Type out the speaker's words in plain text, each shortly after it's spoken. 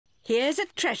Here's a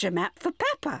treasure map for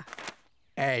Peppa.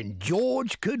 And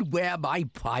George could wear my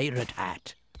pirate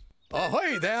hat.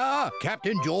 Ahoy there,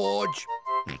 Captain George.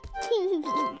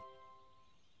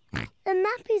 The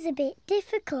map is a bit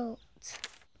difficult.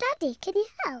 Daddy, can you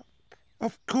help?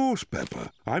 Of course,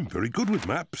 Peppa. I'm very good with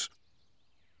maps.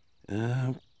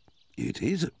 It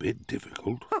is a bit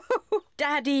difficult.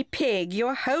 Daddy Pig,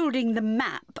 you're holding the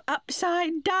map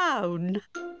upside down.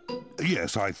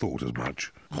 Yes, I thought as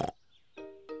much.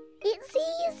 It's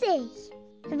easy.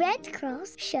 The red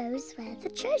cross shows where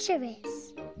the treasure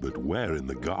is. But where in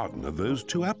the garden are those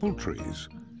two apple trees?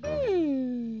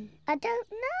 I don't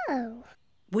know.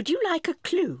 Would you like a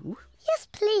clue? Yes,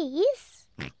 please.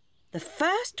 The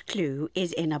first clue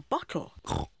is in a bottle.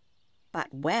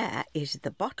 But where is the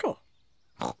bottle?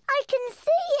 I can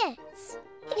see it.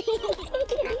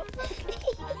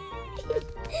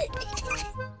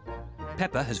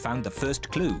 Peppa has found the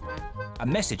first clue. A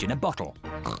message in a bottle.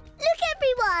 Look,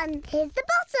 everyone. Here's the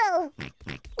bottle.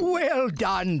 Well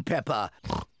done, Peppa.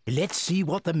 Let's see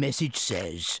what the message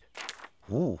says.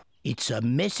 Oh, it's a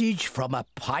message from a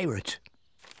pirate.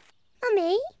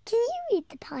 Mummy, can you read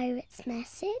the pirate's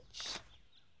message?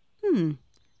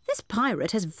 This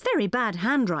pirate has very bad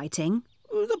handwriting.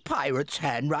 The pirate's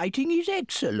handwriting is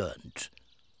excellent.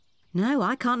 No,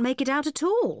 I can't make it out at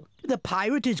all. The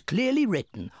pirate has clearly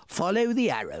written, follow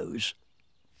the arrows.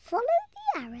 Follow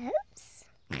the arrows?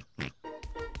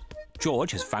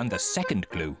 George has found the second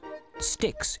clue.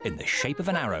 Sticks in the shape of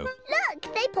an arrow. Look,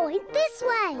 they point this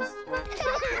way.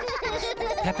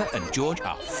 Peppa and George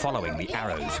are following the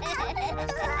arrows.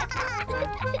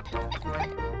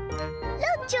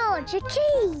 Look, George, a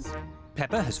key.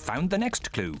 Peppa has found the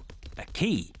next clue. A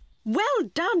key. Well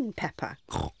done, Peppa.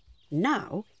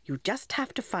 Now you just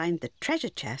have to find the treasure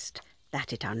chest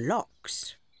that it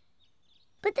unlocks.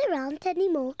 But there aren't any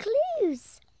more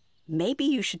clues. Maybe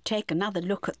you should take another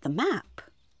look at the map.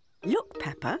 Look,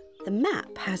 Peppa, the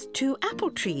map has two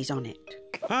apple trees on it.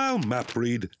 I'll map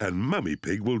read and Mummy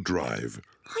Pig will drive.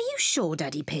 Are you sure,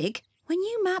 Daddy Pig? When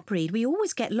you map read, we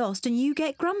always get lost and you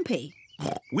get grumpy.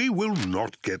 We will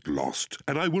not get lost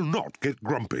and I will not get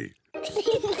grumpy.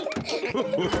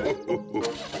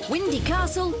 Windy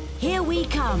Castle, here we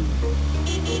come.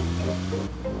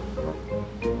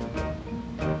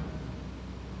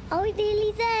 Are we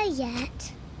nearly there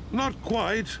yet? Not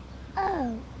quite.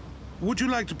 Oh. Would you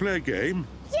like to play a game?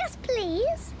 Yes,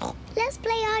 please. Let's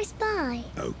play I Spy.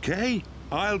 OK,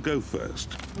 I'll go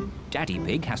first. Daddy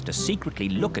Pig has to secretly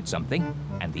look at something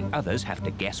and the others have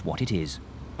to guess what it is.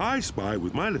 I spy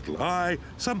with my little eye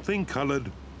something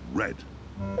coloured red.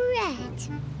 Red.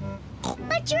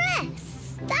 My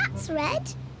dress. That's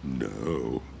red.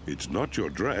 No, it's not your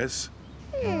dress.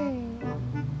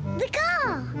 The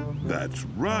car. That's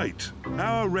right,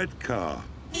 our red car.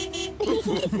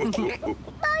 I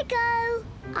go.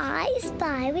 I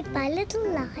spy with my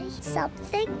little eye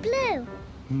something blue.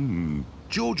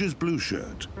 George's blue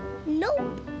shirt.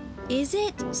 Nope. Is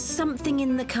it something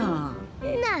in the car?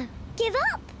 No. Give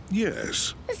up.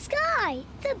 Yes. The sky.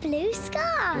 The blue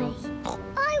sky.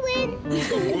 I win.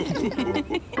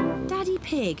 Daddy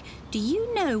Pig, do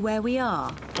you know where we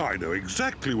are? I know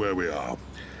exactly where we are.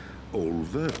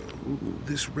 Although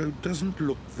this road doesn't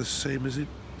look the same as it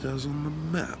does on the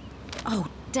map. Oh,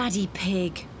 Daddy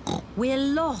Pig, we're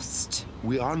lost.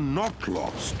 We are not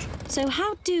lost. So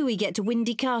how do we get to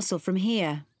Windy Castle from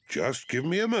here? Just give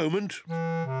me a moment.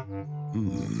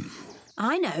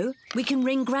 I know. We can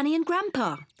ring Granny and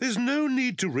Grandpa. There's no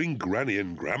need to ring Granny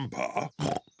and Grandpa.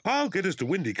 I'll get us to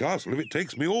Windy Castle if it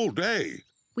takes me all day.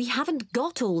 We haven't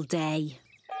got all day.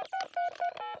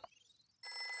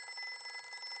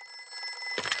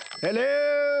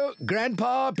 Hello,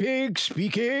 Grandpa Pig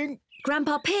speaking.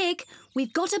 Grandpa Pig,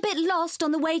 we've got a bit lost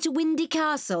on the way to Windy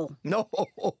Castle. No,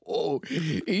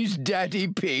 is Daddy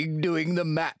Pig doing the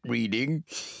map reading?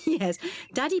 Yes,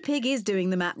 Daddy Pig is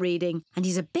doing the map reading, and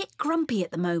he's a bit grumpy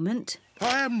at the moment.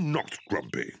 I am not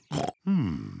grumpy.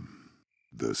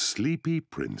 The Sleepy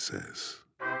Princess.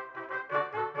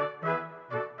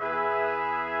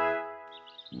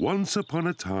 Once upon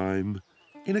a time,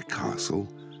 in a castle,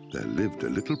 there lived a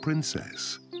little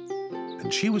princess,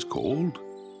 and she was called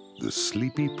the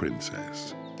Sleepy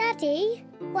Princess. Daddy,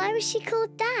 why was she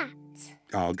called that?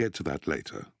 I'll get to that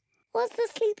later. Was the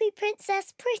Sleepy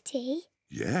Princess pretty?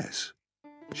 Yes,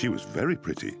 she was very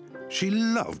pretty. She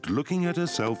loved looking at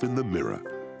herself in the mirror.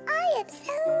 I am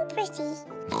so pretty.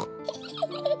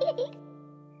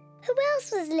 Who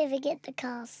else was living at the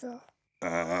castle?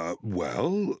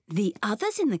 Well... The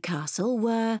others in the castle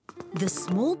were the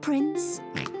Small Prince,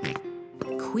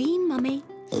 Queen Mummy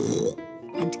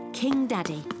and King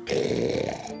Daddy.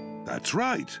 That's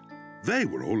right. They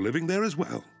were all living there as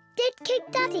well. Did King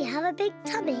Daddy have a big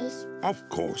tummy? Of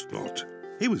course not.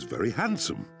 He was very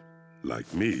handsome,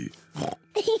 like me.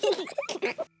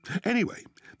 Anyway,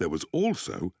 there was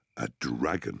also a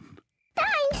dragon.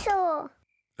 Dinosaur!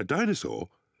 A dinosaur?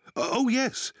 Oh,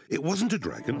 yes, it wasn't a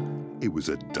dragon. It was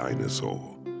a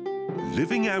dinosaur.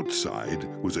 Living outside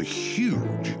was a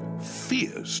huge,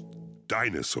 fierce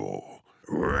dinosaur.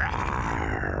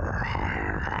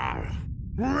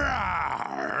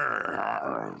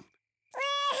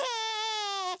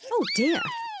 Oh dear,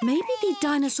 maybe the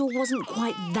dinosaur wasn't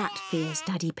quite that fierce,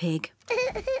 Daddy Pig.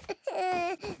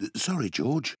 Sorry,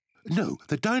 George. No,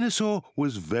 the dinosaur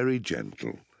was very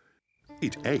gentle.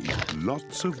 It ate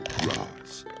lots of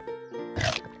grass.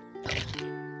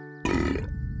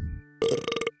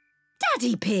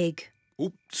 Daddy Pig!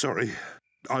 Oh, sorry.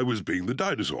 I was being the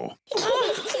dinosaur.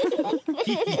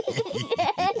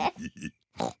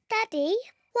 Daddy,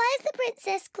 why is the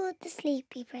princess called the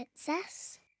Sleepy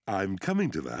Princess? I'm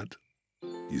coming to that.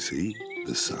 You see,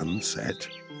 the sun set,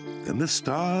 then the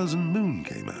stars and moon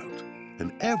came out,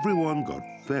 and everyone got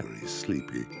very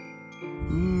sleepy.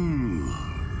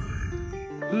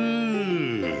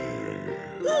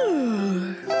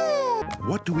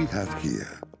 What do we have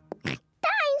here?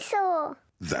 Dinosaur!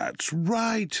 That's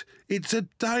right. It's a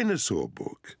dinosaur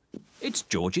book. It's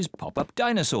George's pop-up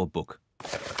dinosaur book.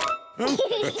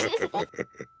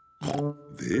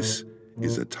 This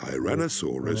is a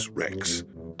Tyrannosaurus Rex.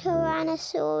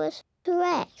 Tyrannosaurus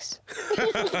Rex.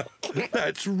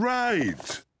 That's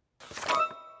right.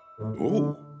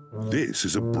 Oh, this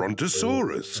is a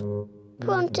Brontosaurus.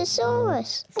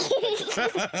 Brontosaurus.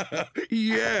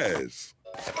 Yes.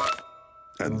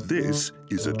 And this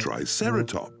is a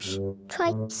Triceratops.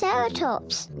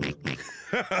 Triceratops.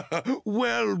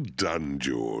 Well done,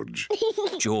 George.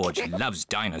 George loves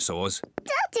dinosaurs.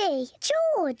 Daddy,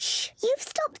 George, you've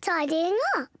stopped tidying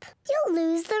up. You'll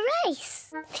lose the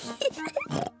race.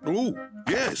 Oh,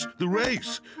 yes, the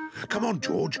race. Come on,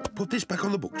 George, put this back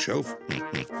on the bookshelf.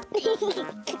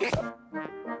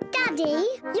 Daddy,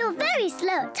 you're very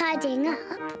slow at tidying up.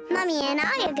 Mummy and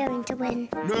I are going to win.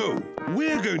 No,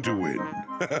 we're going to win.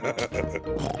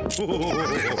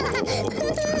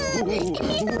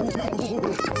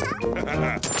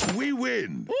 We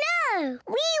win. No,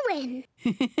 we win.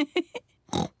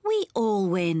 We all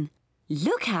win.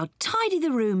 Look how tidy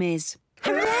the room is.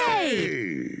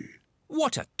 Hooray!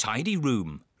 What a tidy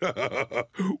room.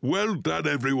 Well done,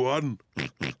 everyone.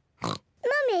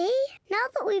 Mummy, now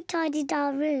that we've tidied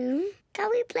our room, can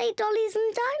we play dollies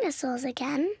and dinosaurs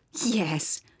again?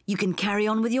 Yes, you can carry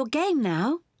on with your game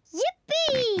now.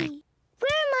 Yippee!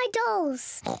 Where are my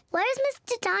dolls? Where is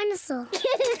Mr. Dinosaur?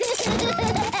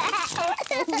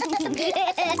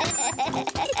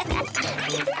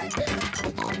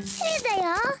 Here they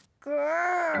are.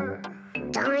 Grrr.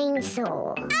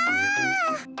 Dinosaur.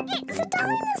 Ah! It's a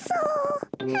dinosaur!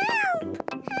 Help!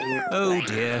 Help! Oh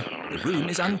dear, the room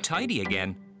is untidy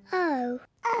again. Oh.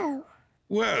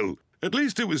 Well, at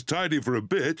least it was tidy for a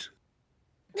bit.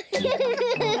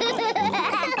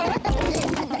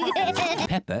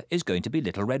 Peppa is going to be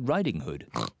Little Red Riding Hood.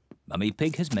 Mummy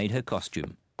Pig has made her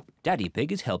costume. Daddy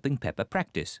Pig is helping Peppa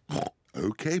practice.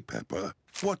 OK, Peppa,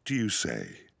 what do you say?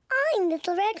 I'm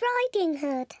Little Red Riding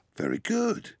Hood. Very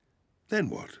good. Then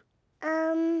what?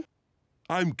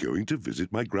 I'm going to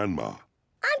visit my grandma.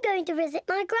 I'm going to visit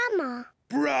my grandma.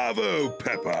 Bravo,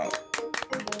 Peppa!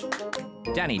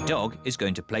 Danny Dog is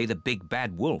going to play the Big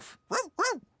Bad Wolf.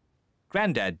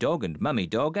 Grandad Dog and Mummy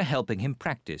Dog are helping him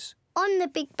practice. On the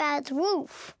Big Bad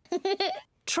Wolf.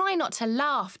 Try not to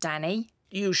laugh, Danny.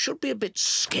 You should be a bit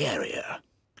scarier.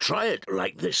 Try it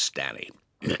like this, Danny.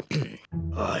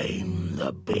 I'm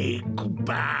the big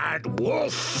bad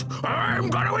wolf. I'm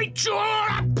gonna eat you all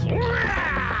up.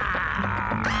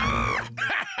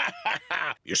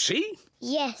 You see?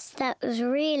 Yes, that was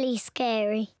really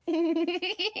scary.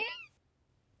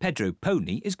 Pedro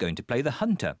Pony is going to play the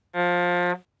hunter.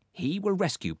 He will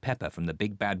rescue Peppa from the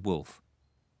Big Bad Wolf.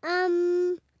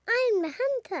 I'm the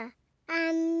hunter,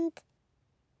 and...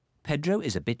 Pedro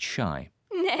is a bit shy.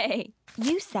 Nay.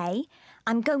 You say,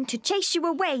 I'm going to chase you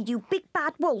away, you big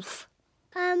bad wolf.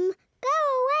 Go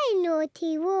away,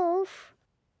 naughty wolf.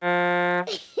 Very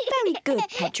good,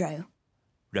 Pedro.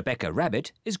 Rebecca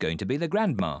Rabbit is going to be the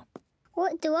grandma.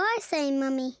 What do I say,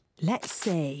 Mummy? Let's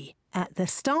see. At the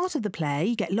start of the play,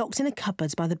 you get locked in a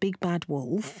cupboard by the big bad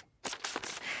wolf.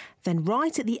 Then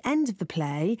right at the end of the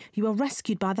play, you are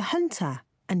rescued by the hunter.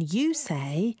 And you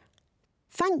say,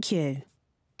 thank you.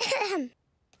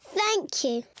 Thank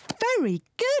you. Very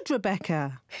good,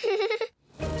 Rebecca.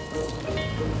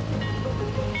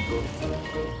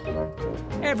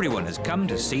 Everyone has come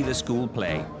to see the school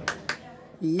play.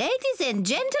 Ladies and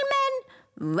gentlemen,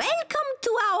 welcome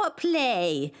to our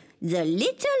play, The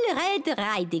Little Red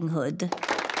Riding Hood.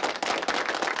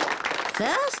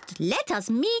 First, let us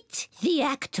meet the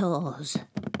actors.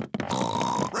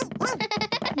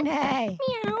 Nay.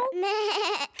 Meow.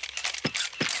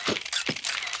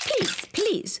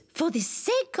 Please, for the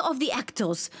sake of the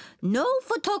actors, no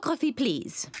photography,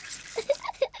 please.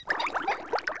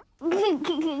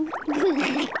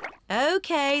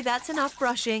 OK, that's enough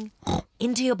brushing.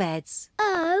 Into your beds.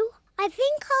 Oh, I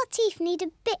think our teeth need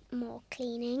a bit more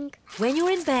cleaning. When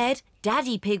you're in bed,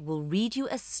 Daddy Pig will read you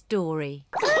a story.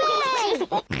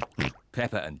 Hooray!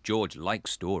 Peppa and George like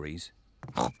stories.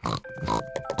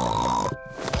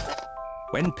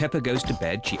 When Peppa goes to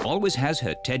bed, she always has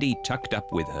her teddy tucked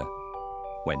up with her.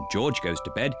 When George goes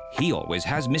to bed, he always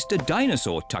has Mr.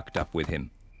 Dinosaur tucked up with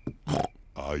him.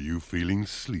 Are you feeling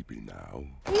sleepy now?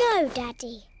 No,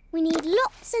 Daddy. We need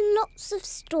lots and lots of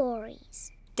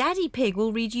stories. Daddy Pig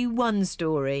will read you one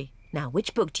story. Now,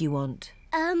 which book do you want?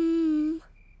 The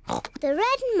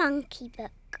Red Monkey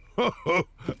book.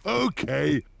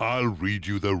 OK, I'll read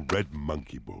you the Red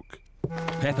Monkey book.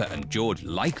 Peppa and George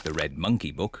like the Red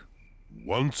Monkey book.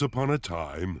 Once upon a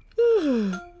time...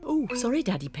 Oh, sorry,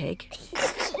 Daddy Pig.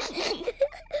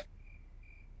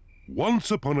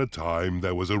 Once upon a time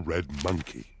there was a red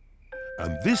monkey.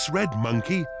 And this red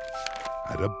monkey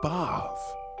had a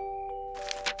bath.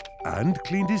 And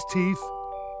cleaned his teeth.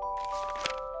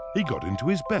 He got into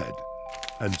his bed.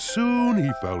 And soon he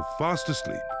fell fast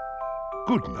asleep.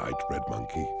 Good night, Red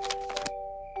Monkey.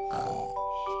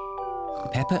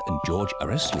 Peppa and George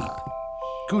are asleep.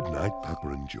 Good night, Peppa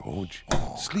and George.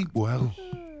 Sleep well.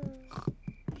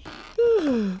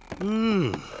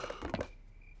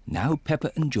 Now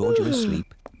Peppa and George are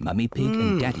asleep, Mummy Pig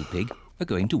and Daddy Pig are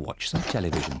going to watch some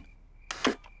television.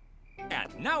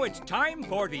 And now it's time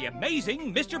for the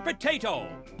amazing Mr. Potato.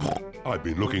 I've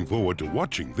been looking forward to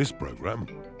watching this programme.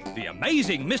 The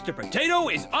amazing Mr. Potato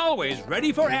is always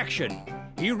ready for action.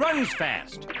 He runs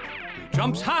fast. He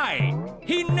jumps high.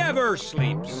 He never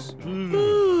sleeps.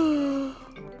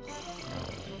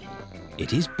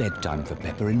 It is bedtime for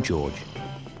Peppa and George.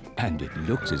 And it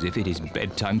looks as if it is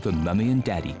bedtime for Mummy and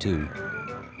Daddy too.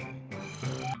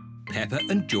 Peppa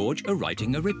and George are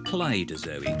writing a reply to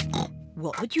Zoe.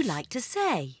 What would you like to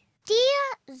say?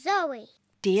 Dear Zoe.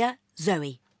 Dear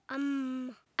Zoe.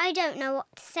 I don't know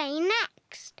what to say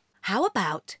next. How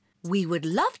about, we would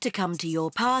love to come to your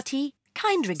party.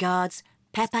 Kind regards,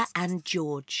 Peppa and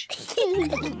George.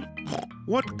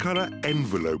 What colour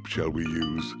envelope shall we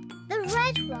use? The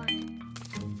red one.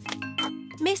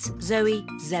 Miss Zoe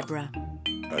Zebra.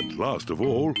 And last of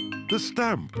all, the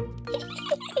stamp.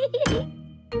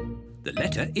 The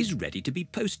letter is ready to be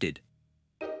posted.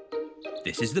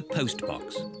 This is the post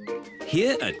box.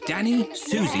 Here are Danny,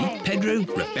 Suzy, Pedro,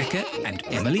 Rebecca and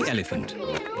Emily Elephant.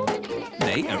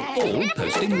 They are all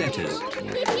posting letters.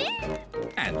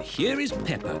 And here is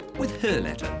Peppa with her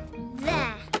letter.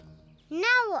 There.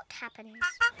 Now what happens?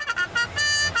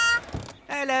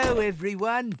 Hello,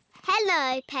 everyone.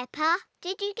 Hello, Peppa.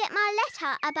 Did you get my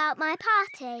letter about my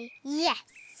party? Yes.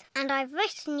 And I've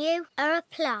written you a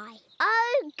reply.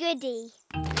 Oh, goody.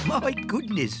 My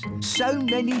goodness, so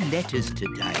many letters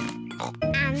today.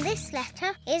 And this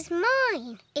letter is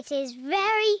mine. It is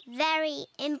very, very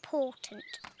important.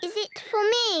 Is it for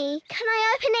me? Can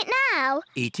I open it now?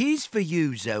 It is for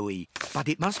you, Zoe, but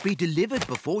it must be delivered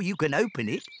before you can open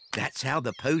it. That's how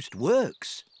the post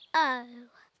works. Oh.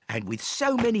 And with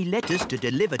so many letters to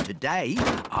deliver today,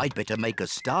 I'd better make a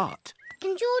start.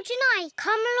 Can George and I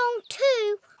come along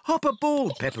too? Hop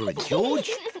aboard, Peppa and George.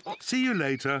 See you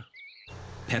later.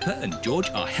 Peppa and George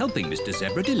are helping Mr.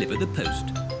 Zebra deliver the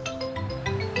post.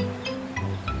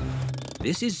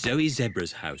 This is Zoe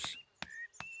Zebra's house.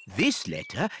 This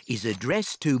letter is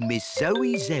addressed to Miss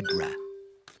Zoe Zebra.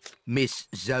 Miss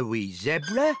Zoe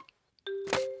Zebra,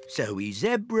 Zoe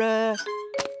Zebra,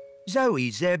 Zoe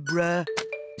Zebra,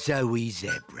 Zoe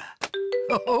Zebra.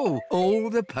 Oh, all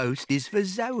the post is for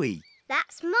Zoe.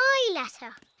 That's my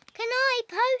letter. Can I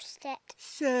post it?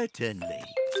 Certainly.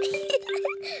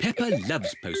 Peppa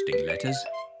loves posting letters.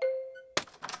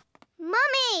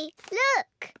 Mummy,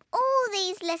 look! All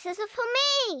these letters are for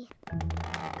me.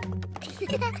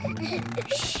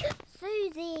 Shh,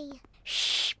 Suzy.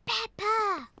 Shh,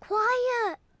 Peppa.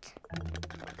 Quiet.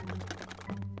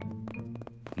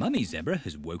 Mummy Zebra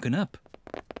has woken up.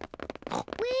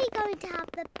 We're going to have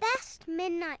the best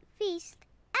midnight feast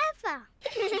ever.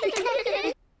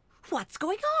 What's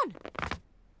going on?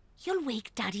 You'll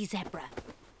wake Daddy Zebra.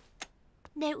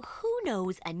 Now, who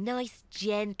knows a nice,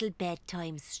 gentle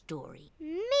bedtime story?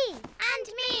 Me. And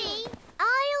me.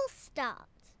 I'll start.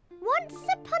 Once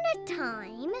upon a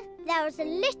time, there was a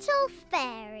little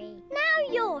fairy.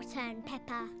 Now your turn,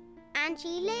 Peppa. And she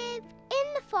lived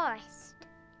in the forest.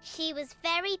 She was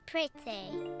very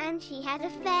pretty, and she had a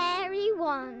fairy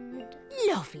wand.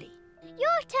 Lovely.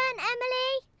 Your turn,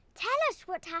 Emily. Tell us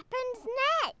what happens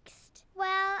next.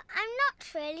 Well, I'm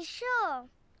not really sure.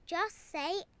 Just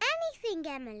say anything,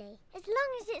 Emily, as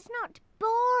long as it's not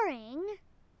boring.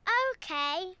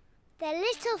 OK. The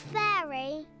little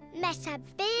fairy met a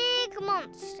big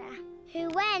monster who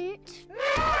went...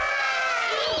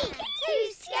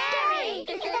 Too scary!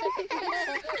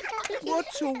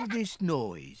 What's all this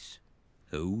noise?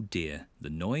 Oh dear, the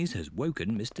noise has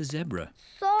woken Mr. Zebra.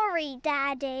 Sorry,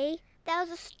 Daddy. There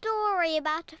was a story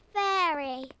about a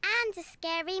fairy and a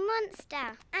scary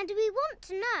monster, and we want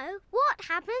to know what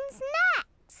happens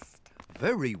next.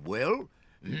 Very well.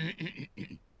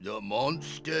 The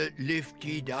monster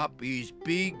lifted up his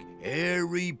big,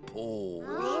 hairy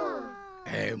paws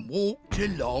and walked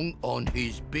along on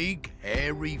his big,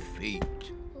 hairy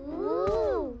feet.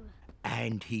 Ooh.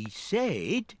 And he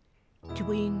said,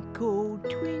 "Twinkle,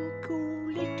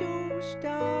 twinkle, little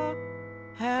star,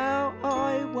 how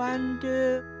I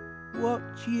wonder what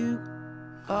you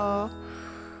are."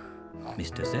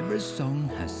 Mr. Zebra's song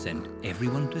has sent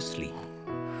everyone to sleep.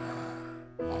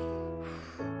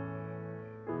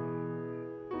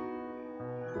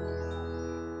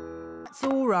 That's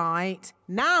all right.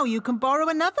 Now you can borrow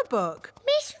another book.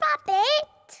 Miss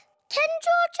Rabbit, can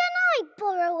George and I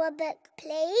borrow a book,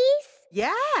 please?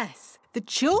 Yes, the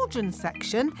children's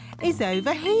section is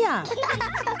over here.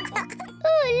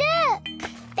 Oh, look!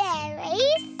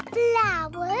 Berries,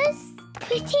 flowers,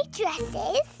 pretty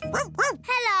dresses.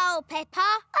 Hello, Peppa.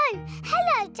 Oh,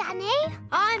 hello, Danny.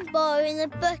 I'm borrowing a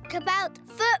book about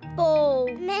football.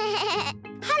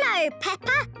 Hello,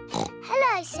 Peppa.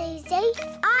 Hello, Suzy.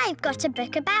 I've got a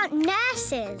book about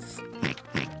nurses.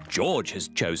 George has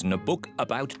chosen a book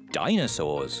about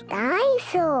dinosaurs.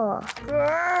 Dinosaur.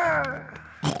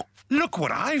 Look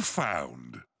what I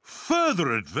found.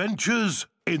 Further adventures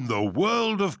in the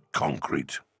world of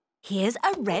concrete. Here's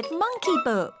a red monkey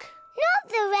book. Not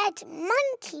the red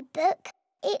monkey book.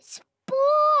 It's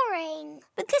boring.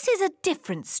 But this is a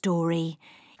different story.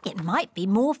 It might be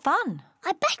more fun.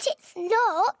 I bet it's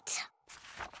not.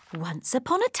 Once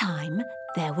upon a time,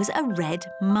 there was a red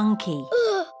monkey.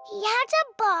 He had a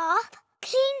bath,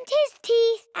 cleaned his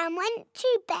teeth and went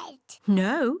to bed.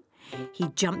 No, he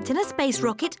jumped in a space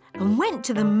rocket and went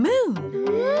to the moon.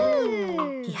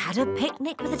 Ooh. He had a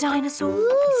picnic with a dinosaur,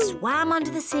 he swam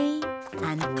under the sea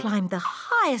and climbed the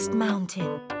highest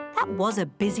mountain. That was a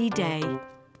busy day.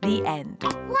 The end.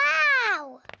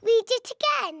 Wow! Read it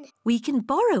again. We can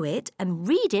borrow it and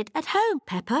read it at home,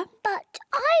 Peppa. But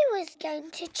I was going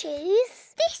to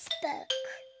choose this book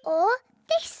or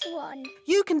this one.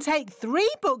 You can take 3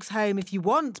 books home if you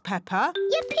want, Peppa.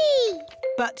 Yippee!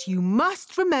 But you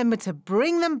must remember to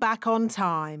bring them back on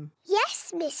time.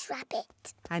 Yes, Miss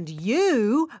Rabbit. And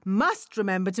you must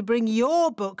remember to bring your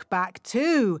book back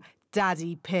too,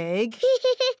 Daddy Pig.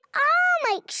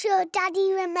 I'll make sure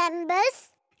Daddy remembers.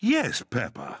 Yes,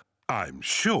 Peppa. I'm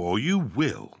sure you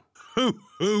will. Ho,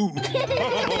 ho!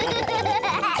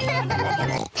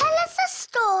 Tell us a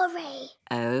story.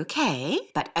 OK,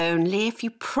 but only if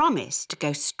you promise to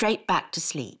go straight back to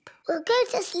sleep. We'll go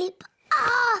to sleep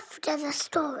after the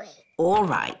story. All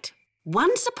right.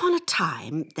 Once upon a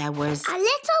time, there was... A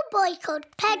little boy called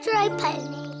Pedro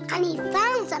Pony, and he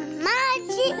found a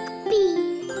magic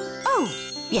bean. Oh,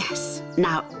 yes.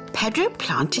 Now, Pedro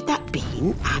planted that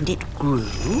bean and it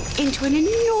grew into an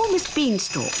enormous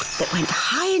beanstalk that went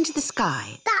high into the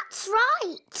sky. That's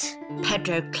right.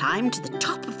 Pedro climbed to the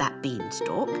top of that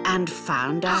beanstalk and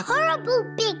found a horrible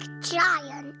big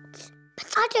giant.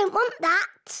 But I don't want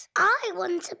that. I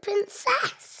want a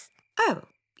princess. Oh,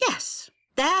 yes.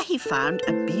 There he found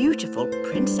a beautiful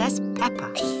Princess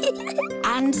Peppa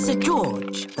and Sir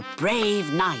George, the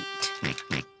brave knight.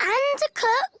 And a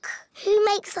cook who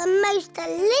makes the most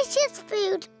delicious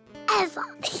food ever.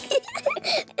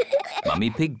 Mummy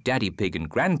Pig, Daddy Pig and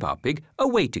Grandpa Pig are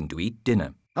waiting to eat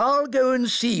dinner. I'll go and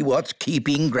see what's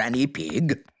keeping Granny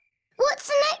Pig. What's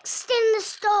next in the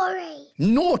story?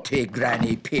 Naughty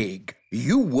Granny Pig.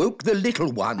 You woke the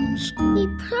little ones. We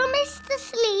promised to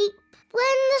sleep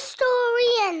when the story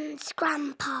ends,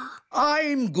 Grandpa.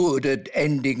 I'm good at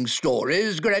ending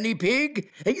stories, Granny Pig.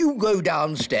 You go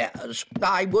downstairs.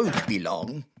 I won't be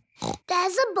long.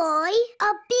 There's a boy,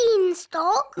 a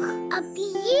beanstalk, a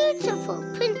beautiful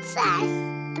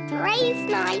princess, a brave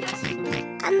knight,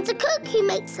 and the cook who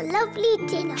makes a lovely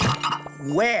dinner.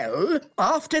 Well,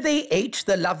 after they ate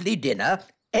the lovely dinner,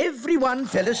 everyone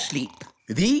fell asleep.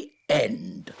 The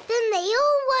end. Then they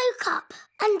all woke up,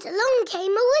 and along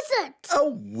came a wizard. A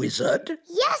wizard?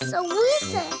 Yes, a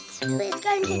wizard who is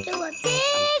going to do a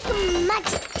big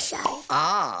magic show.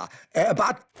 But...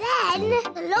 Then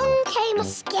along came a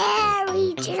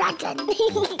scary dragon.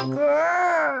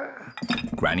 Grrr.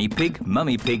 Granny Pig,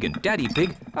 Mummy Pig and Daddy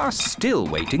Pig are still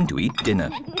waiting to eat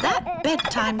dinner. That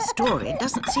bedtime story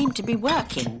doesn't seem to be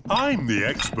working. I'm the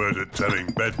expert at telling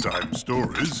bedtime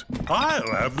stories.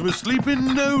 I'll have them asleep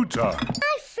in no time.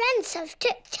 My friends have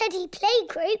took Teddy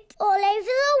Playgroup all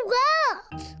over the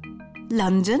world.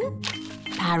 London,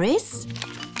 Paris,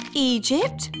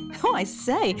 Egypt. Oh, I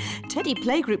say, Teddy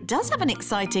Playgroup does have an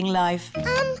exciting life. I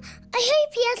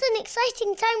hope he has an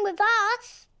exciting time with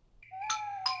us.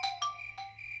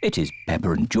 It is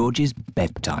Peppa and George's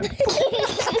bedtime. Everybody,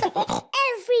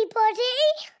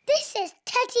 this is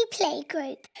Teddy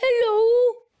Playgroup.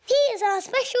 Hello. He is our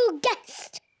special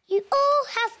guest. You all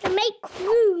have to make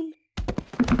room.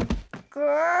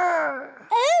 Grrr.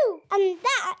 Oh, and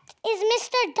that is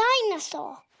Mr.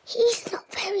 Dinosaur. He's not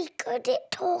very good at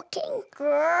talking.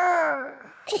 Grrr.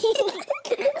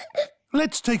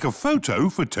 Let's take a photo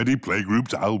for Teddy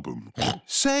Playgroup's album.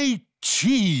 Say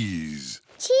cheese.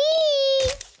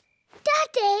 Cheese!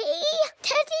 Daddy,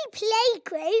 Teddy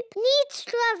Playgroup needs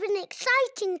to have an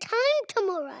exciting time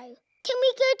tomorrow. Can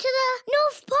we go to the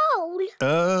North Pole?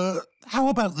 How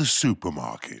about the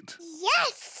supermarket?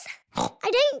 Yes! I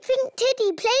don't think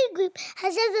Teddy Playgroup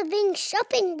has ever been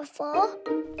shopping before.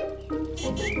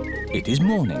 It is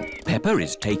morning. Peppa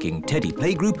is taking Teddy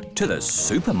Playgroup to the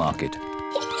supermarket.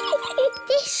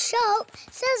 This shop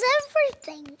sells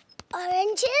everything.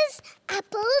 Oranges,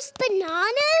 apples,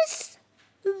 bananas.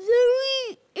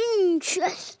 Very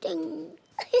interesting.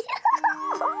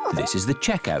 This is the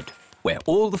checkout, where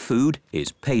all the food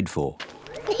is paid for.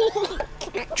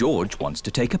 George wants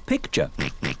to take a picture.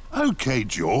 OK,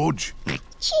 George.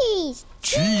 Cheese.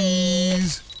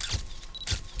 Cheese.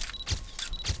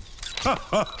 Ha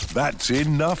ha! That's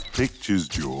enough pictures,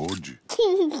 George.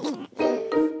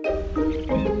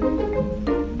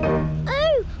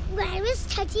 Oh, where is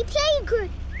Teddy Playgroup?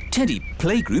 Teddy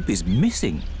Playgroup is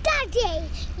missing. Daddy,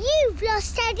 you've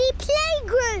lost Teddy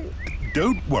Playgroup.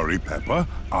 Don't worry, Peppa.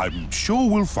 I'm sure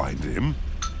we'll find him.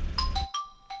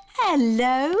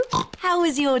 Hello. How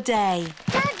was your day?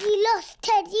 Daddy lost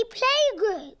Teddy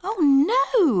Playgroup. Oh,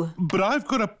 no. But I've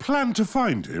got a plan to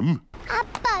find him. A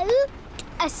boat,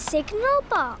 a signal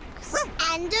box,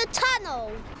 and a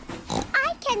tunnel.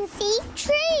 I can see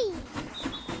trees.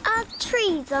 Are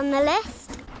trees on the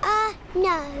list?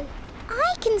 No.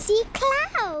 I can see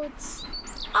clouds.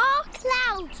 Are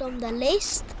clouds on the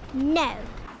list? No.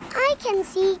 I can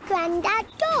see Grandad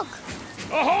Dog.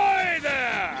 Ahoy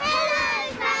there!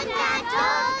 Hello, Grandad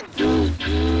Dog!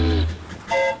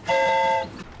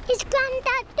 Is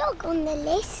Grandad Dog on the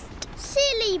list?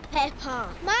 Silly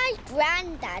Peppa. My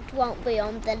Grandad won't be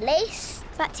on the list.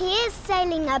 But he is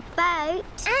sailing a boat.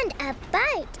 And a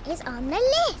boat is on the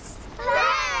list.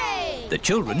 Hooray! The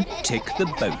children tick the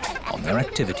boat on their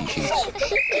activity sheets.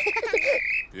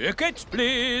 Tickets,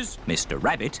 please. Mr.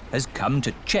 Rabbit has come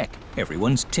to check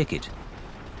everyone's ticket.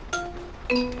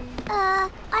 I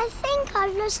think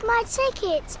I've lost my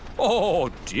ticket. Oh,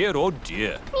 dear, oh,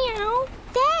 dear. Meow.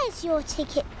 There's your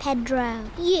ticket, Pedro.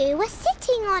 You were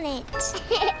sitting on it.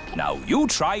 Now you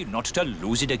try not to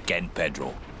lose it again,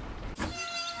 Pedro.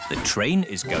 The train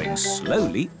is going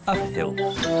slowly uphill.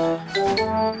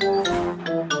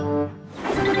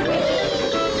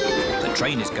 The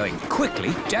train is going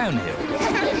quickly downhill.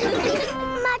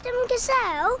 Madam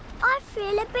Gazelle, I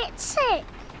feel a bit sick.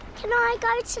 Can I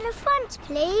go to the front,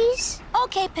 please?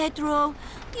 OK, Pedro.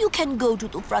 You can go to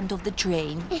the front of the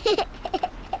train.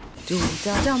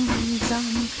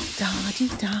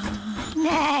 Do-da-dum-dum-da-dee-da.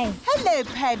 Nay. Hello,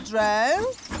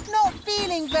 Pedro. Not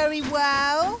feeling very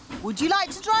well. Would you like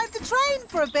to drive the train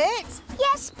for a bit?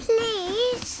 Yes,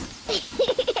 please.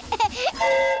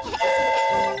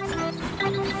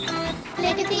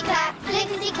 Lickety-clack,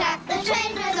 lickety-clack, the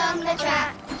train was on the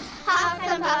track. Huff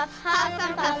and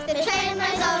puff, the train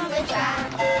was on the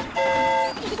track.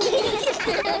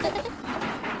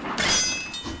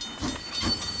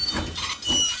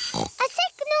 A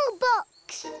signal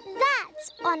box.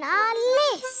 That's on our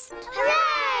list.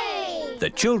 Hooray! The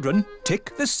children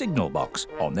tick the signal box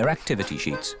on their activity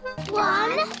sheets.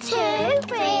 1, 2,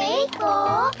 3,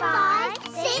 4, 5,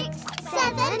 6,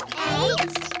 7, 8.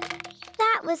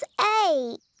 That was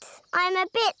 8. I'm a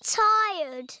bit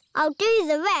tired. I'll do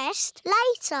the rest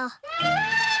later.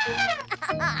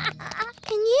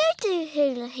 Can you do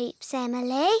hula hoops,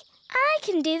 Emily? I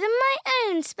can do them my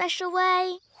own special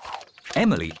way.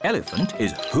 Emily Elephant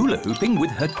is hula hooping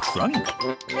with her trunk.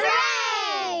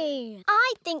 Hooray!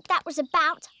 I think that was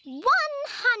about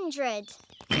 100.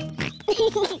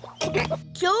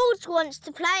 George wants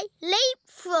to play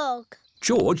leapfrog.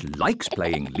 George likes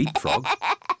playing leapfrog.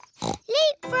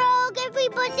 Leapfrog,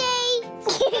 everybody!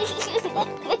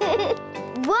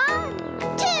 1,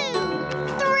 2,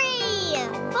 3,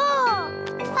 4,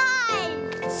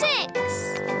 5, 6,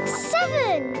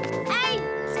 7, 8,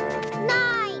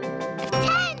 9,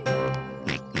 10.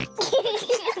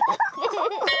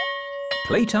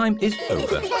 Playtime is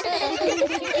over.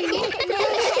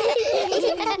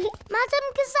 Madam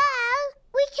Gazelle,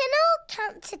 we can all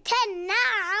count to 10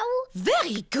 now.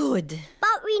 Very good.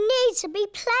 But we need to be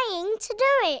playing to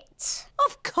do it.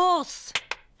 Of course.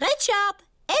 Richard,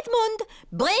 Edmund,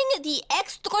 bring the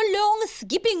extra long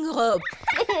skipping rope.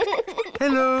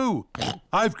 Hello.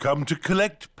 I've come to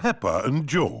collect Peppa and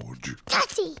George.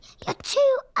 Daddy, you're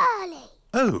too early.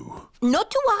 Oh.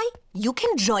 Not to worry. You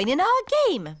can join in our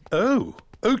game. Oh,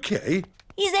 OK.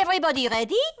 Is everybody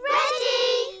ready?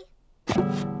 Ready!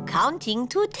 Counting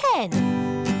to 10.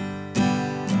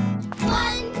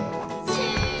 1, 2,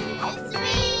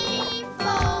 3,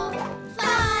 4,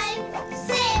 5,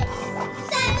 6,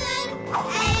 7,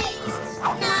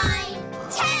 8, 9,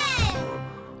 10.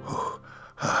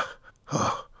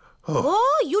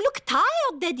 Oh, you look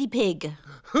tired, Daddy Pig.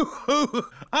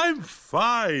 I'm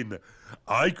fine.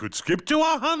 I could skip to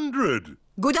 100.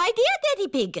 Good idea, Daddy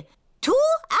Pig. To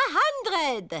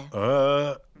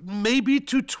 100. Maybe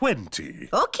to 20.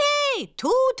 OK,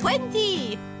 to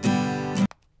 20.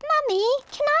 Mummy,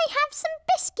 can I have some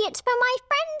biscuits for my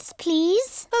friends,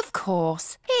 please? Of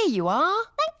course. Here you are.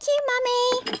 Thank you,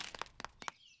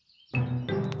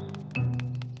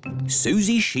 Mummy.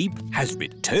 Suzy Sheep has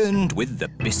returned with the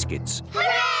biscuits.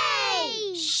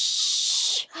 Hooray!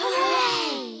 Shh!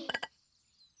 Hooray!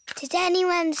 Did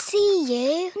anyone see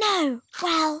you? No.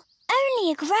 Well,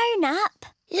 only a grown-up.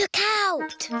 Look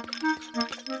out!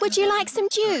 Would you like some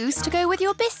juice to go with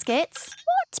your biscuits?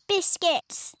 What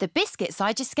biscuits? The biscuits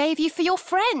I just gave you for your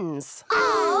friends.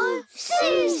 Oh,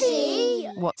 Suzy!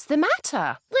 What's the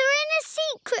matter? We're in a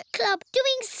secret club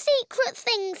doing secret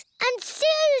things and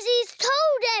Suzy's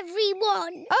told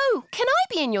everyone. Oh, can I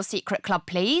be in your secret club,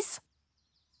 please?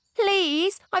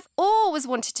 Please, I've always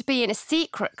wanted to be in a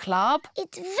secret club.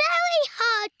 It's very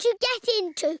hard to get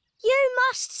into. You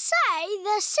must say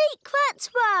the secret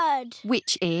word.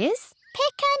 Which is?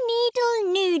 Pick a needle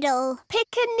noodle.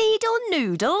 Pick a needle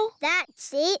noodle?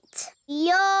 That's it.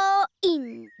 You're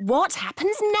in. What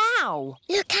happens now?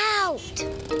 Look out.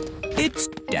 It's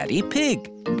Daddy Pig.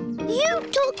 You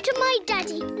talk to my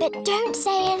daddy, but don't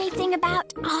say anything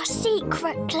about our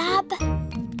secret club.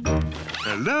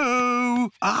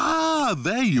 Hello. Ah,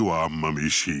 there you are, Mummy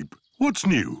Sheep. What's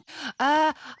new?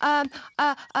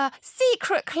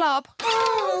 Secret club.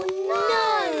 Oh,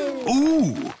 no.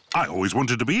 Ooh, I always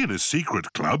wanted to be in a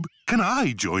secret club. Can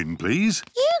I join, please?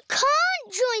 You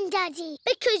can't join, Daddy,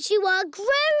 because you are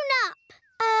grown up.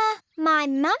 My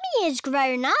mummy is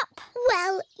grown up.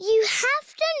 Well, you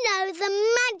have to know the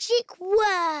magic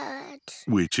word.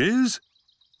 Which is?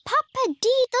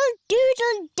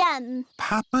 Papa-deedle-doodle-dum.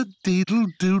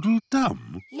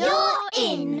 Papa-deedle-doodle-dum. You're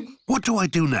in. What do I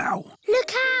do now?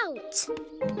 Look out.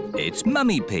 It's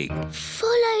Mummy Pig.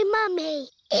 Follow Mummy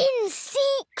in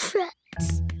secret.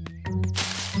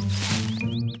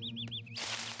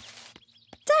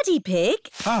 Daddy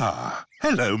Pig? Ah,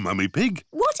 hello, Mummy Pig.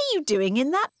 What are you doing in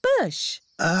that bush?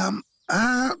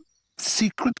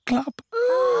 Secret club?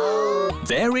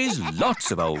 There is lots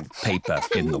of old paper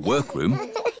in the workroom.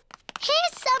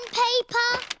 Here's some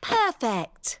paper.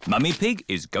 Perfect. Mummy Pig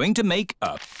is going to make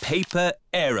a paper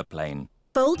aeroplane.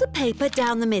 Fold the paper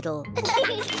down the middle.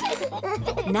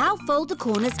 Now fold the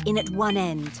corners in at one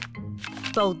end.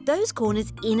 Fold those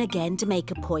corners in again to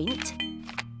make a point.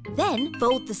 Then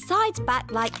fold the sides back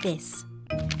like this.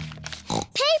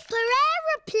 Paper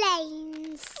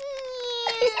aeroplanes.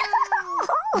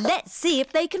 Let's see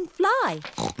if they can fly.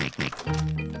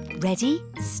 Ready,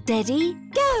 steady,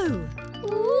 go!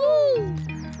 Ooh.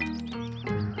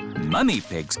 Mummy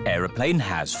Pig's aeroplane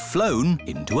has flown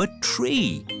into a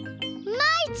tree.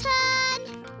 My turn.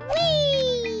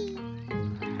 Whee!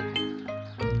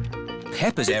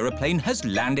 Peppa's aeroplane has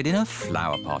landed in a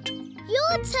flower pot.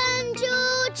 Your turn,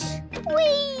 George.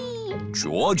 Whee!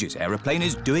 George's aeroplane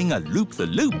is doing a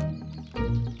loop-the-loop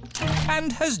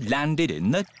and has landed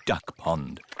in the duck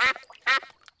pond.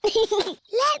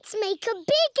 Let's make a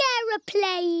big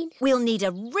aeroplane. We'll need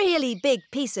a really big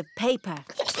piece of paper.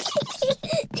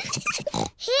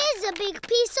 Here's a big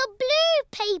piece of blue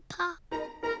paper.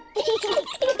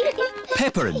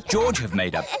 Peppa and George have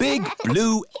made a big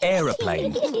blue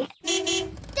aeroplane.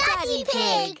 Daddy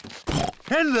Pig!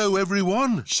 Hello,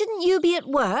 everyone. Shouldn't you be at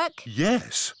work?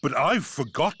 Yes, but I've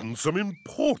forgotten some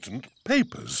important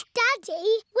papers.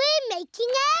 Daddy, we're making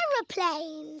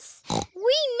aeroplanes.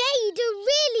 We made a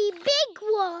really big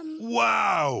one.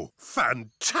 Wow!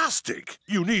 Fantastic!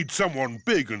 You need someone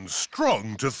big and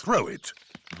strong to throw it.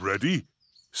 Ready,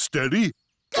 steady,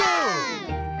 go!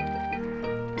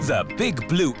 The big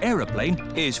blue aeroplane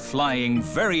is flying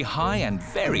very high and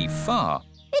very far.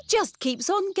 It just keeps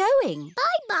on going.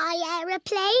 Bye-bye,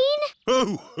 aeroplane.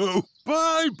 Ho, ho,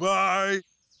 bye-bye.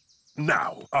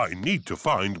 Now, I need to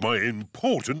find my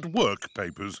important work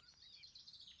papers.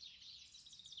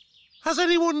 Has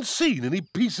anyone seen any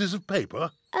pieces of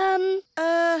paper?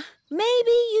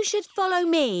 Maybe you should follow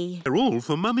me. They're all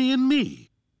for Mummy and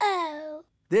me. Oh.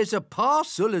 There's a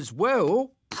parcel as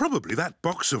well. Probably that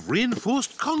box of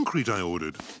reinforced concrete I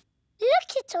ordered.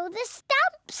 Look at all the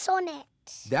stamps on it.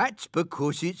 That's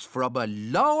because it's from a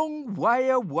long way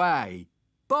away.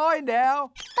 Bye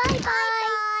now.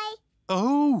 Bye-bye.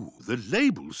 Oh, the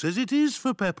label says it is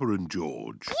for Peppa and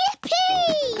George.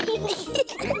 Yippee!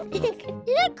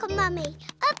 Look, Mummy,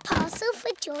 a parcel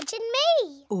for George and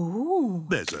me. Ooh.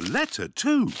 There's a letter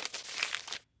too.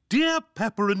 Dear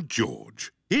Peppa and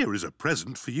George, here is a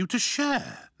present for you to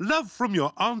share. Love from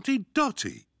your Auntie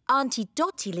Dottie. Auntie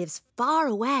Dottie lives far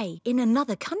away in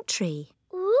another country.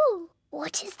 Ooh,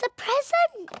 what is the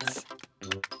present?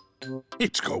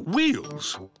 It's got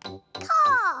wheels.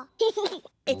 Car.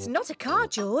 It's not a car,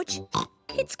 George.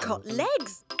 It's got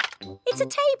legs. It's a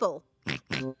table.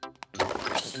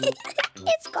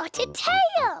 It's got a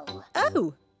tail.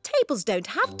 Oh, tables don't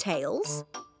have tails.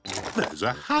 There's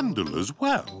a handle as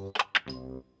well.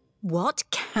 What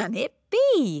can it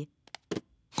be?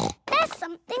 There's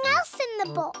something else in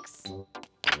the box.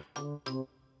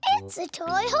 It's a toy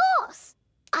horse.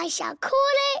 I shall call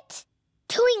it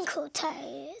Twinkle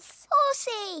Toes.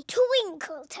 Horsey,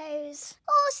 Twinkle Toes.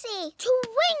 Horsey,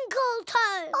 Twinkle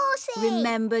Toes. Horsey.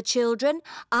 Remember, children,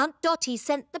 Aunt Dottie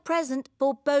sent the present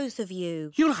for both of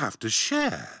you. You'll have to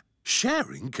share.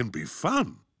 Sharing can be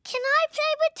fun. Can I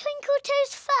play with Twinkle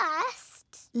Toes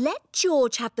first? Let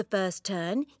George have the first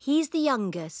turn. He's the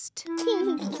youngest.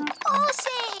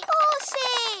 Horsey!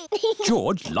 Horsey!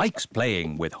 George likes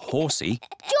playing with Horsey.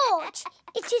 George,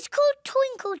 it is called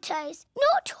Twinkle Toes,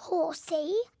 not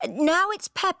Horsey. Now it's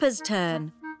Peppa's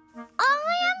turn.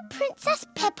 I am Princess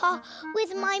Peppa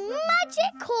with my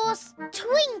magic horse,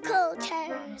 Twinkle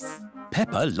Toes.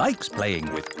 Peppa likes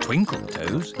playing with Twinkle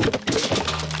Toes.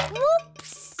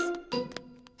 Whoops!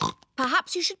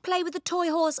 Perhaps you should play with the toy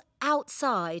horse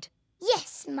outside.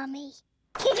 Yes, Mummy.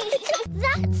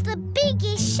 That's the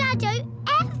biggest shadow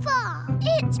ever.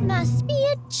 It must be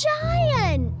a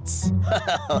giant.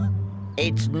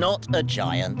 It's not a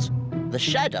giant. The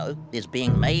shadow is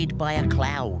being made by a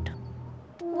cloud.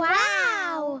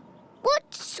 Wow!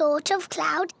 What sort of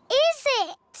cloud is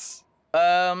it?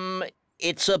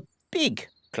 It's a big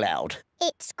cloud.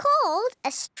 It's called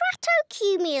a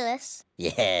stratocumulus.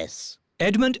 Yes.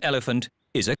 Edmund Elephant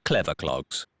is a clever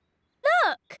clogs.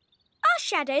 Look! Our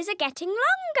shadows are getting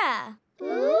longer.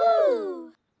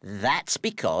 Ooh! That's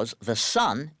because the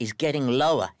sun is getting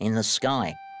lower in the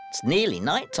sky. It's nearly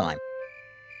night time.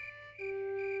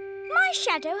 My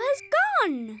shadow has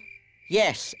gone.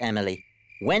 Yes, Emily.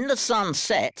 When the sun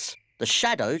sets, the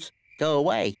shadows go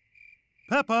away.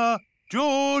 Peppa,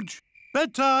 George,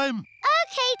 bedtime.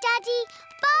 OK, Daddy.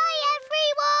 Bye,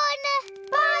 everyone.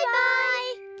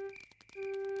 Bye-bye.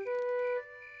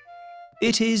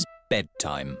 It is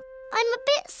bedtime. I'm a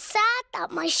bit sad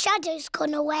that my shadow's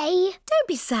gone away. Don't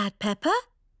be sad, Peppa.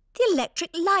 The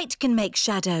electric light can make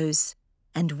shadows.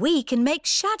 And we can make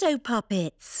shadow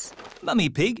puppets. Mummy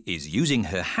Pig is using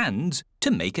her hands to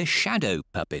make a shadow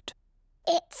puppet.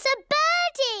 It's a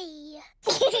birdie.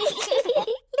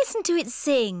 Listen to it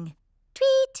sing.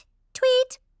 Tweet,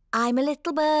 tweet, I'm a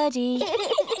little birdie.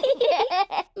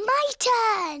 My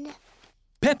turn.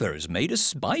 Peppa has made a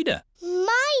spider.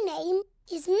 My name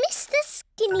is Mr.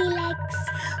 Skinny Legs.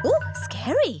 Oh,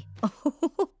 scary.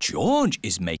 George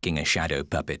is making a shadow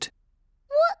puppet.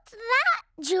 What's that,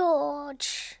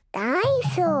 George?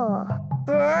 Dinosaur.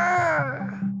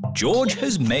 Brrr. George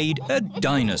has made a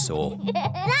dinosaur.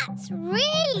 That's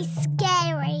really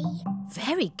scary.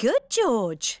 Very good,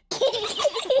 George.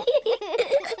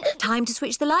 Time to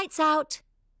switch the lights out.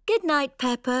 Good night,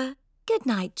 Peppa. Good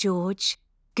night, George.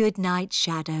 Good night,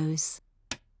 shadows.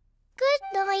 Good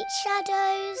night,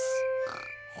 shadows.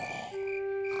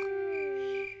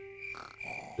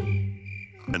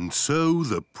 And so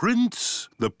the prince,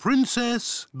 the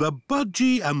princess, the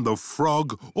budgie and the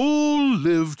frog all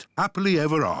lived happily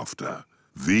ever after.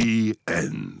 The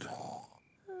end.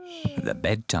 The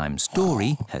bedtime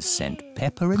story has sent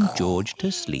Peppa and George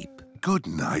to sleep. Good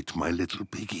night, my little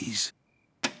piggies.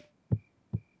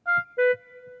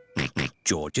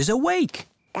 George is awake.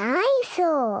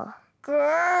 Dinosaur.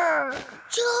 Grrr.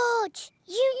 George,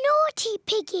 you naughty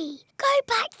piggy. Go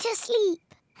back to sleep.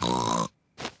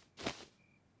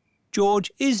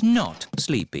 George is not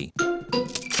sleepy. George!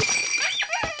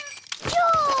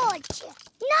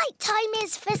 Nighttime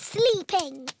is for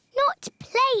sleeping, not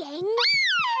playing.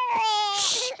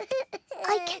 Shh.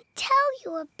 I can tell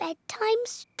you a bedtime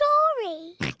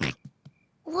story.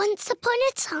 Once upon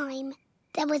a time,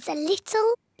 there was a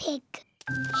little pig.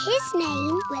 His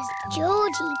name was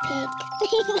Georgie Pig.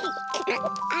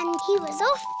 And he was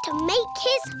off to make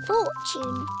his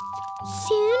fortune.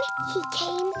 Soon he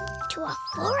came to a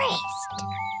forest.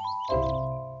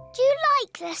 Do you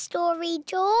like the story,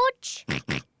 George?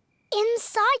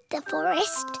 Inside the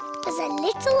forest was a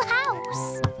little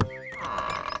house.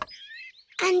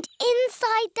 And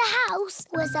inside the house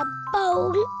was a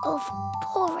bowl of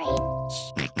porridge.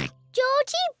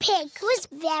 Georgie Pig was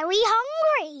very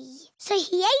hungry, so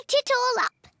he ate it all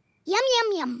up. Yum,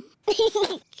 yum, yum.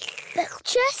 But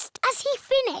just as he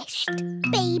finished,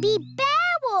 Baby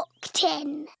Bear walked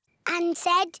in and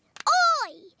said,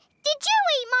 "Oi! Did you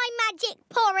eat my magic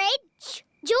porridge?"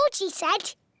 Georgie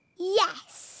said,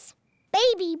 "Yes."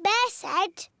 Baby Bear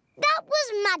said, "That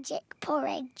was magic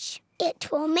porridge. It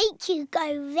will make you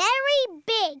go very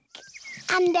big."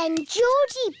 And then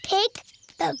Georgie Pig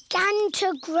began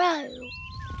to grow.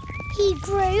 He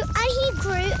grew and he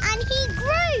grew and he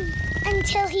grew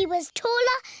until he was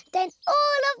taller than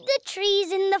all of the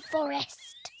trees in the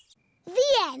forest.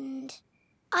 The end.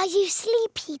 Are you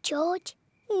sleepy, George?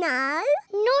 No.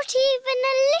 Not even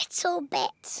a little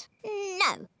bit?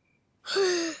 No.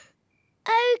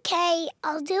 OK,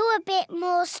 I'll do a bit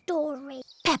more story.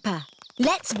 Peppa,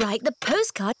 let's write the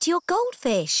postcard to your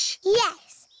goldfish.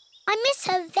 Yes, I miss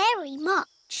her very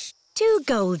much. To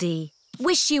Goldie.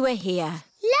 Wish you were here.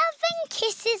 Love and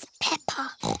kisses,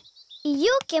 Peppa.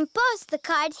 You can post the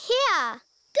card here.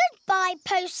 Goodbye,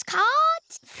 postcard.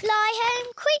 Fly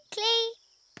home quickly.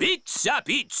 Pizza,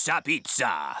 pizza,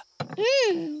 pizza.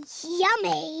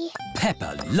 Yummy.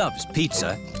 Peppa loves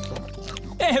pizza.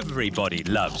 Everybody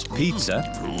loves pizza.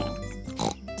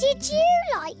 Did you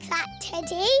like that,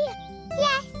 Teddy?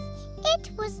 Yes, it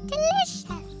was delicious.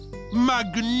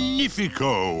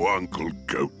 Magnifico, Uncle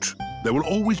Goat. There will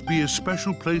always be a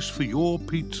special place for your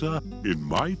pizza in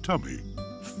my tummy.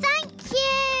 Thank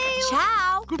you.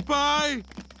 Ciao. Goodbye.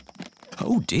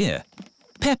 Oh dear.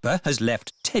 Peppa has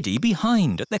left Teddy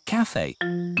behind at the cafe.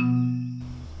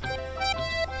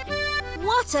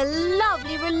 What a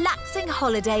lovely, relaxing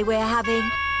holiday we're having.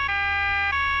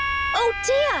 Oh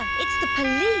dear, it's the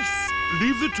police.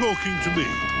 Leave the talking to me.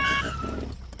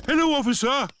 Hello,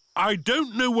 officer. I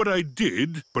don't know what I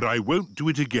did, but I won't do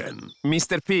it again.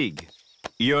 Mr. Pig,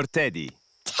 you're Teddy.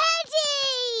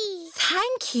 Teddy!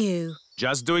 Thank you.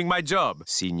 Just doing my job,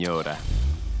 Signora.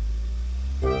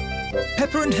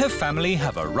 Peppa and her family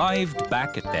have arrived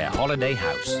back at their holiday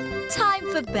house. Time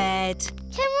for bed.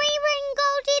 Can we ring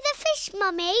Goldie the fish,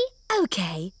 Mummy?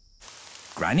 OK.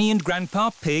 Granny and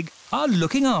Grandpa Pig are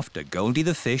looking after Goldie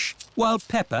the fish while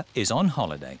Peppa is on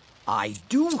holiday. I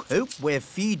do hope we're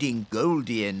feeding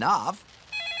Goldie enough.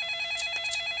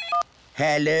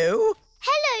 Hello?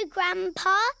 Hello,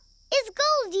 Grandpa. Is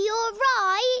Goldie all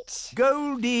right?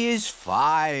 Goldie is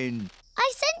fine.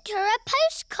 I sent her a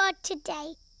postcard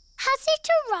today. Has it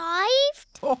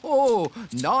arrived? Oh,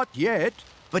 not yet,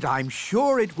 but I'm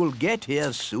sure it will get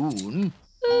here soon.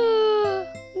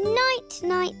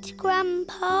 Night-night,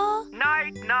 Grandpa.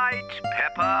 Night-night,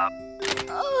 Peppa.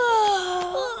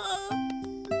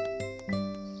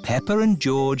 Peppa and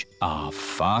George are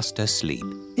fast asleep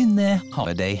in their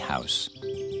holiday house.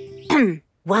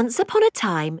 Once upon a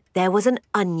time, there was an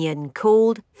onion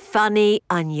called Funny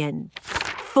Onion.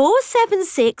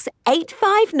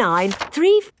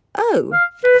 4768593. Oh.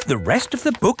 The rest of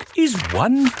the book is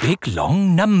one big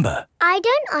long number. I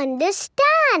don't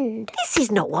understand. This is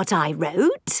not what I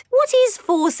wrote. What is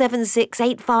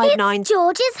 4768593? It's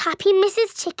George's Happy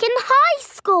Mrs. Chicken high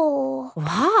score.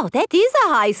 Wow, that is a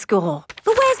high score.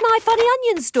 But where's my Funny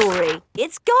Onion story?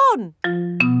 It's gone.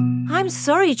 I'm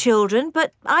sorry, children,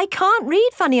 but I can't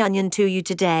read Funny Onion to you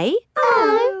today.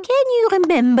 Oh. Can you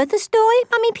remember the story,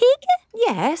 Mummy Pig?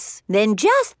 Yes. Then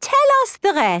just tell us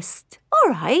the rest. All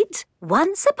right.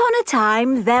 Once upon a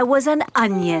time, there was an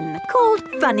onion called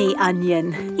Funny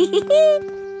Onion.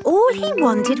 All he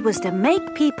wanted was to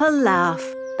make people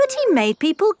laugh, but he made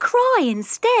people cry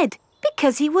instead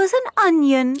because he was an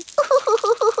onion.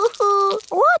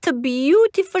 What a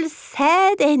beautiful,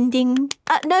 sad ending.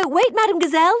 No, wait, Madame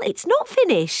Gazelle, it's not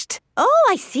finished. Oh,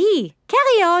 I see.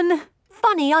 Carry on.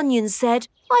 Funny Onion said,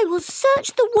 I will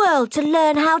search the world to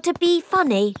learn how to be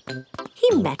funny.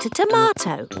 He met a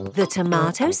tomato. The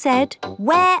tomato said,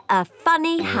 wear a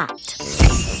funny hat.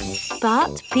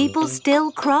 But people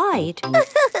still cried.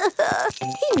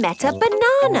 He met a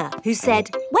banana who said,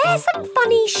 wear some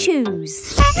funny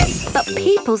shoes. But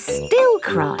people still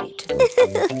cried.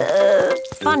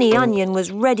 Funny Onion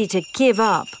was ready to give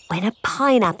up when a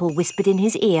pineapple whispered in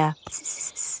his ear.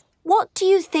 What do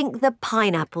you think the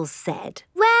pineapple said?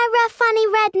 Wear a funny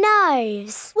red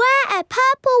nose. Wear a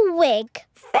purple wig.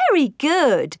 Very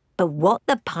good. But what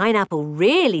the pineapple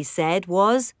really said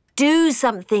was, do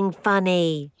something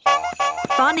funny.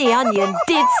 Funny Onion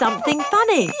did something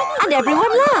funny, and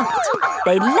everyone laughed.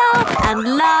 They laughed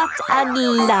and laughed and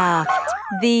laughed.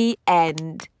 The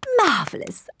end.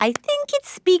 Marvellous. I think it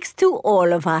speaks to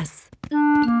all of us.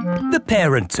 The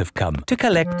parents have come to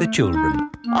collect the children.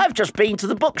 I've just been to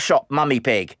the bookshop, Mummy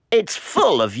Pig. It's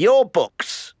full of your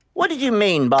books. What did you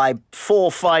mean by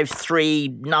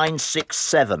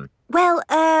 453967? Well,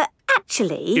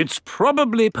 actually... It's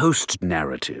probably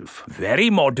post-narrative. Very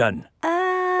modern.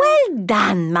 Well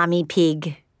done, Mummy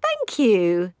Pig. Thank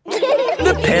you.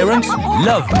 The parents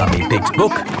love Mummy Pig's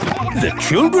book. The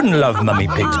children love Mummy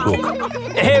Pig's book.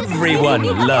 Everyone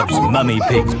loves Mummy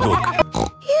Pig's book.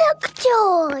 Look,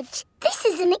 George. This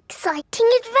is an exciting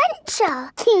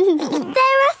adventure.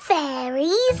 There are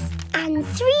fairies and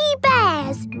 3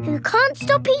 bears who can't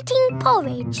stop eating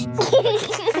porridge.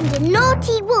 And a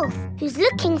naughty wolf who's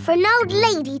looking for an old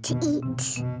lady to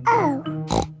eat. Oh.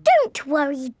 Don't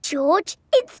worry, George.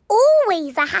 It's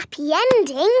always a happy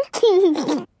ending.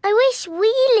 I wish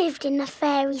we lived in a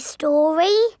fairy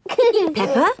story.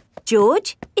 Peppa,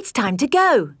 George, it's time to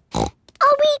go.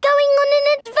 Are we going on an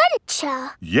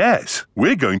adventure? Yes,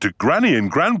 we're going to Granny and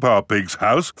Grandpa Pig's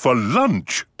house for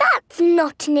lunch. That's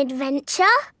not an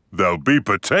adventure. There'll be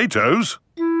potatoes.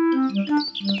 Can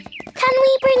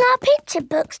we bring our picture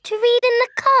books to read in the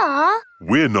car?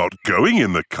 We're not going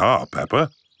in the car,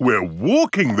 Peppa. We're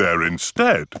walking there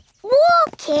instead.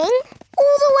 Walking?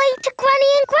 All the way to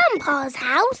Granny and Grandpa's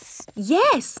house?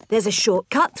 Yes, there's a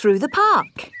shortcut through the park.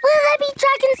 Will there be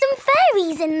dragons and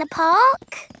fairies in the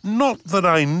park? Not that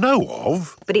I know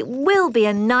of. But it will be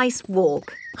a nice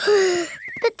walk.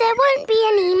 But there won't be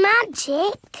any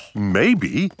magic.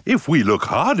 Maybe, if we look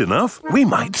hard enough, we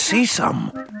might see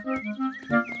some.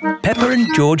 Peppa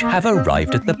and George have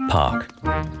arrived at the park.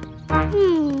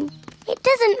 It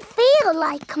doesn't feel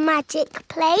like a magic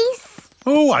place.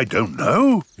 Oh, I don't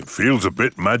know. It feels a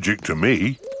bit magic to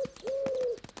me.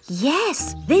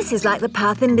 Yes, this is like the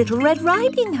path in Little Red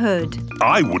Riding Hood.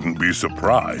 I wouldn't be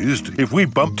surprised if we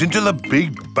bumped into the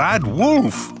big bad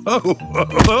wolf.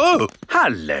 Oh.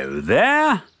 Hello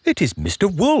there. It is Mr.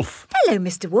 Wolf. Hello,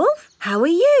 Mr. Wolf. How are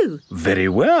you? Very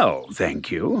well,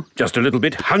 thank you. Just a little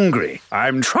bit hungry.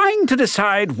 I'm trying to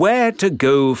decide where to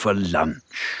go for lunch.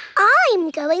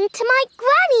 I'm going to my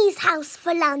granny's house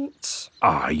for lunch.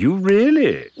 Are you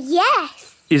really?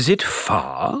 Yes. Is it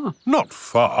far? Not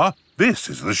far. This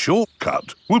is the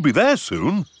shortcut. We'll be there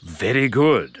soon. Very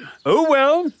good. Oh,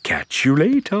 well, catch you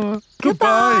later.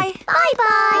 Goodbye.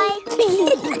 Bye-bye.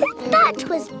 That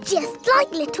was just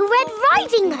like Little Red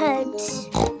Riding Hood.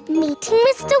 Meeting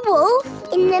Mr. Wolf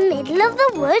in the middle of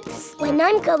the woods when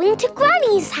I'm going to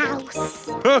Granny's house.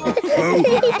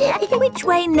 Which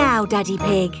way now, Daddy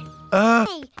Pig?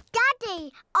 Hey,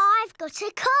 Daddy, I've got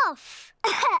a cough.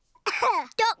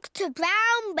 Dr.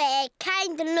 Brown Bear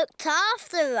came and looked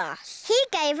after us. He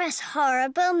gave us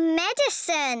horrible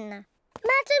medicine.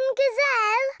 Madam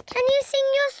Gazelle, can you sing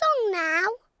your song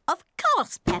now? Of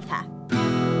course, Peppa.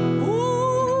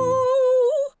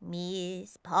 Ooh,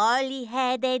 Miss Polly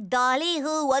had a dolly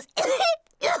who was...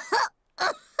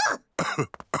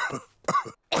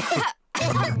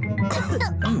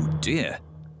 Oh, dear.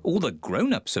 All the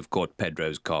grown-ups have caught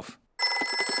Pedro's cough.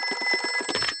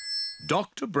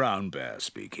 Dr. Brown Bear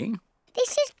speaking.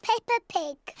 This is Peppa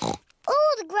Pig.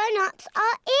 All the grown-ups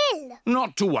are ill.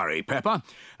 Not to worry, Peppa.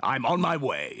 I'm on my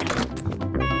way.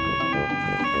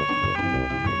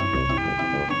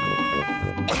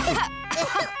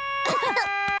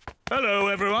 Hello,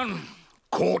 everyone.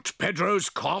 Caught Pedro's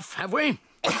cough, have we?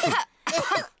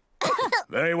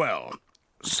 Very well.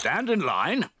 Stand in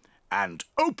line and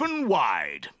open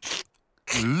wide.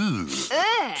 Ew.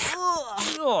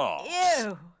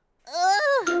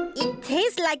 It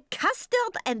tastes like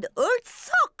custard and old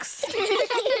socks.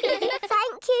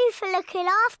 Thank you, for looking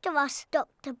after us,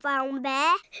 Dr. Brown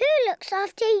Bear. Who looks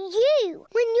after you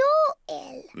when you're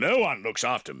ill? No one looks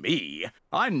after me.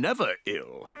 I'm never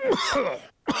ill.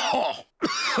 Oh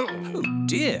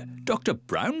dear, Dr.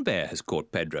 Brown Bear has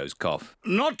caught Pedro's cough.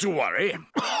 Not to worry.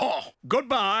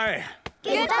 Goodbye.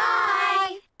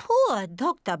 Goodbye. Poor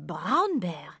Dr. Brown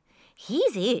Bear.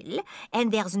 He's ill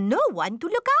and there's no one to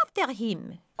look after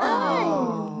him.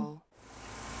 Oh.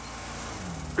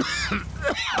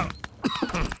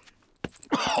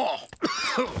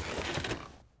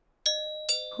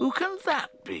 Who can that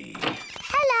be?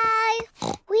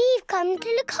 Hello. We've come to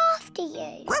look after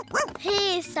you.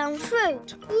 Here's some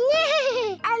fruit.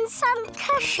 And some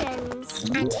cushions.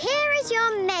 And here is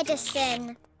your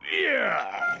medicine.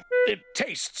 Yeah, it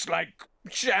tastes like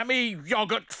jammy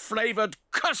yogurt-flavoured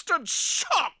custard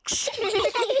socks.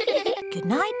 Good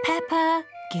night, Peppa.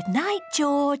 Good night,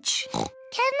 George. Can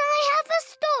I have a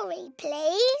story,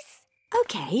 please?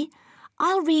 OK,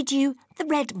 I'll read you the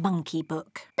Red Monkey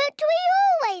book. But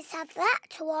we always have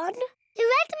that one. The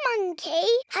red monkey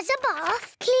has a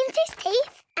bath, cleans his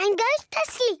teeth and goes to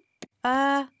sleep.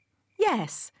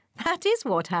 Yes, that is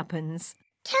what happens.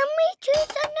 Can we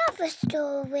choose another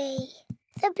story?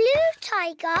 The blue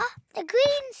tiger, the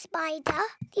green spider,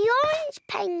 the orange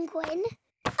penguin.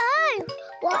 Oh,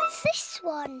 what's this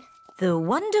one? The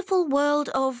Wonderful World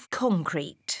of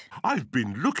Concrete. I've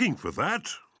been looking for that.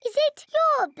 Is it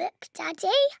your book, Daddy?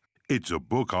 It's a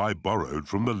book I borrowed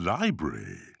from the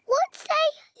library. What's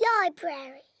a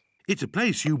library? It's a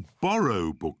place you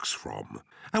borrow books from.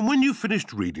 And when you've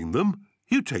finished reading them,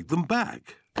 you take them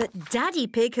back. But Daddy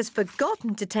Pig has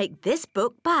forgotten to take this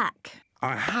book back.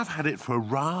 I have had it for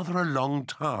rather a long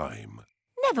time.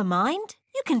 Never mind.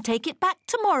 You can take it back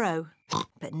tomorrow.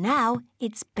 But now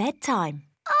it's bedtime.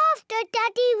 After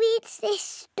Daddy reads this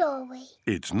story.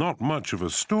 It's not much of a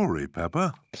story,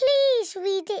 Peppa. Please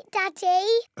read it, Daddy.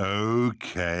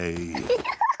 OK.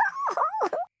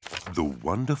 The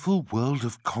Wonderful World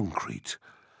of Concrete.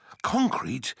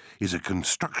 Concrete is a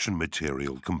construction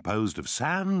material composed of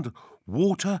sand,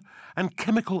 water and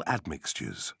chemical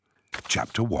admixtures.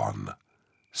 Chapter 1.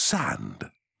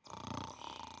 Sand.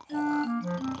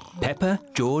 Peppa,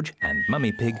 George and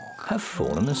Mummy Pig have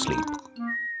fallen asleep.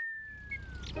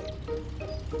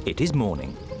 It is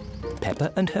morning.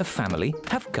 Peppa and her family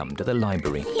have come to the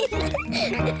library.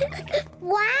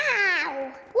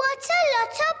 Wow! What a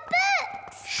lot of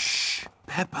books! Shh!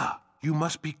 Peppa, you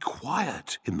must be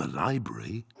quiet in the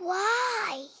library.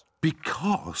 Why?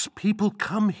 Because people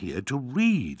come here to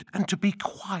read and to be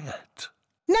quiet.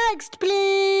 Next,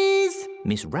 please.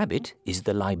 Miss Rabbit is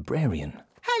the librarian.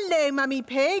 Hello, Mummy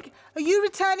Pig. Are you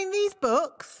returning these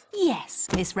books? Yes,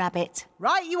 Miss Rabbit.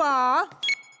 Right you are.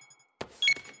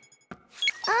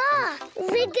 Ah,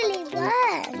 wriggly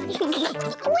worms.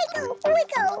 Wiggle,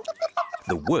 wiggle.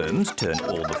 The worms turn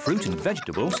all the fruit and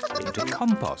vegetables into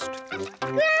compost.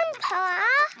 Grandpa,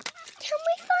 can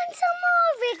we find some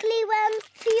more wriggly worms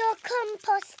for your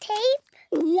compost heap?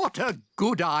 What a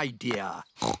good idea.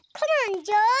 Come on,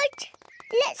 George.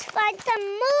 Let's find some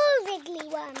more wriggly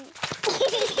worms.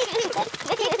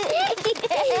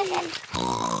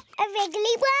 A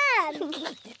wriggly worm.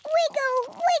 Wiggle,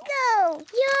 wiggle.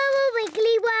 You're a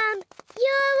wiggly worm.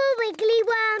 You're a wiggly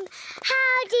worm.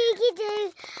 How do you do?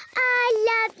 I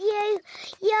love you.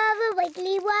 You're a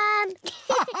wiggly worm.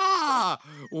 Ha ha!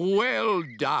 Well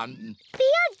done. Be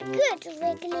a good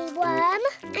wriggly worm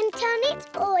and turn it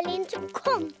all into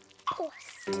compost.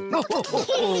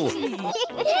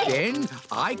 Then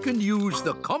I can use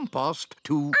the compost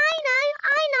to... I know.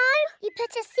 You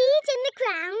put a seed in the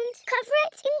ground, cover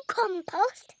it in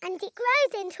compost, and it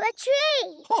grows into a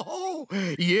tree. Oh,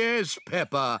 yes,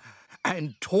 Peppa.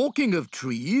 And talking of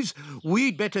trees,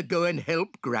 we'd better go and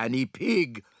help Granny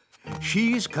Pig.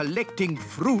 She's collecting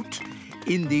fruit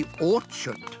in the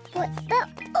orchard. What's the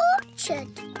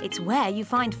orchard? It's where you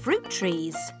find fruit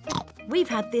trees. We've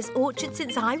had this orchard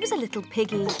since I was a little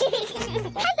piggy.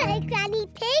 Hello, Granny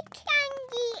Pig.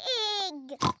 Candy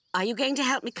egg. Are you going to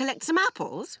help me collect some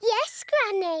apples? Yes,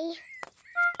 Granny.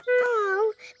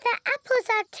 Oh, the apples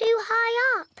are too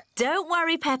high up. Don't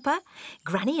worry, Peppa.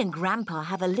 Granny and Grandpa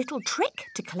have a little trick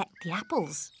to collect the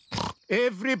apples.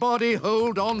 Everybody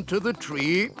hold on to the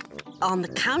tree. On the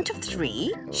count of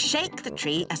 3, shake the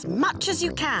tree as much as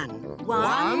you can.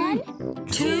 1,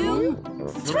 2,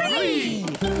 3!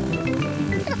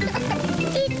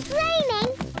 It's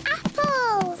raining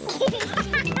apples.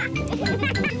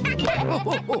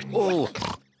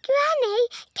 Granny,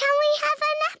 can we have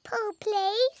an apple,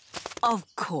 please? Of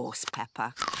course,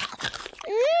 Peppa.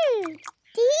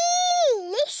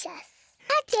 Delicious.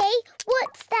 Daddy,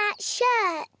 what's that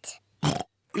shirt?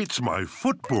 It's my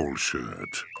football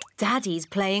shirt. Daddy's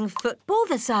playing football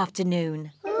this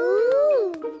afternoon.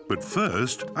 Ooh. But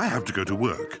first, I have to go to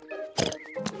work.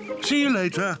 See you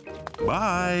later.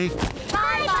 Bye.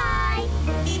 Bye-bye.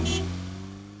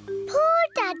 Poor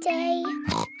Daddy,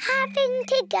 having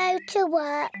to go to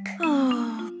work.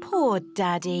 Oh, poor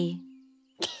Daddy.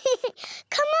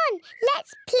 Come on,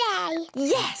 let's play.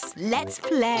 Yes, let's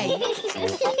play.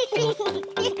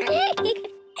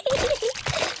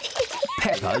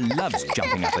 Peppa loves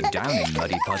jumping up and down in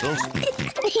muddy puddles.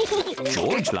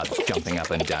 George loves jumping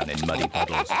up and down in muddy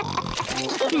puddles.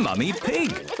 Mummy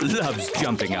Pig loves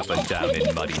jumping up and down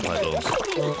in muddy puddles.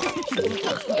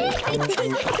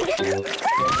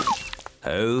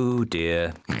 Oh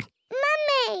dear.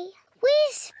 Mummy, we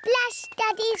splashed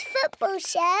Daddy's football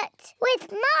shirt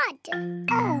with mud.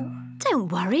 Oh.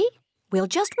 Don't worry, we'll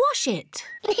just wash it.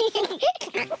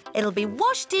 It'll be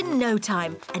washed in no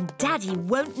time and Daddy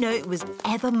won't know it was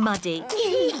ever muddy.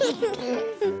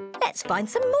 Let's find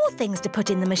some more things to put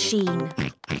in the machine.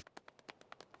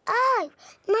 Oh,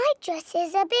 my dress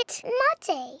is a bit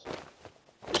muddy.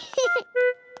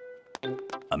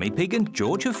 Mummy Pig and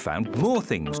George have found more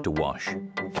things to wash.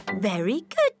 Very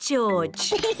good,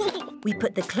 George. We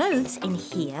put the clothes in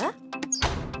here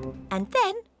and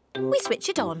then we switch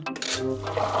it on.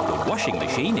 The washing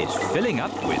machine is filling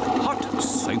up with hot,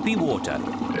 soapy water.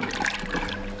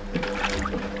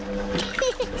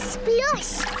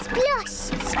 Splosh,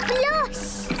 splosh,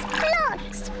 splosh,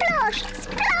 splosh,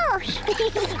 splosh,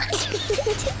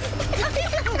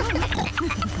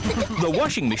 The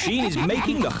washing machine is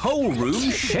making the whole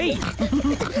room shake.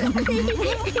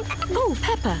 Oh,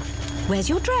 Peppa, where's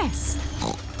your dress?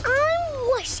 I'm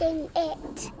washing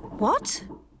it. What?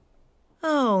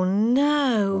 Oh,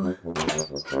 no.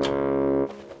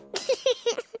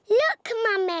 Look,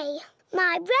 Mummy,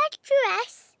 my red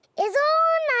dress is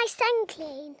all nice and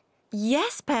clean.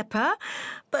 Yes, Peppa,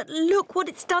 but look what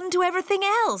it's done to everything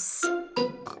else. Granny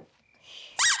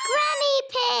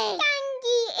Pig!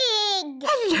 Dangy Egg!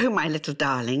 Hello, my little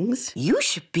darlings. You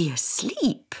should be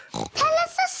asleep. Tell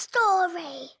us a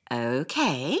story.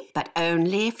 OK, but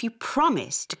only if you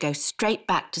promise to go straight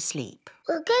back to sleep.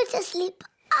 We'll go to sleep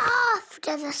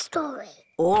after the story.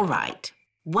 All right.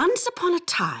 Once upon a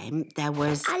time, there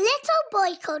was... a little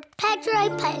boy called Pedro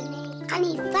Pony, and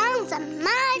he found some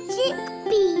magic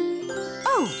bean.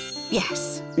 Oh,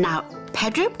 yes. Now,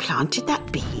 Pedro planted that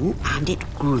bean and it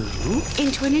grew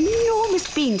into an enormous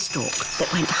beanstalk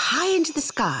that went high into the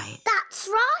sky. That's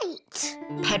right.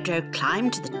 Pedro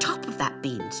climbed to the top of that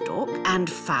beanstalk and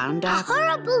found a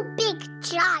horrible big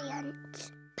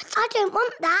giant. But I don't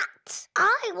want that.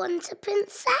 I want a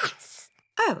princess.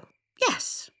 Oh,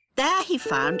 yes. There he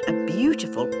found a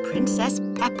beautiful Princess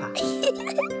Peppa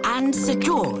and Sir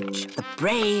George, the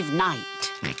brave knight.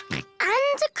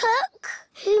 And a cook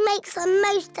who makes the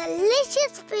most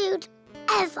delicious food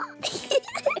ever.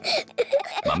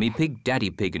 Mummy Pig, Daddy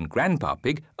Pig and Grandpa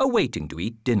Pig are waiting to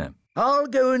eat dinner. I'll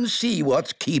go and see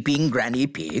what's keeping Granny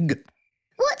Pig.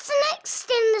 What's next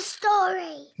in the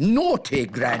story? Naughty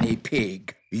Granny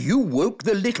Pig. You woke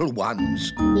the little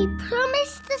ones. We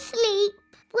promised to sleep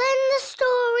when the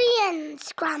story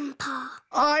ends, Grandpa.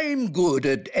 I'm good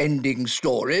at ending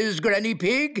stories, Granny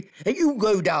Pig. You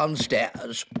go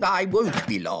downstairs. I won't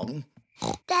be long.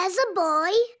 There's a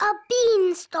boy, a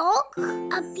beanstalk,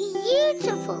 a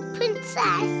beautiful princess,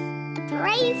 a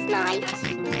brave knight,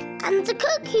 and a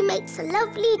cook who makes a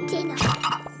lovely dinner.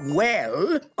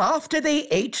 Well, after they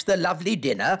ate the lovely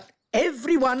dinner,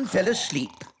 everyone fell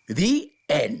asleep. The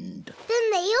end.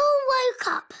 Then they all woke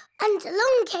up and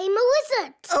along came a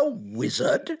wizard. A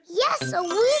wizard? Yes, a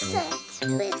wizard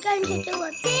who is going to do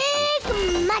a big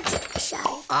magic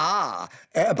show. Ah,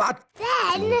 but...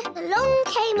 Then along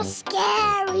came a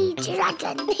scary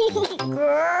dragon.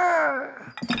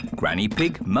 Granny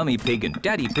Pig, Mummy Pig and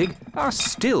Daddy Pig are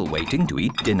still waiting to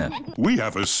eat dinner. We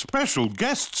have a special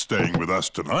guest staying with us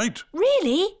tonight.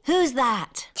 Really? Who's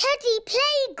that? Teddy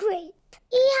Playgroup.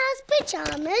 He has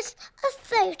pyjamas, a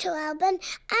photo album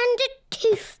and a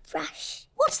toothbrush.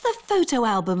 What's the photo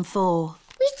album for?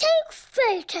 We took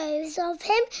photos of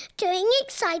him doing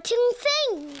exciting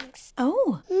things.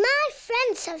 Oh. My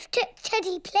friends have took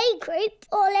Teddy Playgroup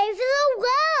all over the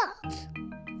world.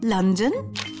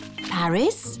 London?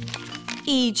 Paris?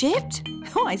 Egypt?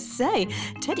 Oh, I say,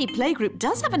 Teddy Playgroup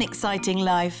does have an exciting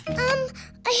life. I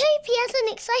hope he has an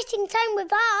exciting time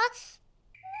with us.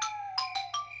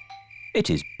 It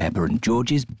is Peppa and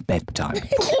George's bedtime. Everybody,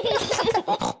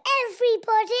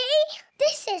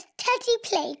 this is Teddy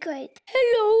Playgroup.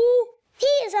 Hello. He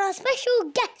is our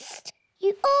special guest.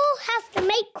 You all have to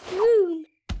make room.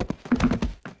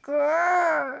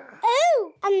 Grrr.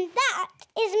 Oh, and And that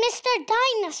is Mr.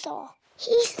 Dinosaur.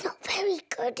 He's not very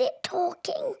good at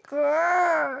talking.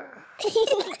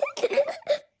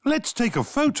 Let's take a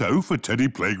photo for Teddy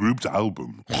Playgroup's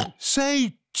album.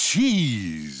 Say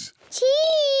cheese.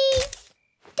 Cheese!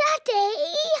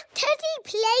 Daddy, Teddy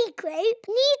Playgroup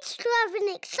needs to have an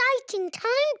exciting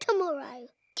time tomorrow.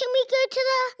 Can we go to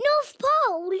the North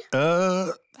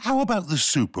Pole? How about the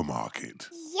supermarket?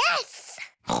 Yes!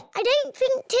 I don't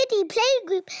think Teddy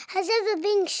Playgroup has ever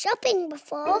been shopping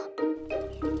before.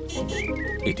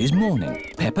 It is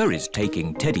morning. Peppa is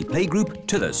taking Teddy Playgroup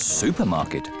to the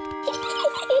supermarket.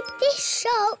 This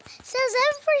shop sells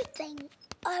everything.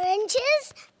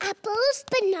 Oranges, apples,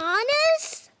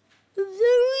 bananas.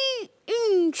 Very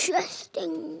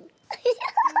interesting.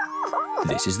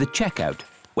 This is the checkout,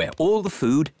 where all the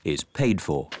food is paid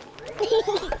for.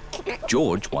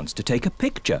 George wants to take a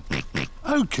picture.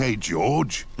 OK,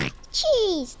 George.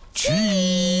 Cheese.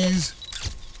 Cheese.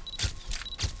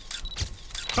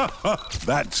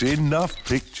 That's enough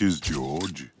pictures,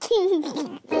 George.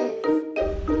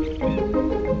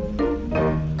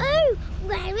 Oh,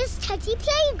 where is Teddy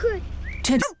Playgroup?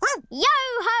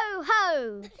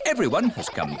 Yo-ho-ho! Everyone has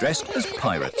come dressed as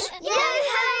pirates.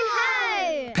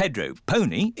 Yo-ho-ho! Pedro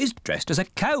Pony is dressed as a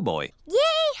cowboy.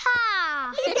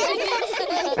 Yee-haw!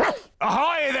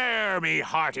 Ahoy there, me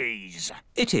hearties!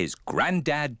 It is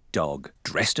Grandad Dog,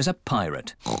 dressed as a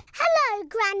pirate. Hello,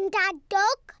 Grandad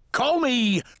Dog. Call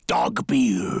me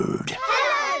Dogbeard.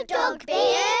 Hello,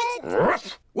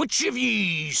 Dogbeard. Which of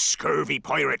ye scurvy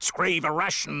pirates crave a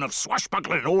ration of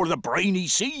swashbuckling o'er the briny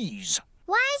seas?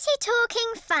 Why is he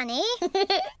talking funny?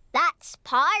 That's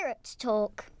pirate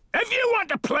talk. If you want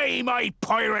to play my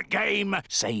pirate game,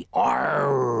 say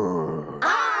arr.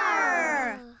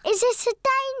 Arr! Is it a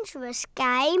dangerous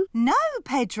game? No,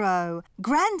 Pedro.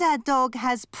 Grandad Dog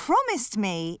has promised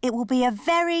me it will be a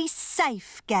very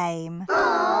safe game.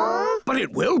 Aww. But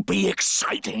it will be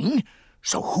exciting.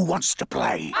 So who wants to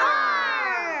play?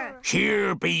 Arr!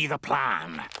 Here be the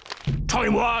plan.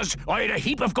 Time was, I had a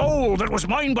heap of gold that was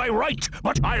mine by right,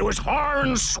 but I was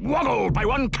horn-swoggled by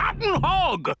one Captain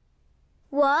Hog.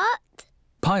 What?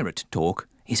 Pirate talk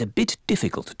is a bit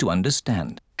difficult to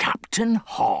understand. Captain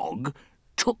Hog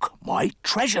took my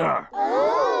treasure.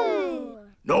 Oh!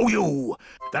 Know you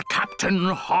that Captain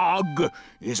Hog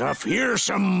is a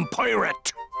fearsome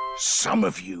pirate? Some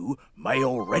of you may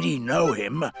already know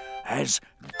him as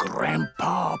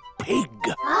Grandpa Pig.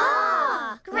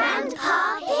 Ah,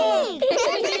 Grandpa Pig!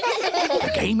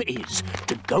 The game is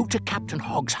to go to Captain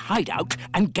Hog's hideout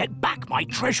and get back my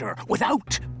treasure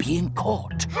without being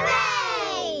caught.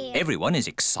 Hooray! Everyone is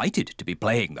excited to be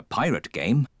playing the pirate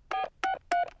game.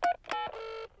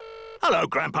 Hello,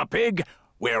 Grandpa Pig.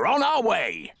 We're on our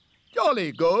way.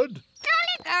 Jolly good.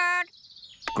 Jolly good.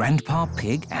 Grandpa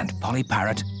Pig and Polly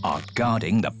Parrot are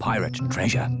guarding the pirate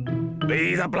treasure.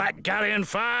 Be the black galleon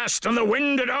fast and the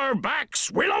wind at our backs,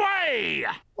 we'll away!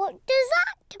 What does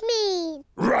that mean?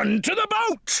 Run to the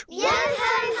boat!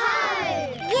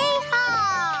 Yo-ho-ho!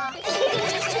 Yee-haw!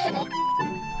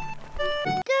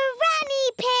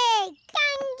 Granny Pig!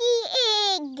 Gangy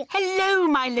Egg! Hello,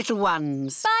 my little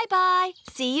ones. Bye-bye.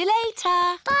 See you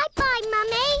later. Bye-bye,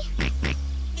 Mummy.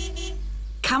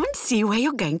 Come and see where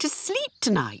you're going to sleep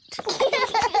tonight.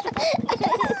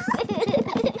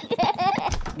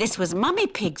 This was Mummy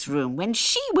Pig's room when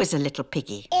she was a little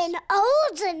piggy. In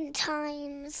olden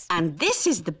times. And this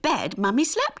is the bed Mummy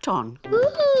slept on.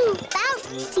 Ooh,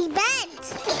 bouncy bed.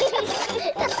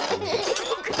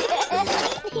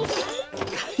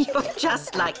 You're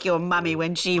just like your mummy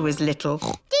when she was little.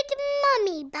 Did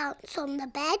Mummy bounce on the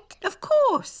bed? Of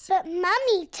course. But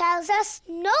Mummy tells us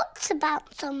not to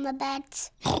bounce on the bed.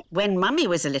 When Mummy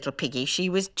was a little piggy, she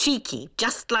was cheeky,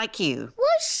 just like you.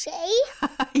 Was she?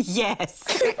 Yes.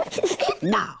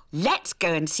 Now, let's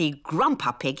go and see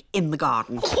Grandpa Pig in the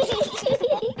garden.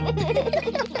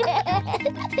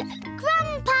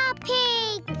 Grandpa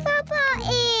Pig! Peppa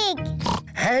Egg!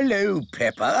 Hello,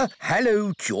 Peppa.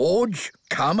 Hello, George.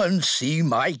 Come and see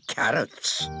my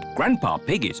carrots. Grandpa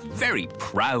Pig is very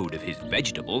proud of his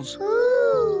vegetables.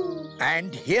 Ooh.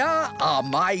 And here are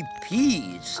my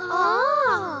peas.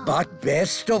 Ah. But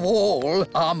best of all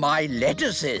are my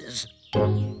lettuces.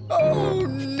 Oh,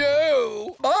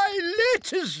 no! My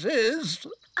lettuces!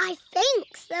 I think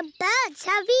the birds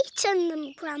have eaten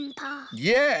them, Grandpa.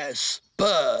 Yes,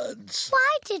 birds.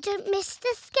 Why didn't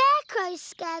Mr. Scarecrow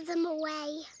scare them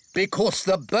away? Because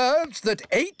the birds that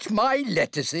ate my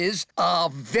lettuces are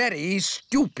very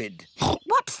stupid.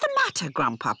 What's the matter,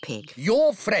 Grandpa Pig?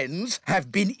 Your friends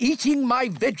have been eating my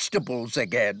vegetables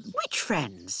again. Which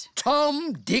friends?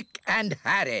 Tom, Dick and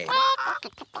Harry.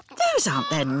 Those aren't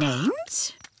their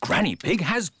names. Granny Pig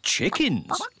has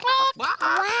chickens.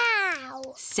 Wow!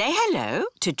 Say hello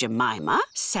to Jemima,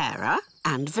 Sarah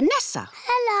and Vanessa.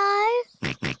 Hello.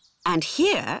 And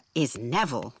here is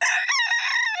Neville.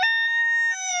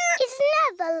 Is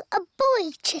Neville a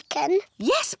boy chicken?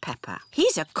 Yes, Peppa.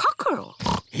 He's a cockerel.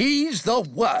 He's the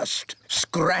worst,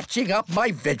 scratching up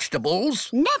my vegetables.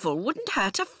 Neville wouldn't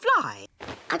hurt a fly.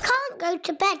 I can't go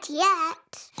to bed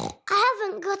yet. I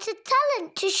haven't got a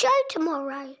talent to show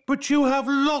tomorrow. But you have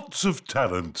lots of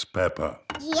talents, Peppa.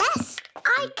 Yes,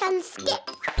 I can skip.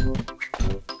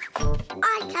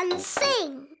 I can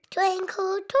sing.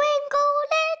 Twinkle, twinkle,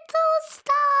 little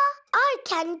star. I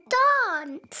can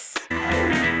dance.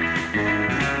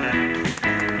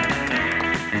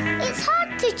 It's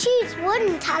hard to choose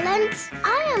one talent.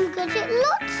 I am good at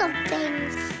lots of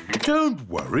things. Don't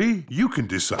worry, you can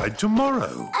decide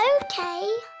tomorrow. OK.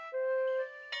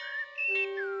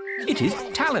 It is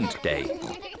Talent Day.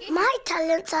 My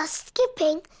talents are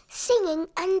skipping, singing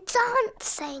and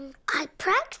dancing. I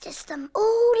practiced them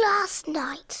all last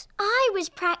night. I was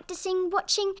practicing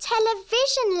watching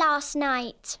television last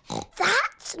night.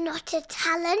 That's not a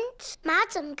talent.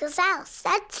 Madame Gazelle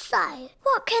said so.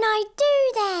 What can I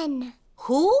do then?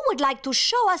 Who would like to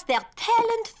show us their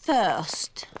talent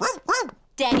first?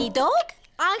 Danny Dog?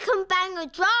 I can bang a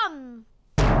drum.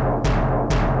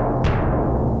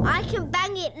 I can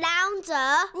bang it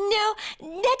louder. No,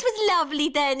 that was lovely,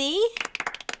 Danny.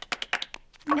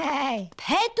 Nay.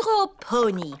 Pedro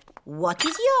Pony, what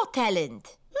is your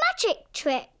talent? Magic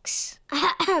tricks.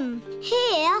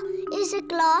 Here is a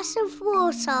glass of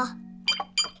water.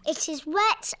 It is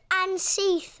wet and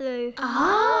see-through.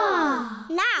 Ah.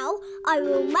 Now I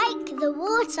will make the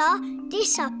water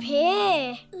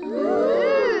disappear.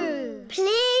 Ooh.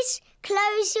 Please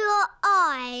close your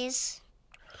eyes.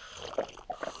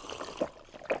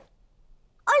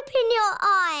 Open your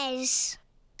eyes.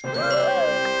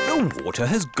 The water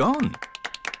has gone.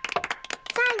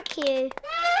 Thank you.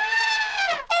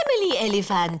 Emily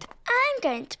Elephant. I'm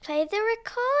going to play the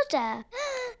recorder.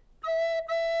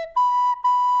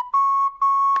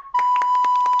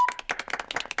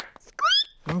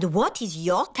 And what is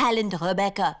your talent,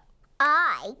 Rebecca?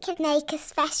 I can make a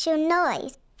special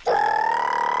noise.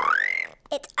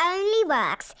 It only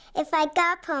works if I go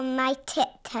up on my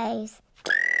tiptoes.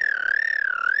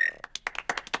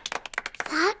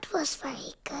 That was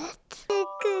very good.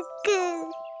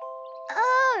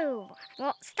 Oh,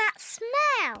 what's that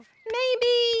smell?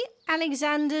 Maybe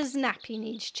Alexander's nappy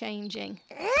needs changing.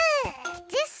 Ugh,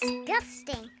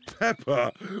 disgusting.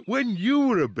 Peppa, when you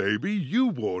were a baby, you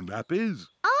wore nappies.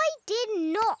 I did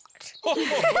not.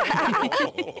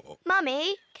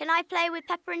 Mummy, can I play with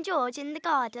Peppa and George in the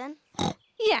garden?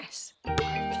 Yes.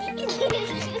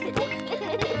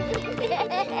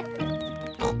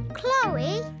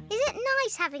 Chloe, is it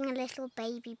nice having a little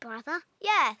baby brother?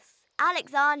 Yes,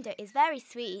 Alexander is very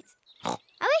sweet. I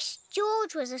wish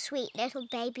George was a sweet little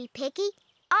baby piggy.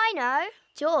 I know.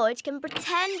 George can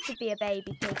pretend to be a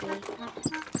baby piggy.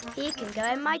 He can go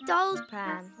in my doll's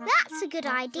pram. That's a good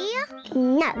idea.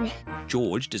 No.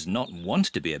 George does not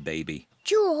want to be a baby.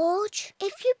 George,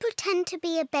 if you pretend to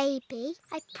be a baby,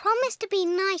 I promise to be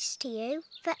nice to you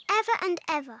forever and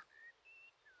ever.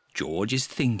 George is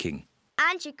thinking.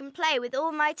 And you can play with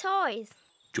all my toys.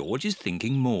 George is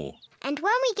thinking more. And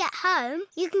when we get home,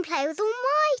 you can play with all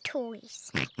my toys.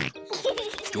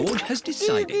 George has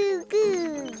decided.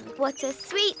 What a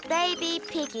sweet baby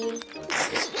piggy.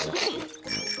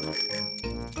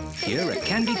 Here are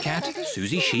Candy Cat,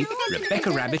 Suzy Sheep,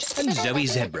 Rebecca Rabbit and Zoe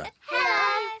Zebra.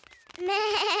 Hello.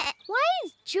 Why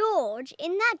is George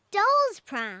in that doll's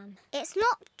pram? It's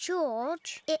not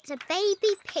George, it's a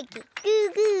baby piggy.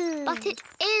 But it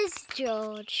is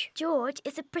George. George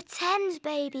is a pretend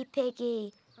baby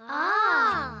piggy.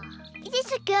 Ah. Is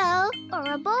it a girl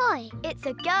or a boy? It's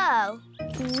a girl.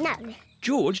 No.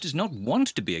 George does not want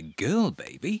to be a girl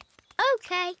baby.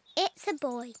 OK, it's a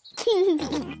boy.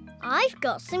 I've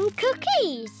got some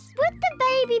cookies. Would the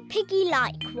baby piggy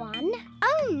like one?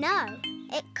 Oh, no.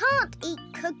 It can't eat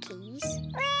cookies.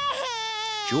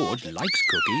 George likes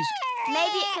cookies.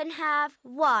 Maybe it can have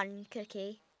one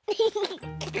cookie.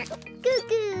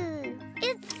 Goo-goo.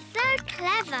 It's so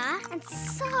clever and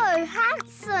so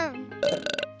handsome.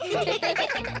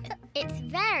 It's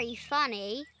very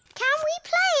funny. Can we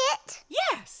play it?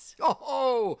 Yes.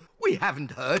 Oh, we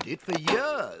haven't heard it for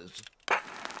years.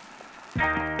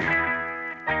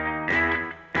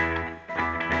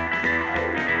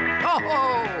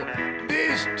 Oh,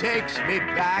 this takes me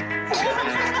back.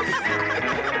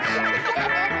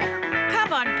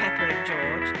 Come on, Peppa and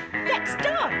George. Let's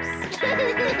dance.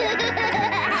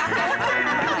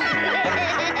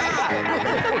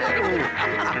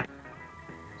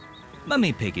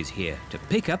 Mummy Pig is here to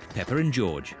pick up Peppa and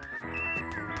George.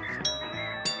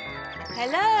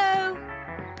 Hello?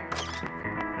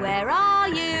 Where are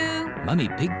you? Mummy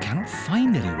Pig cannot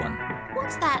find anyone.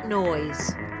 What's that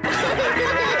noise?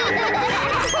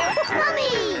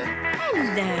 Mummy!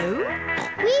 Hello?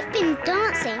 We've been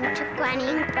dancing to Granny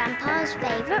and Grandpa's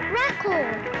favourite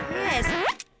record. Yes.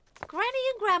 Granny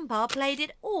and Grandpa played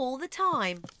it all the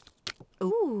time.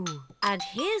 Ooh, and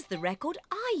here's the record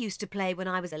I used to play when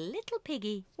I was a little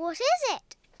piggy. What is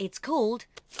it? It's called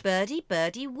Birdie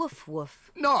Birdie Woof Woof.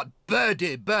 Not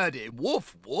Birdie Birdie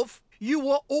Woof Woof. You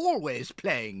were always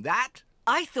playing that.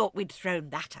 I thought we'd thrown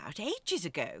that out ages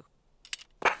ago.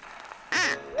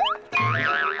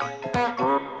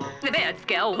 The birds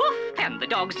go woof and the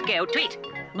dogs go tweet.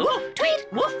 Woof, tweet,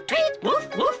 woof, tweet,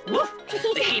 woof, woof, woof.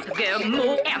 The sheep go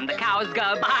moo and the cows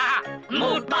go baa.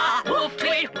 Moo, baa, woof,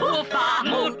 tweet, woof, baa,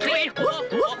 moo, tweet,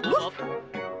 woof, woof, woof.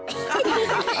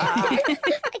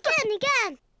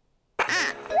 Again.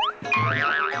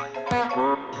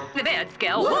 The birds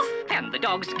go woof and the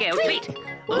dogs go tweet.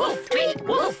 Woof, tweet,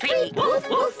 woof, tweet, woof,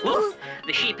 woof, woof.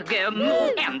 The sheep go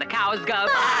moo and the cows go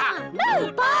baa.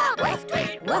 Moo, baa, woof,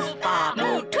 tweet, woof, baa,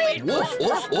 moo, tweet, Woof,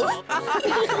 woof, woof.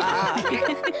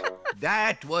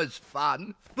 That was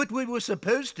fun, but we were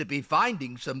supposed to be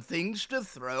finding some things to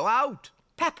throw out.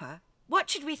 Peppa, what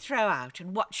should we throw out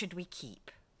and what should we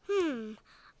keep? I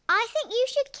think you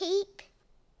should keep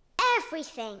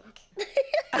everything.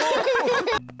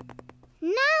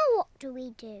 Now what do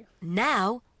we do?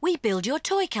 Now we build your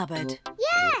toy cupboard.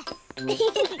 Yes!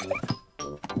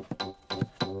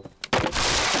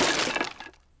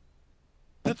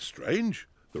 That's strange.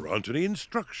 There aren't any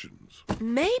instructions.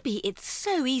 Maybe it's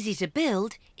so easy to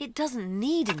build, it doesn't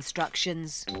need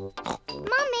instructions.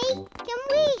 Mummy, can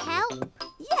we help?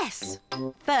 Yes.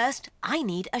 First, I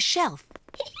need a shelf.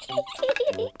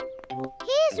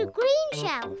 Here's a green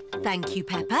shelf. Thank you,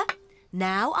 Peppa.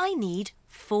 Now I need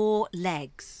 4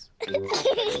 legs.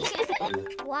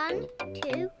 1,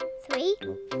 2, 3,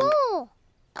 4.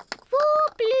 4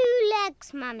 blue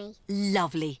legs, Mummy.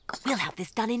 Lovely. We'll have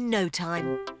this done in no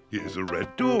time. Here's a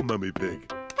red door, Mummy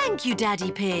Pig. Thank you, Daddy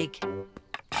Pig.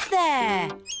 There.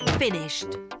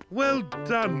 Finished. Well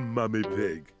done, Mummy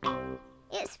Pig.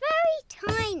 It's very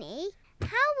tiny.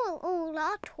 How will all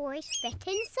our toys fit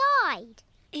inside?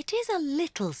 It is a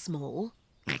little small.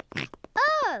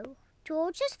 Oh,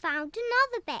 George has found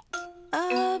another bit.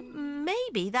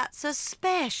 Maybe that's a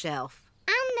spare shelf.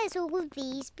 And there's all of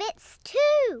these bits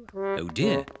too. Oh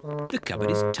dear, the cupboard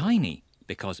is tiny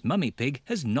because Mummy Pig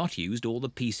has not used all the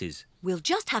pieces. We'll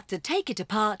just have to take it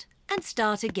apart and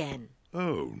start again.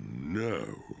 Oh,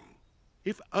 no.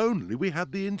 If only we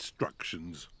had the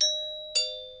instructions.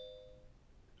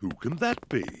 Who can that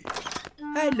be?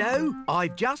 Hello,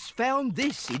 I've just found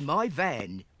this in my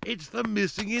van. It's the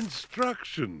missing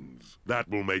instructions. That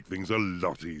will make things a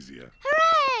lot easier.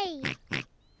 Hooray!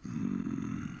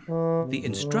 The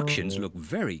instructions look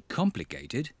very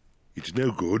complicated. It's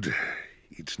no good.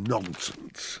 It's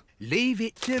nonsense. Leave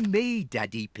it to me,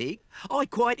 Daddy Pig. I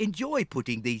quite enjoy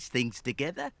putting these things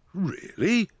together.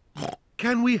 Really?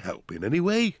 Can we help in any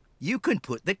way? You can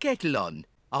put the kettle on.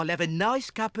 I'll have a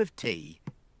nice cup of tea.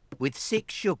 With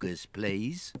 6 sugars,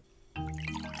 please.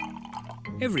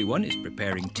 Everyone is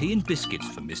preparing tea and biscuits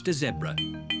for Mr. Zebra.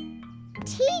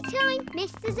 Tea time,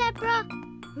 Mr. Zebra.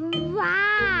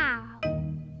 Wow!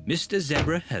 Mr.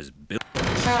 Zebra has built...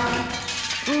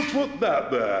 Who put that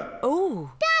there?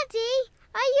 Oh! Daddy,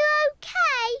 are you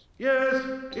okay? Yes,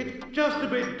 it's just a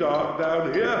bit dark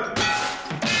down here.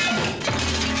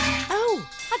 Oh,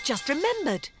 I've just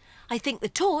remembered. I think the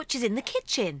torch is in the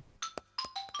kitchen.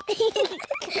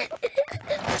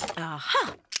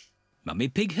 Aha! Mummy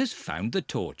Pig has found the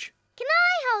torch. Can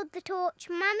I hold the torch,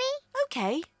 Mummy?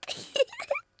 OK.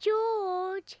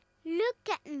 George, look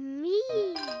at me.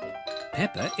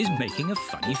 Peppa is making a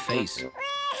funny face.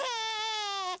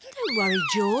 Don't worry,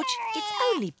 George. It's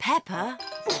only Peppa.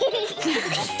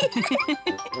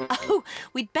 Oh,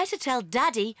 we'd better tell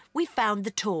Daddy we found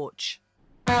the torch.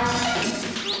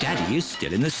 Daddy is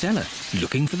still in the cellar,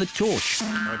 looking for the torch.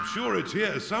 I'm sure it's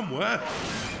here somewhere.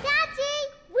 Daddy,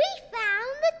 we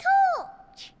found the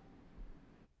torch.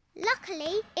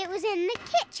 Luckily, it was in the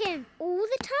kitchen all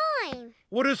the time.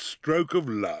 What a stroke of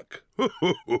luck.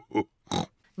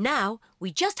 Now,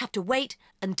 we just have to wait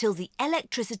until the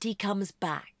electricity comes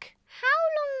back. How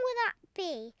long will that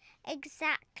be,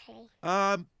 exactly?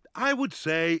 I would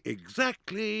say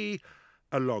exactly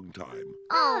a long time.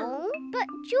 Oh, but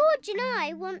George and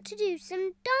I want to do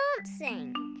some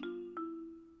dancing.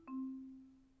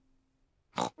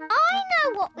 I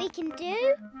know what we can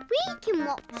do. We can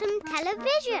watch some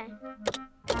television.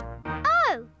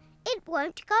 Oh, it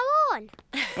won't go on.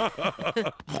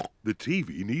 The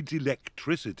TV needs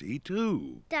electricity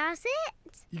too. Does it?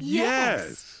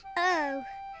 Yes. Oh,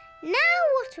 now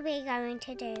what are we going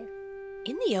to do?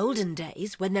 In the olden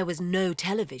days, when there was no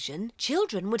television,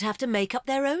 children would have to make up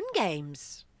their own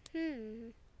games. I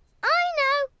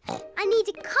know! I need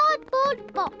a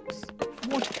cardboard box.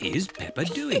 What is Peppa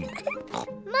doing?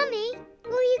 Mummy,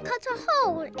 will you cut a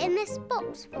hole in this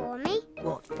box for me?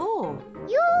 What for?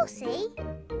 You'll see.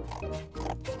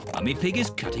 Mummy Pig is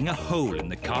cutting a hole in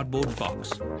the cardboard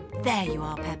box. There you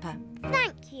are, Peppa.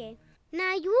 Thank you.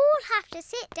 Now you all have to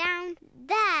sit down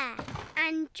there.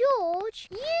 And George,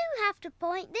 you have to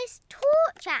point this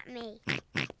torch at me.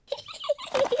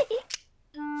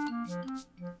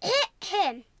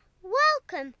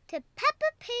 Welcome to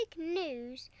Peppa Pig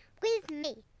News with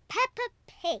me, Peppa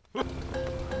Pig.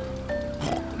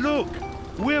 Look,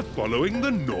 we're following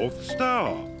the North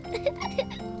Star.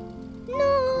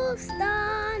 North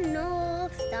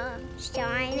Star,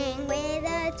 shining with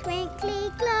a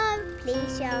twinkly glow.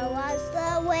 Please show us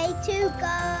the way to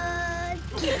go.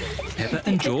 Peppa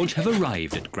and George have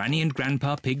arrived at Granny and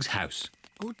Grandpa Pig's house.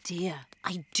 Oh dear,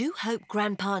 I do hope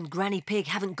Grandpa and Granny Pig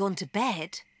haven't gone to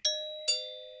bed.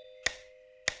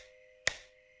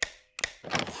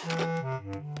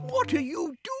 What are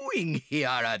you doing here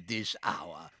at this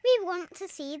hour? We want to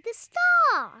see the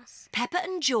stars. Peppa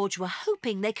and George were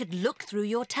hoping they could look through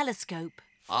your telescope.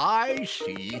 I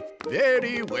see.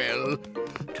 Very well.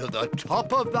 To the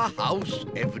top of the house,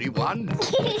 everyone.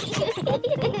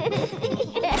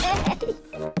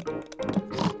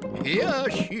 Here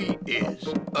she is,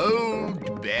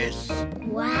 old Bess.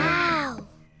 Wow.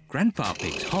 Grandpa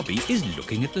Pig's hobby is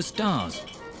looking at the stars.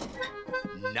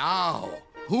 Now,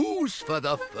 who's for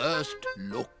the first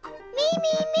look?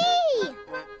 Me.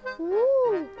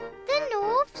 Ooh, the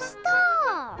North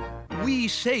Star. We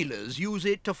sailors use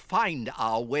it to find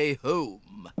our way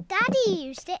home. Daddy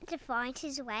used it to find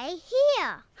his way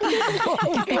here.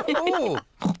 Oh.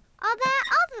 Are there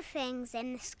other things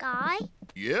in the sky?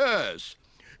 Yes.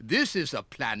 This is a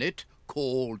planet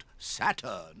called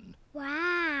Saturn.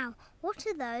 Wow, what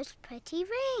are those pretty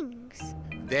rings?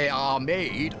 They are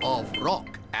made of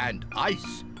rock and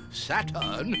ice.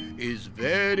 Saturn is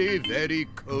very, very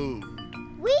cold.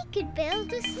 We could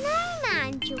build a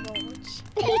snowman, George.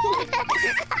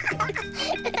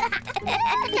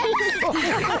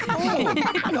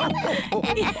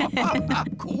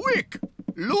 Quick!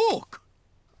 Look!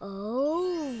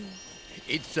 Oh.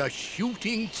 It's a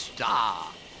shooting star.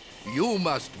 You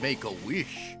must make a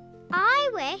wish. I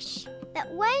wish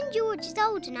that when George is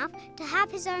old enough to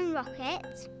have his own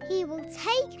rocket, he will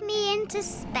take me into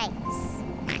space.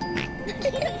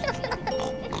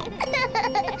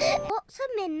 What's a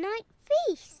midnight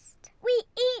feast? We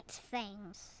eat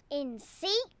things in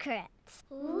secret.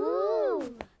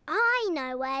 Ooh. I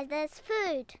know where there's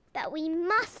food, but we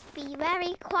must be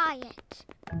very quiet.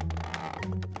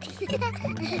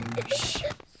 Shh,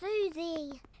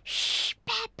 Suzy. Shh,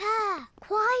 Peppa.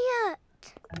 Quiet.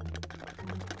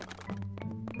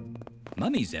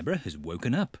 Mummy Zebra has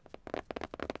woken up.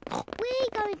 We're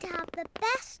going to have the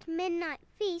best midnight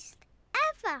feast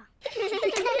ever.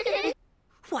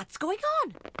 What's going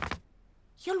on?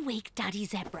 You'll wake Daddy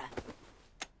Zebra.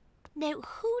 Now,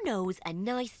 who knows a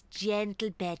nice,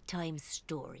 gentle bedtime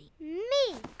story?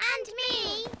 Me. And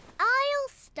me. I'll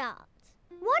start.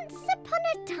 Once upon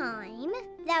a time,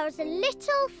 there was a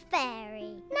little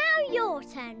fairy. Now your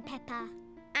turn, Peppa.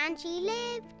 And she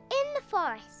lived in the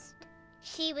forest.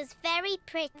 She was very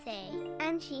pretty,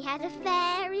 and she had a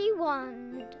fairy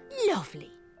wand.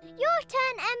 Lovely. Your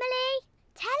turn, Emily.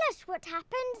 Tell us what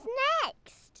happens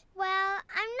next. Well,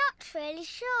 I'm not really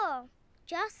sure.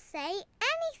 Just say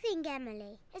anything,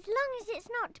 Emily, as long as it's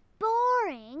not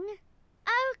boring.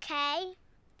 OK.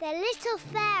 The little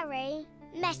fairy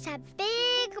met a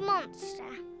big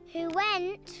monster who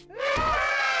went...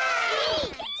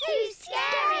 Too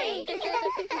scary!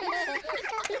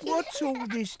 What's all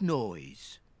this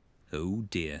noise? Oh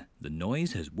dear, the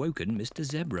noise has woken Mr.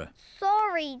 Zebra.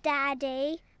 Sorry,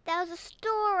 Daddy. There was a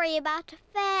story about a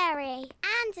fairy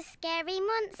and a scary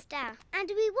monster. And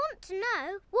we want to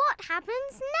know what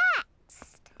happens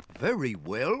next. Very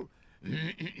well.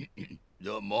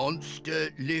 The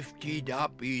monster lifted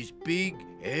up his big,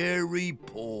 hairy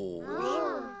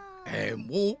paws and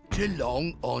walked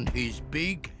along on his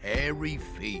big, hairy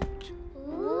feet.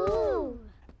 Ooh.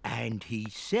 And he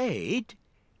said,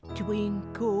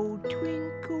 "Twinkle,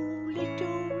 twinkle,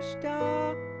 little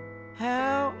star,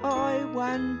 how I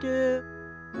wonder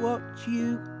what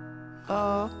you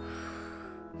are."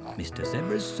 Mr.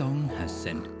 Zebra's song has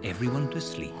sent everyone to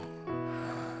sleep.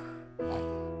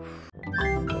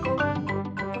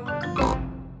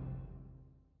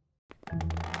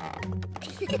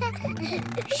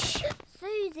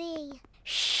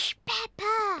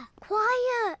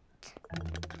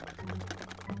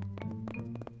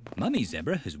 Mummy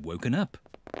Zebra has woken up.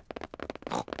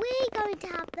 We're going to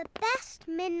have the best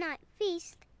midnight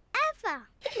feast ever.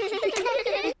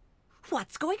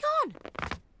 What's going on?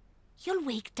 You'll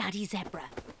wake Daddy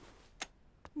Zebra.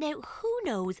 Now, who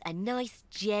knows a nice,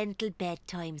 gentle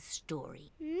bedtime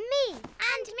story? Me.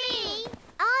 And me.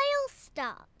 I'll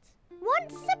start.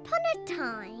 Once upon a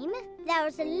time, there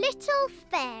was a little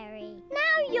fairy.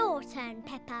 Now your turn,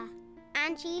 Peppa.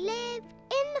 And she lived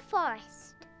in the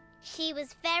forest. She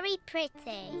was very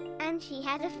pretty, and she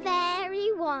had a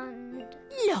fairy wand.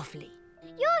 Lovely.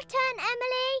 Your turn,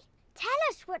 Emily. Tell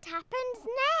us what happens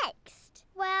next.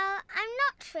 Well, I'm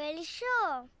not really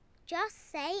sure. Just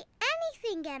say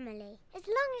anything, Emily, as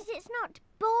long as it's not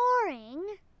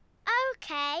boring.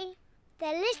 OK. The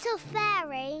little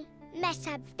fairy met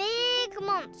a big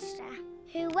monster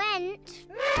who went...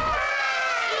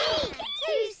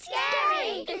 Too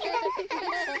scary!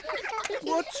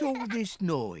 What's all this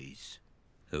noise?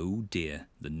 Oh dear,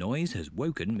 the noise has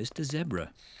woken Mr.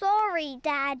 Zebra. Sorry,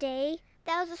 Daddy.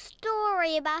 There was a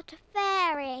story about a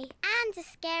fairy and a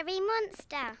scary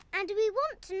monster, and we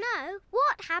want to know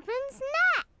what happens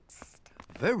next.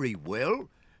 Very well.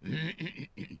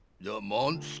 The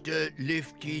monster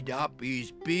lifted up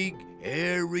his big,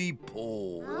 hairy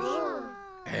paws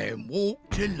and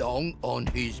walked along on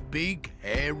his big,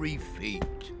 hairy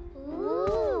feet.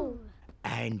 Ooh.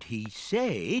 And he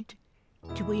said,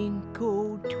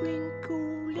 "Twinkle,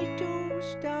 twinkle, little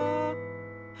star,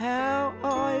 how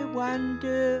I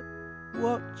wonder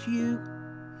what you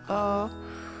are."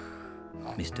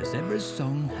 Mr. Zebra's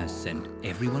song has sent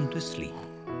everyone to sleep.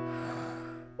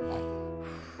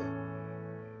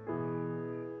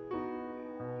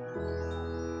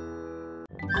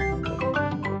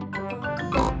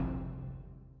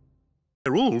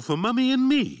 They're all for Mummy and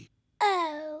me.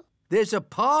 Oh. There's a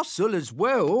parcel as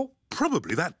well.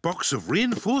 Probably that box of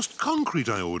reinforced concrete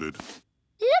I ordered.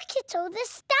 Look at all the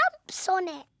stamps on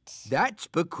it. That's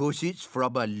because it's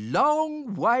from a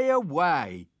long way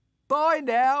away. Bye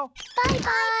now.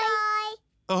 Bye-bye.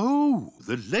 Oh,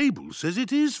 the label says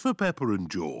it is for Peppa and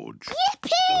George.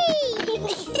 Yippee!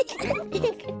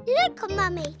 Look,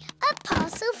 Mummy, a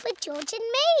parcel for George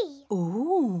and me.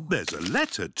 Ooh. There's a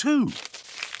letter too.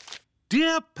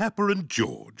 Dear Peppa and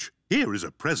George, here is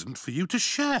a present for you to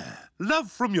share. Love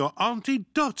from your Auntie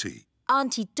Dottie.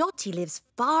 Auntie Dottie lives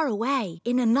far away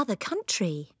in another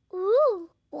country. Ooh,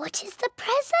 what is the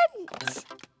present?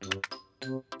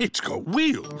 It's got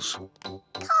wheels.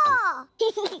 Car.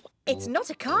 It's not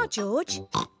a car, George.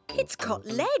 It's got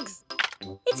legs.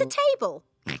 It's a table.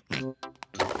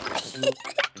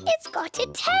 It's got a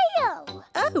tail.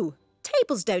 Oh,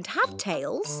 tables don't have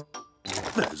tails.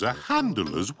 There's a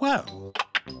handle as well.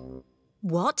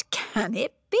 What can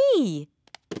it be?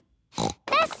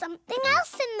 There's something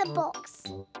else in the box.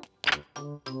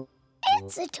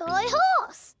 It's a toy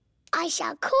horse. I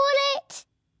shall call it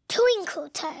Twinkle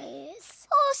Toes.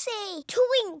 Horsey,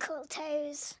 Twinkle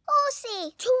Toes.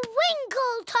 Horsey,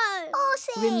 Twinkle Toes.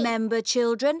 Horsey. Remember,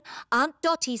 children, Aunt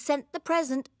Dottie sent the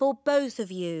present for both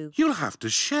of you. You'll have to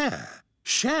share.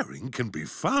 Sharing can be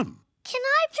fun. Can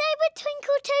I play with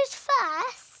Twinkle Toes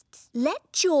first?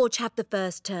 Let George have the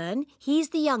first turn. He's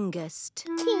the youngest.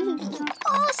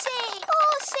 Horsey!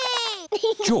 Horsey!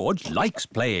 George likes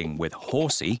playing with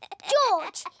Horsey.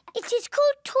 George, it is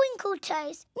called Twinkle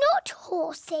Toes, not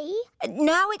Horsey.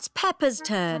 Now it's Peppa's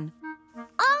turn.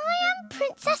 I am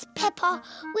Princess Peppa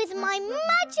with my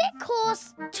magic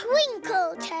horse,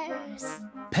 Twinkle Toes.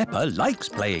 Peppa likes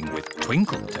playing with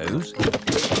Twinkle Toes.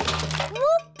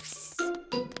 Whoops!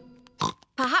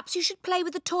 Perhaps you should play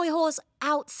with the toy horse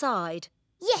outside.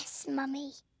 Yes,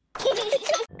 Mummy.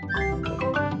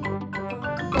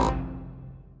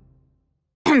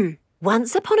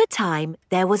 Once upon a time,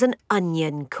 there was an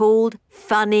onion called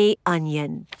Funny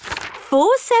Onion.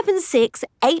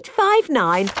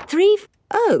 4768593.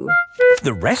 Oh.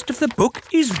 The rest of the book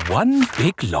is one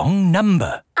big long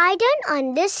number. I don't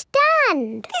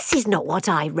understand. This is not what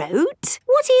I wrote.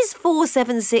 What is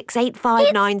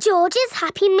 4768593? It's George's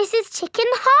Happy Mrs. Chicken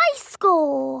high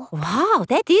score. Wow,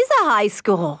 that is a high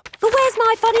score. But where's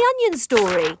my Funny Onion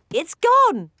story? It's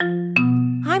gone.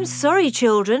 I'm sorry,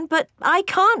 children, but I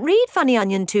can't read Funny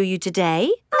Onion to you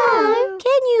today. Oh.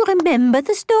 Can you remember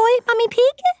the story, Mummy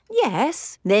Pig?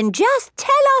 Yes. Then just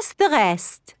tell us the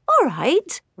rest. All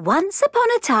right. Once upon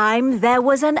a time, there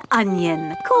was an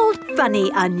onion called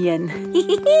Funny Onion.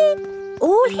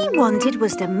 All he wanted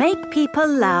was to make people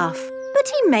laugh, but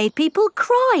he made people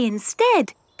cry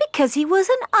instead because he was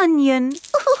an onion.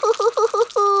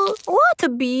 What a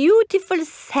beautiful,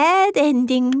 sad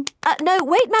ending. No,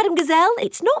 wait, Madame Gazelle,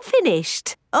 it's not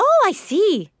finished. Oh, I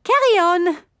see. Carry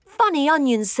on. Funny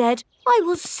Onion said, I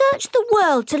will search the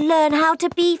world to learn how to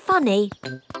be funny.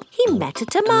 He met a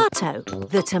tomato.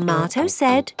 The tomato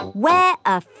said, wear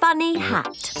a funny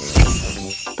hat.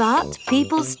 But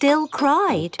people still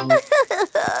cried.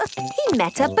 He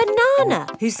met a banana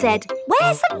who said,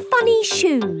 wear some funny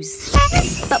shoes.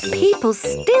 But people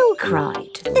still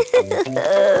cried.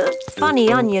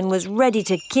 Funny Onion was ready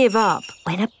to give up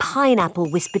when a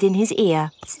pineapple whispered in his ear.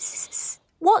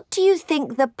 What do you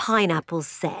think the pineapple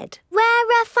said?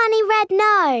 Wear a funny red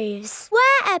nose.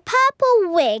 Wear a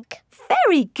purple wig.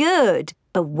 Very good.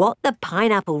 But what the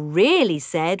pineapple really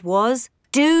said was,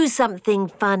 do something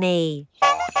funny.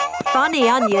 Funny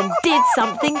Onion did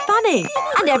something funny,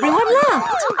 and everyone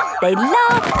laughed. They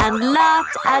laughed and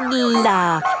laughed and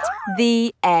laughed.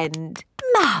 The end.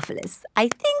 Marvellous. I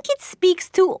think it speaks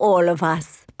to all of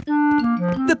us.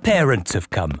 The parents have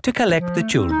come to collect the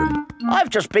children. I've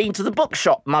just been to the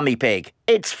bookshop, Mummy Pig.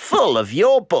 It's full of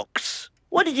your books.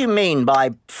 What did you mean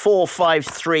by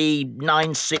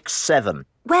 453967?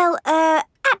 Well,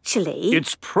 actually...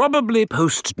 It's probably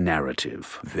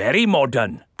post-narrative. Very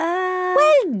modern.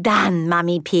 Well done,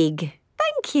 Mummy Pig.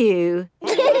 Thank you.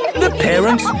 The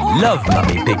parents love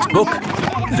Mummy Pig's book.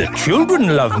 The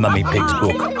children love Mummy Pig's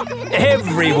book.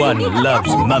 Everyone loves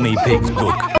Mummy Pig's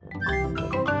book.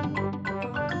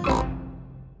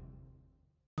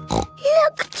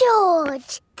 Look,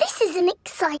 George, this is an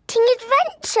exciting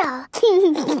adventure.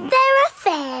 There are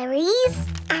fairies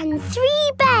and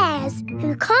 3 bears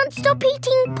who can't stop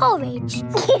eating porridge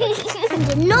and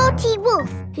a naughty wolf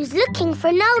who's looking for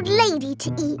an old lady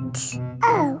to eat.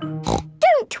 Oh.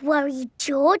 Don't worry,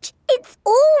 George. It's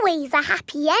always a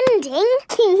happy ending.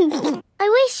 I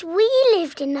wish we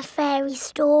lived in a fairy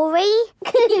story.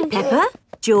 Peppa,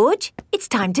 George, it's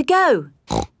time to go.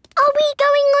 Are we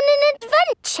going on an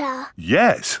adventure?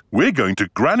 Yes, we're going to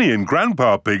Granny and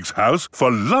Grandpa Pig's house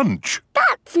for lunch.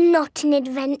 That's not an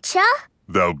adventure.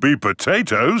 There'll be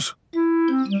potatoes. Can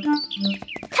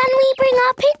we bring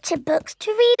our picture books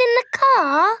to read in the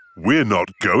car? We're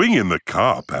not going in the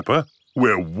car, Peppa.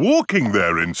 We're walking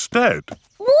there instead.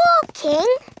 Walking?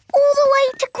 All the way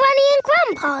to Granny and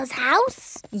Grandpa's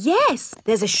house? Yes,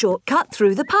 there's a shortcut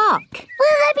through the park.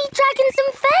 Will there be dragons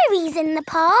and fairies in the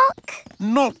park?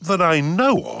 Not that I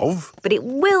know of. But it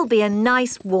will be a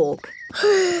nice walk.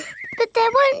 But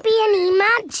there won't be any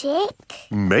magic.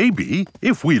 Maybe,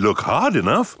 if we look hard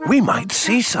enough, we might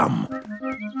see some.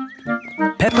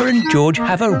 Peppa and George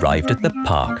have arrived at the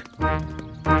park.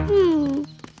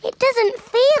 It doesn't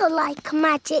feel like a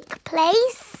magic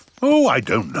place. Oh, I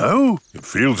don't know. It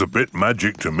feels a bit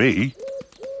magic to me.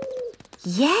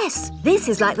 Yes, this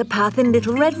is like the path in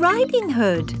Little Red Riding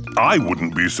Hood. I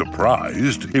wouldn't be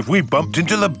surprised if we bumped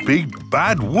into the big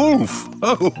bad wolf.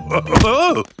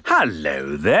 Oh.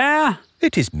 Hello there.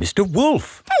 It is Mr.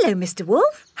 Wolf. Hello, Mr.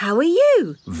 Wolf. How are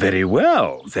you? Very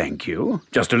well, thank you.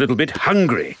 Just a little bit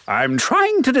hungry. I'm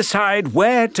trying to decide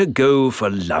where to go for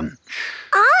lunch.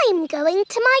 I'm going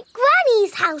to my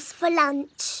granny's house for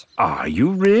lunch. Are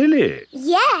you really?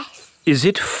 Yes. Is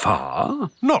it far?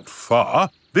 Not far.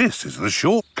 This is the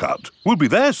shortcut. We'll be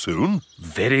there soon.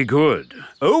 Very good.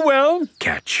 Oh, well,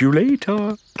 catch you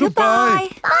later. Goodbye.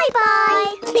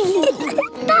 Bye-bye.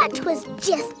 That was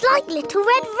just like Little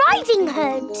Red Riding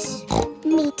Hood.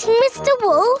 Meeting Mr.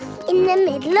 Wolf in the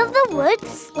middle of the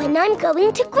woods when I'm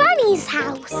going to Granny's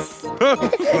house.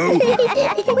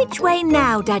 Which way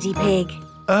now, Daddy Pig?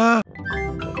 Tell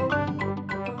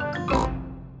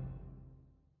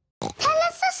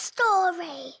us a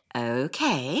story.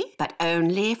 OK, but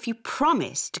only if you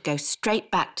promise to go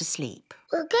straight back to sleep.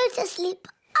 We'll go to sleep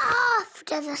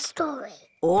after the story.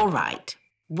 All right.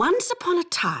 Once upon a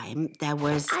time, there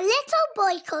was... a little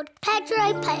boy called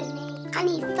Pedro Pony, and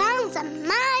he found a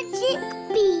magic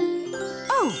bean.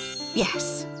 Oh,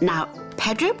 yes. Now,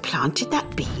 Pedro planted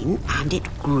that bean and it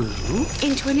grew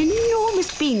into an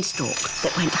enormous beanstalk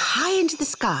that went high into the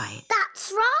sky.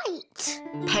 That's right.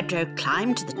 Pedro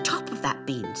climbed to the top of that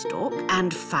beanstalk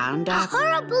and found a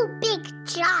horrible big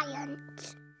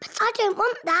giant. But I don't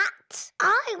want that.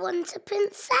 I want a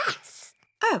princess.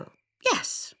 Oh,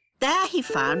 yes. There he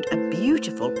found a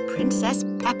beautiful Princess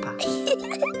Peppa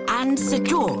and Sir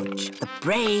George, the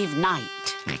brave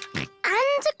knight.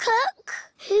 And a cook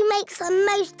who makes the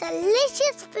most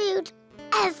delicious food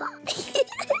ever.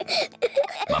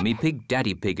 Mummy Pig,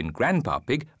 Daddy Pig and Grandpa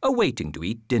Pig are waiting to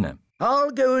eat dinner.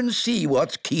 I'll go and see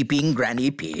what's keeping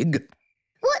Granny Pig.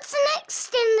 What's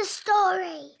next in the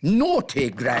story?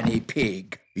 Naughty Granny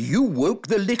Pig. You woke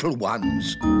the little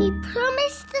ones. We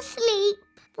promised to sleep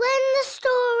when the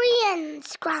story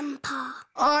ends, Grandpa.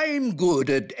 I'm good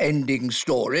at ending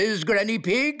stories, Granny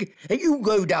Pig. You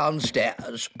go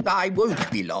downstairs. I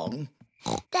won't be long.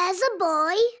 There's a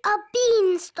boy, a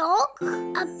beanstalk,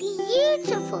 a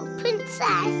beautiful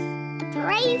princess, a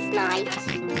brave knight,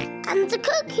 and a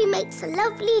cook who makes a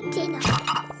lovely dinner.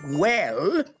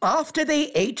 Well, after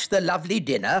they ate the lovely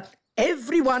dinner,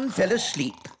 everyone fell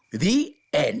asleep. The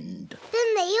end.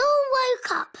 Then they all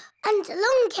woke up, and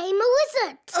along came a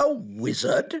wizard. A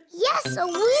wizard? Yes, a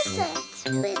wizard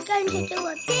who is going to do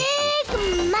a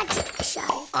big magic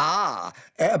show. Ah,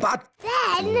 but...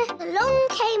 Then along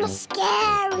came a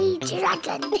scary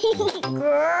dragon.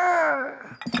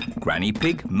 Granny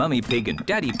Pig, Mummy Pig and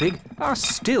Daddy Pig are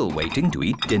still waiting to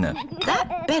eat dinner.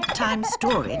 That bedtime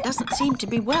story doesn't seem to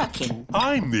be working.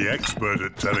 I'm the expert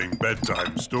at telling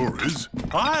bedtime stories.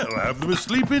 I'll have them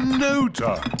asleep in no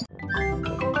time.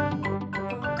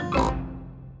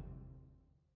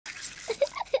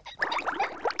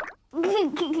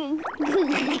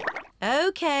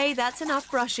 OK, that's enough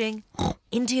brushing.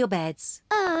 Into your beds.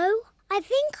 Oh, I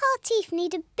think our teeth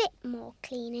need a bit more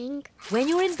cleaning. When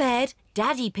you're in bed,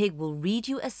 Daddy Pig will read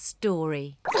you a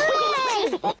story.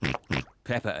 Hooray!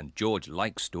 Peppa and George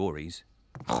like stories.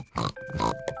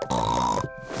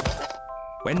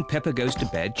 When Peppa goes to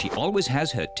bed, she always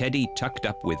has her teddy tucked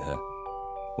up with her.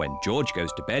 When George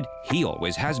goes to bed, he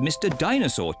always has Mr.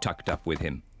 Dinosaur tucked up with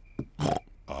him.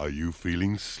 Are you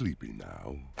feeling sleepy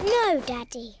now? No,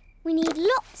 Daddy. We need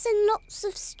lots and lots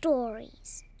of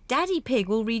stories. Daddy Pig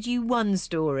will read you one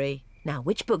story. Now,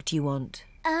 which book do you want?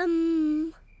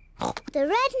 The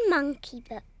Red Monkey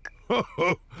book.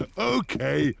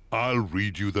 OK, I'll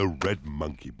read you the Red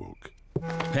Monkey book.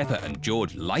 Peppa and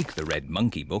George like the Red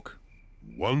Monkey book.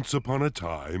 Once upon a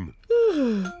time...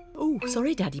 Oh,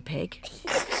 sorry, Daddy Pig.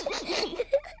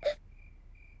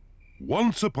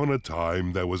 Once upon a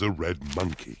time there was a red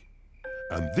monkey.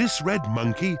 And this red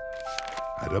monkey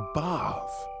had a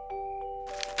bath.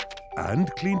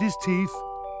 And cleaned his teeth.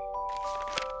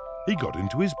 He got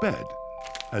into his bed.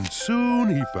 And soon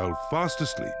he fell fast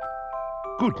asleep.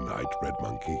 Good night, Red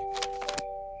Monkey.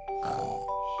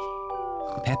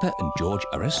 Peppa and George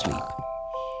are asleep.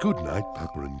 Good night,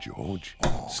 Peppa and George.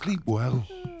 Sleep well.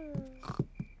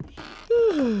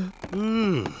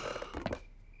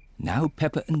 Now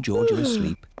Peppa and George are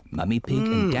asleep, Mummy Pig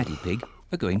and Daddy Pig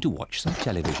are going to watch some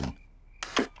television.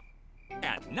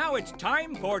 And now it's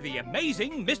time for the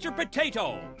amazing Mr.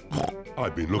 Potato.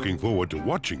 I've been looking forward to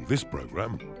watching this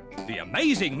programme. The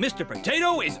amazing Mr.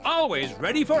 Potato is always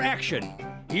ready for action.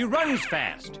 He runs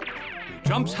fast. He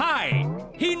jumps high.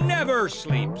 He never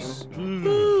sleeps.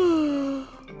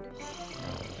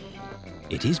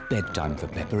 It is bedtime for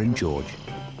Peppa and George.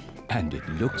 And it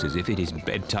looks as if it is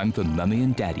bedtime for Mummy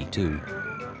and Daddy too.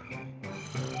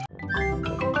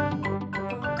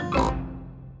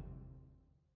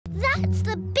 That's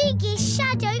the biggest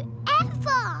shadow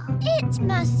ever! It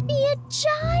must be a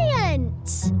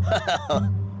giant!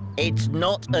 It's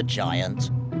not a giant.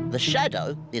 The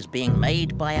shadow is being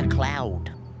made by a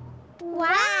cloud.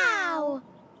 Wow!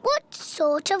 What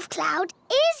sort of cloud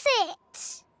is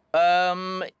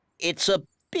it? It's a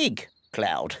big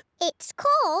cloud. It's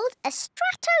called a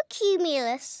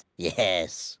stratocumulus.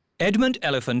 Yes. Edmund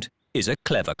Elephant is a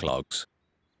clever clogs.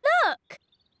 Look!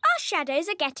 Our shadows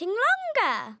are getting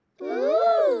longer.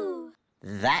 Ooh!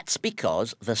 That's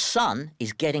because the sun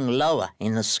is getting lower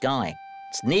in the sky.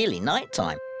 It's nearly night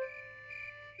time.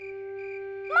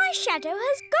 My shadow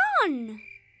has gone.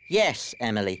 Yes,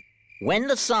 Emily. When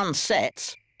the sun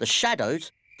sets, the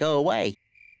shadows go away.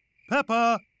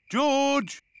 Peppa,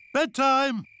 George,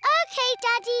 bedtime. OK,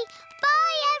 Daddy.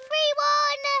 Bye,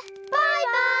 everyone.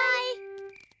 Bye-bye.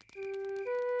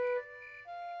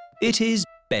 It is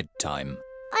bedtime.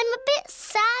 I'm a bit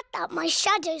sad that my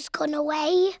shadow's gone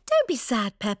away. Don't be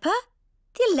sad, Peppa.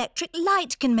 The electric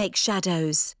light can make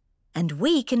shadows. And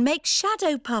we can make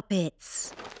shadow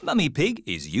puppets. Mummy Pig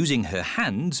is using her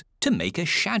hands to make a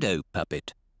shadow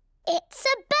puppet. It's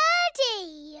a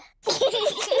birdie.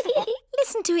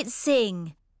 Listen to it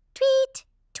sing. Tweet,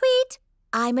 tweet,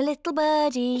 I'm a little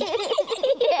birdie.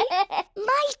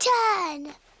 My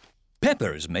turn.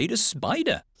 Peppa has made a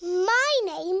spider. My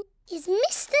name is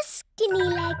Mr. Skinny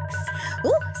Legs.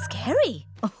 Oh, scary.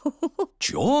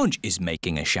 George is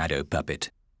making a shadow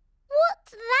puppet.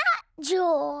 What's that,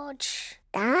 George?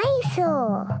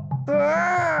 Dinosaur.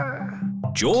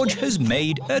 Brrr. George has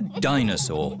made a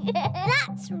dinosaur.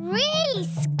 That's really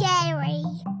scary.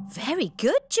 Very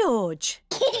good, George.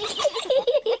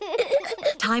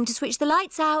 Time to switch the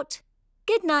lights out.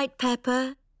 Good night,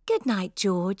 Peppa. Good night,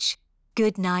 George.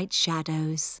 Good night,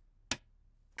 shadows.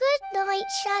 Good night,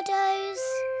 shadows.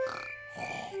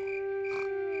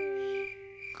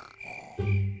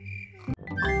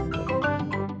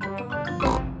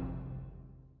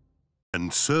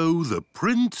 And so the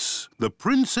prince, the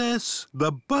princess,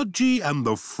 the budgie and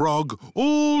the frog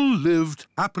all lived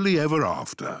happily ever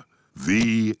after.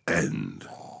 The end.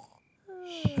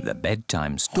 The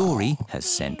bedtime story has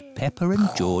sent Peppa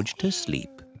and George to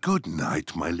sleep. Good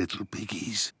night, my little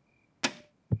piggies.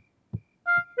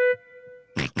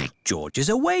 George is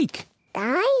awake.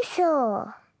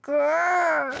 Dinosaur.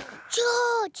 Grrr.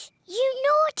 George, you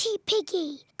naughty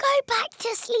piggy. Go back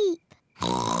to sleep.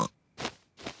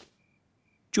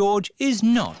 George is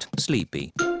not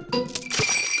sleepy. George!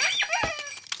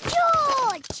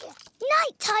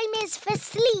 Nighttime is for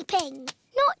sleeping,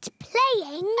 not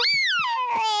playing.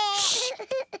 Shh.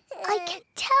 I can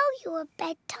tell you a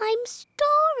bedtime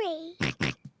story.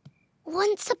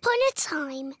 Once upon a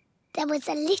time, there was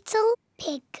a little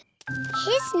pig.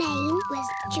 His name was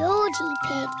Georgie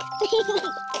Pig.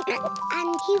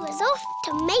 And he was off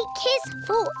to make his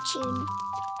fortune.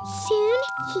 Soon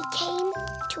he came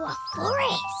to a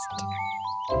forest.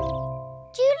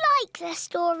 Do you like the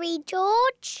story,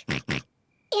 George?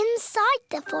 Inside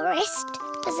the forest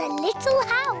was a little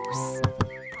house.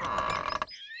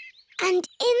 And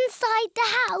inside the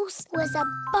house was a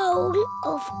bowl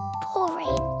of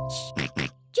porridge.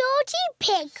 Georgie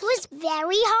Pig was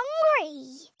very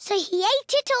hungry, so he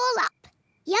ate it all up.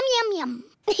 Yum, yum, yum.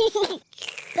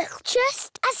 But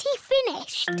just as he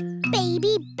finished,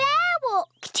 Baby Bear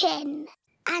walked in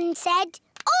and said,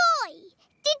 "Oi!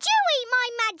 Did you eat my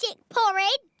magic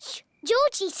porridge?"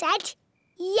 Georgie said,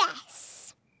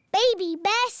 "Yes." Baby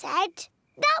Bear said,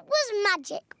 "That was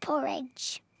magic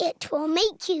porridge. It will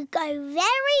make you go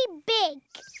very big."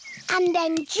 And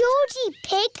then Georgie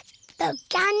Pig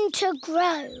began to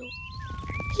grow.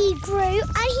 He grew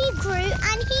and he grew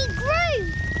and he grew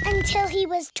until he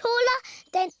was taller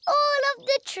than all of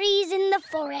the trees in the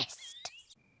forest.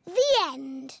 The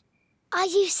end. Are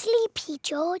you sleepy,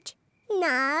 George?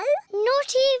 No.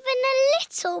 Not even a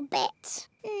little bit?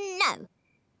 No.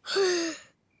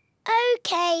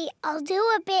 OK, I'll do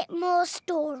a bit more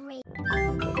story.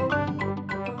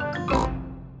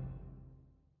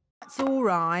 That's all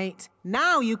right.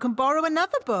 Now you can borrow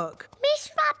another book. Miss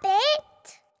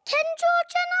Rabbit, can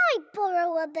George and I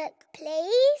borrow a book,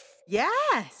 please?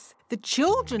 Yes. The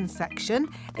children's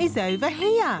section is over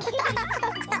here.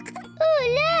 Oh,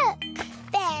 look!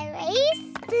 Berries,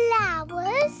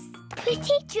 flowers,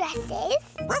 pretty dresses.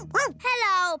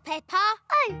 Hello, Peppa.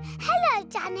 Oh, hello,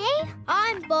 Danny.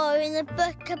 I'm borrowing a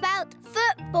book about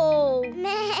football.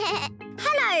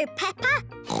 Hello, Peppa.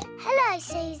 Hello,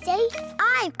 Suzy.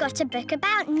 I've got a book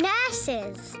about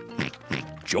nurses.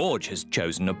 George has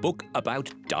chosen a book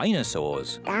about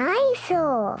dinosaurs.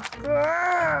 Dinosaur.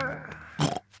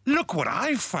 Look what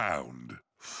I found.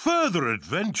 Further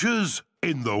adventures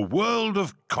in the world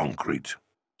of concrete.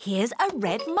 Here's a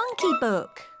red monkey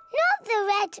book. Not the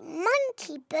red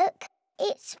monkey book.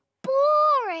 It's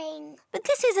boring. But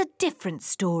this is a different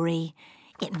story.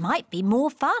 It might be more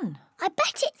fun. I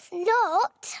bet it's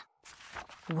not.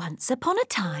 Once upon a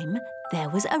time, there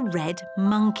was a red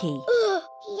monkey.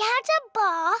 He had a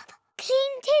bath,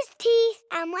 cleaned his teeth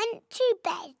and went to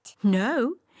bed.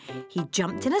 No, he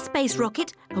jumped in a space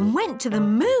rocket and went to the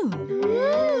moon.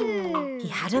 Ooh. He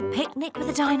had a picnic with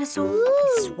a dinosaur,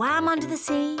 he swam under the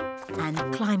sea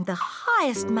and climbed the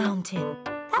highest mountain.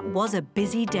 That was a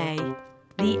busy day.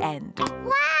 The end.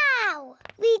 Wow!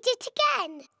 Read it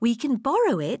again. We can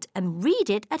borrow it and read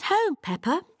it at home,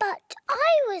 Peppa. But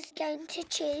I was going to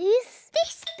choose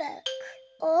this book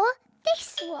or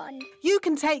this one. You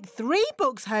can take 3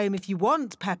 books home if you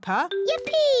want, Peppa.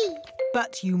 Yippee!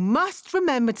 But you must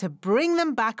remember to bring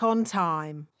them back on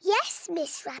time. Yes,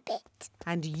 Miss Rabbit.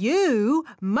 And you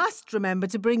must remember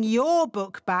to bring your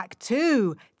book back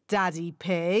too, Daddy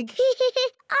Pig.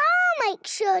 I'll make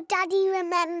sure Daddy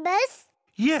remembers.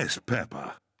 Yes,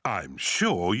 Peppa. I'm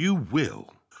sure you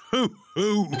will. Ho,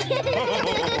 ho!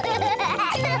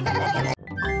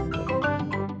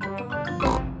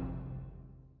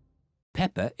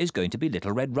 Peppa is going to be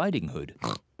Little Red Riding Hood.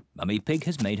 Mummy Pig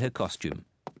has made her costume.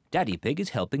 Daddy Pig is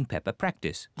helping Peppa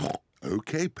practice.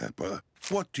 OK, Peppa.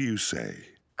 What do you say?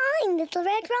 I'm Little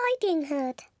Red Riding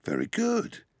Hood. Very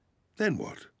good. Then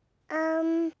what?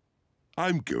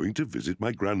 I'm going to visit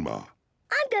my grandma.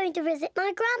 going to visit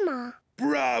my grandma.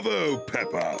 Bravo,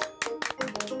 Peppa!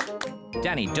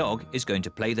 Danny Dog is going to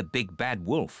play the big bad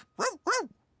wolf.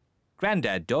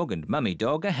 Grandad Dog and Mummy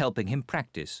Dog are helping him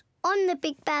practice. On the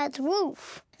big bad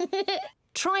wolf.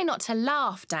 Try not to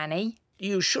laugh, Danny.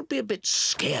 You should be a bit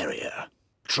scarier.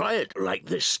 Try it like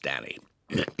this, Danny.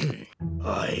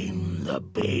 I'm the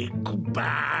big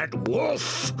bad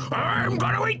wolf. I'm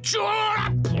gonna eat you all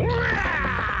up.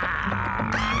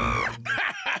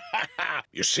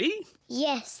 You see?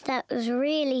 Yes, that was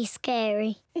really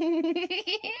scary.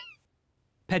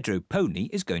 Pedro Pony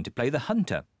is going to play the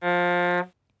hunter.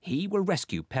 He will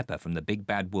rescue Peppa from the big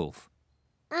bad wolf.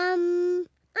 I'm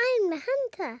the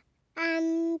hunter,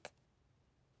 and...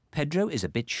 Pedro is a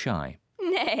bit shy.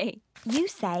 Nay. You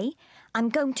say, I'm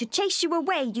going to chase you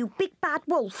away, you big bad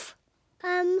wolf. Go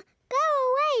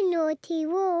away, naughty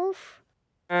wolf.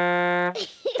 Very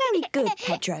good,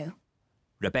 Pedro.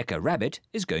 Rebecca Rabbit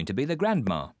is going to be the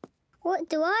grandma. What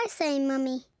do I say,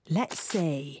 Mummy? Let's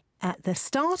see. At the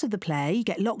start of the play, you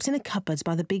get locked in a cupboard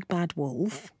by the big bad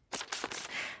wolf.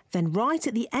 Then right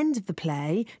at the end of the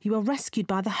play, you are rescued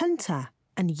by the hunter.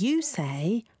 And you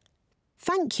say,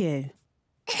 thank you.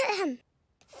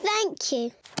 Thank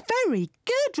you. Very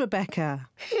good, Rebecca.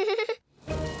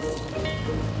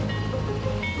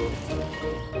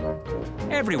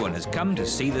 Everyone has come to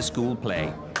see the school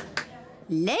play.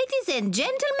 Ladies and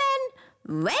gentlemen,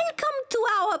 welcome to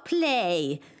our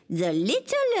play, The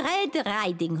Little Red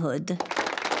Riding Hood.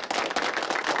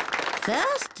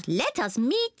 First, let us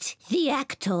meet the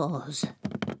actors.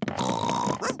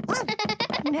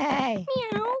 Nay.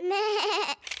 Meow.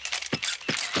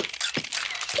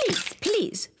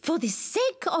 Please, for the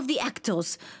sake of the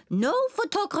actors, no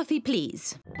photography,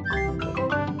 please.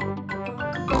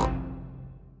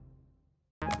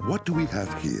 What do we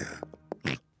have here?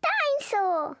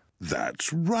 Dinosaur.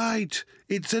 That's right.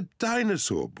 It's a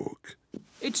dinosaur book.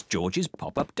 It's George's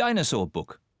pop-up dinosaur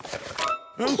book.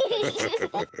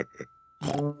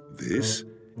 This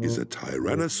is a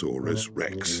Tyrannosaurus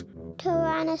Rex.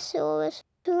 Tyrannosaurus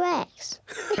Rex.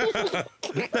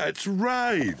 That's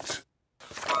right.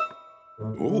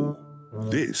 Oh,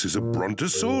 this is a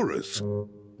Brontosaurus.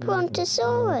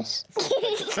 Brontosaurus.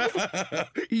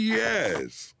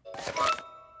 Yes.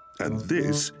 And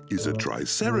this is a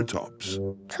Triceratops.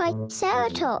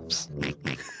 Triceratops.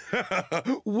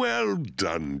 Well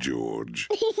done, George.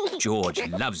 George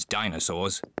loves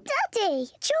dinosaurs. Daddy,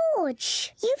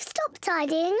 George, you've stopped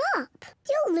tidying up.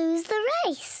 You'll lose the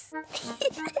race.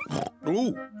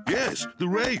 Oh, yes, the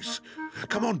race.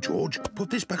 Come on, George, put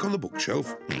this back on the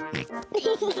bookshelf.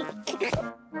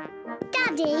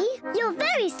 Daddy, you're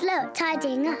very slow at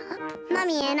tidying up.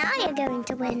 Mummy and I are going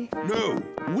to win. No,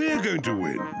 we're going to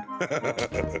win.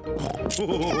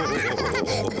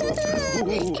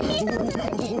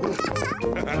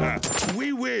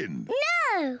 We win.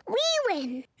 No, we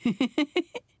win.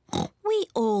 We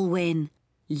all win.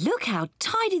 Look how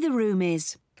tidy the room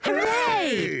is.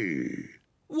 Hooray!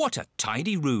 What a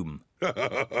tidy room.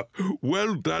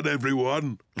 Well done,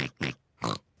 everyone.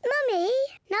 Mummy,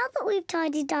 now that we've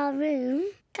tidied our room,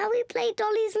 can we play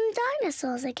dollies and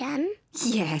dinosaurs again?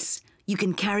 Yes, you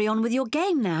can carry on with your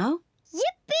game now.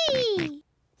 Yippee!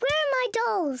 Where are my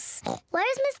dolls?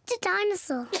 Where's Mr.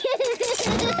 Dinosaur?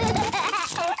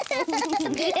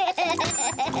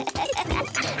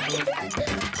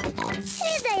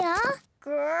 Here they are.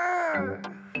 Grrr.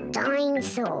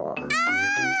 Dinosaur.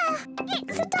 Ah!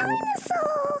 It's a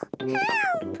dinosaur!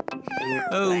 Help! Help!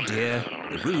 Oh dear,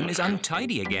 the room is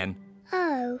untidy again.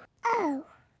 Oh.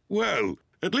 Well,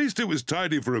 at least it was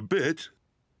tidy for a bit.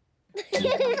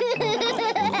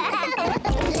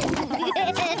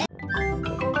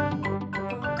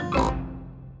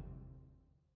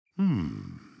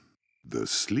 The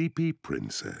Sleepy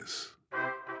Princess.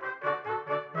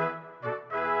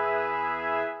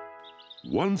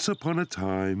 Once upon a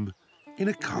time, in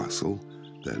a castle,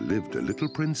 there lived a little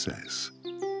princess.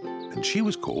 And she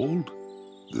was called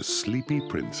the Sleepy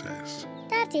Princess.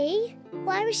 Daddy,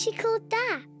 why was she called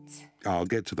that? I'll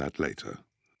get to that later.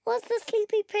 Was the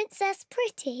Sleepy Princess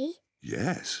pretty?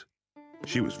 Yes,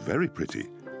 she was very pretty.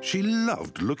 She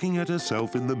loved looking at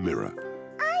herself in the mirror.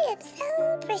 I am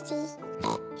so pretty.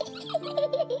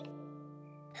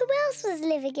 Who else was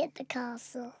living at the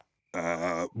castle?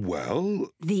 Well...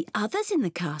 The others in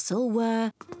the castle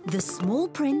were the small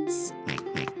prince,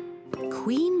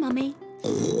 Queen Mummy,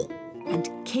 and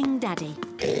King Daddy.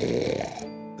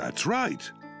 That's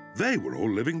right. They were all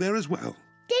living there as well.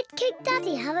 Did King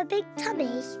Daddy have a big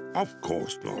tummy? Of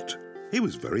course not. He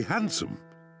was very handsome.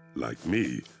 Like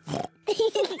me.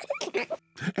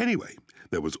 Anyway,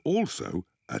 there was also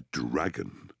a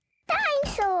dragon.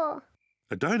 Dinosaur!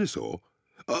 A dinosaur?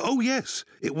 Oh, yes.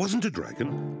 It wasn't a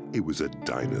dragon. It was a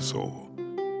dinosaur.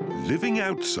 Living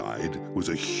outside was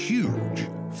a huge,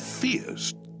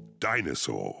 fierce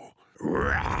dinosaur.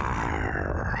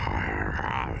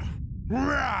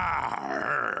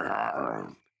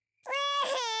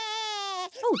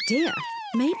 Oh dear,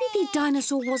 maybe the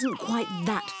dinosaur wasn't quite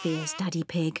that fierce, Daddy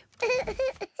Pig.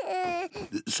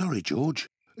 Sorry, George.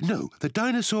 No, the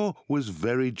dinosaur was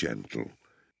very gentle.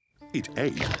 It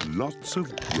ate lots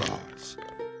of grass.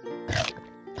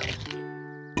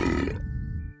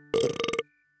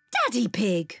 Daddy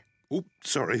Pig! Oh,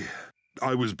 sorry.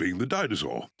 I was being the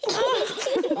dinosaur.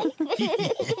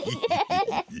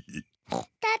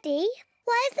 Daddy,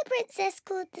 why is the princess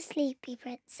called the Sleepy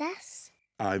Princess?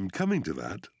 I'm coming to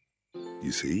that.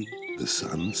 You see, the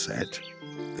sun set,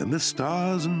 then the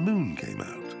stars and moon came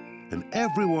out, and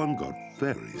everyone got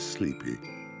very sleepy.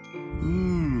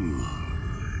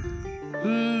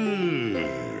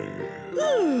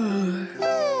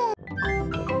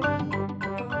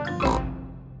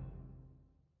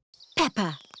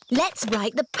 Peppa, let's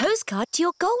write the postcard to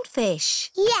your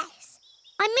goldfish. Yes,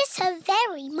 I miss her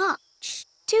very much.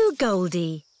 To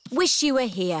Goldie. Wish you were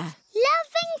here.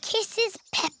 Love and kisses,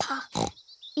 Peppa.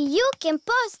 You can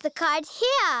post the card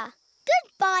here.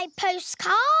 Goodbye,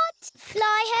 postcard.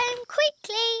 Fly home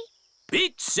quickly.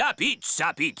 Pizza,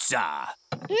 pizza, pizza.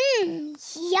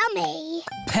 Yummy.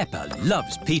 Peppa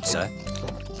loves pizza.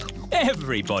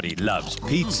 Everybody loves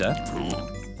pizza.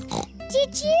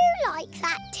 Did you like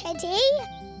that, Teddy?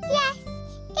 Yes,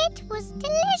 it was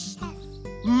delicious.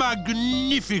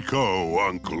 Magnifico,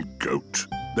 Uncle Goat.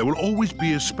 There will always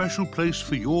be a special place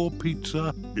for your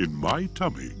pizza in my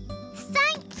tummy.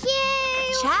 Thank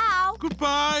you. Ciao.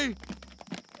 Goodbye.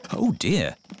 Oh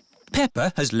dear.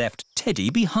 Peppa has left Teddy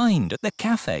behind at the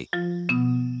cafe.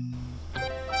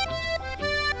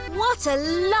 What a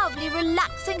lovely,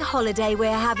 relaxing holiday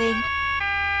we're having.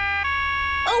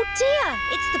 Oh dear,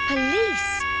 it's the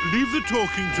police. Leave the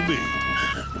talking to me.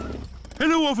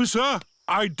 Hello, officer.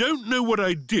 I don't know what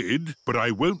I did, but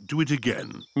I won't do it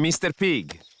again. Mr.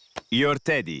 Pig, you're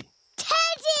Teddy.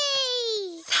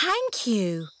 Teddy! Thank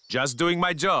you. Just doing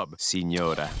my job,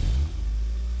 Signora.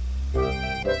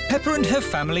 Peppa and her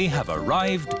family have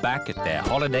arrived back at their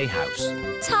holiday house.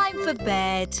 Time for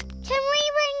bed. Can we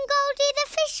ring Goldie the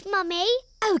fish, Mummy?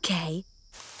 OK.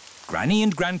 Granny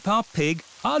and Grandpa Pig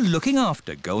are looking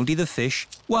after Goldie the fish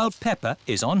while Peppa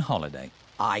is on holiday.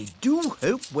 I do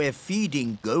hope we're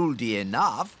feeding Goldie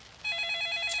enough.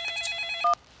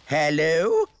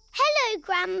 Hello? Hello,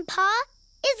 Grandpa.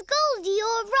 Is Goldie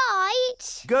all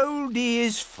right? Goldie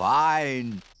is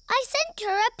fine. I sent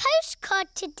her a postcard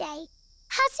today.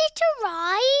 Has it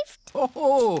arrived?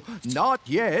 Oh, not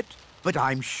yet, but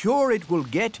I'm sure it will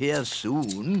get here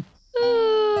soon.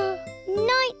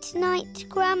 Night-night,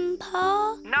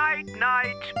 Grandpa.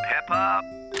 Night-night, Peppa.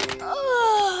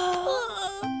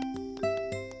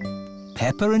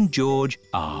 Peppa and George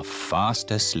are fast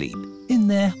asleep in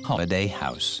their holiday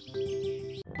house.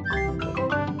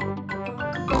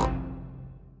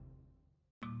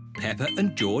 Peppa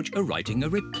and George are writing a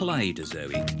reply to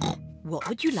Zoe. What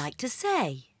would you like to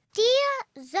say?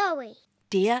 Dear Zoe.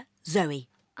 Dear Zoe.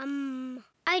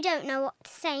 I don't know what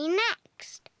to say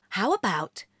next. How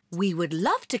about, we would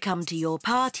love to come to your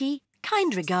party.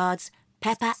 Kind regards,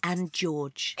 Peppa and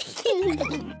George.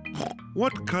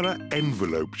 What colour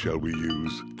envelope shall we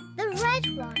use? The red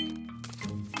one.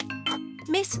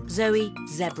 Miss Zoe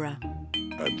Zebra.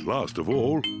 And last of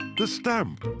all, the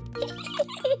stamp.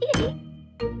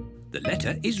 The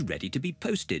letter is ready to be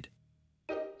posted.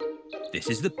 This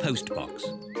is the post box.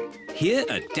 Here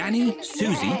are Danny,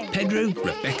 Suzy, Pedro,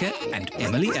 Rebecca and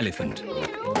Emily Elephant.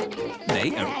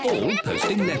 They are all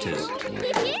posting letters.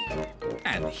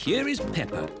 And here is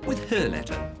Peppa with her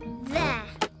letter. There.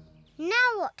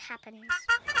 Now what happens?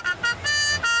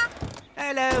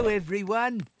 Hello,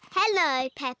 everyone. Hello,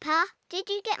 Peppa. Did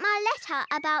you get my letter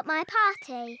about my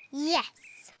party? Yes.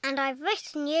 And I've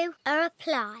written you a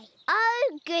reply.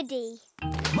 Oh, goody.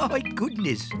 My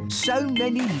goodness, so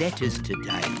many letters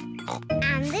today.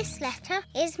 And this letter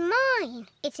is mine.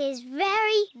 It is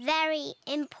very, very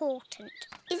important.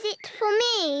 Is it for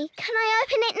me? Can I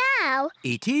open it now?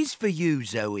 It is for you,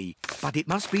 Zoe, but it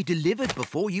must be delivered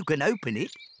before you can open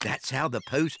it. That's how the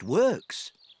post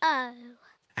works. Oh.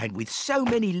 And with so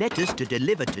many letters to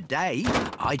deliver today,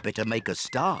 I'd better make a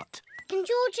start. Can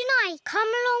George and I come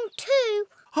along too?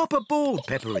 Hop aboard,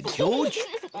 Peppa and George.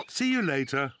 See you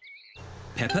later.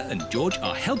 Peppa and George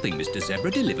are helping Mr. Zebra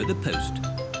deliver the post.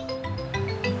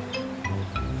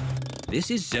 This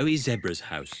is Zoe Zebra's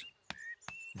house.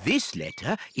 This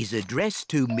letter is addressed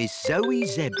to Miss Zoe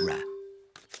Zebra.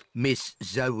 Miss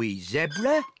Zoe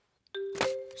Zebra,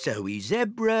 Zoe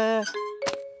Zebra,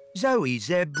 Zoe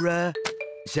Zebra,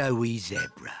 Zoe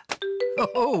Zebra.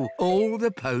 Oh, all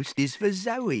the post is for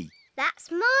Zoe. That's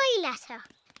my letter.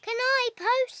 Can I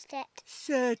post it?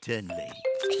 Certainly.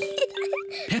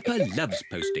 Peppa loves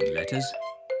posting letters.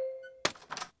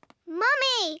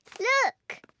 Mummy,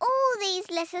 look! All these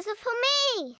letters are for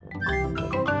me.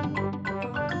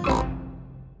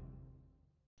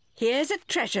 Here's a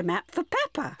treasure map for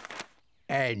Peppa.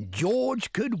 And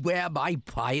George could wear my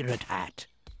pirate hat.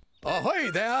 Ahoy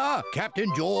there,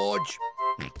 Captain George.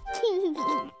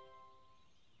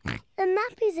 The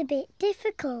map is a bit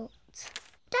difficult.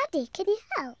 Daddy, can you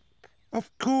help?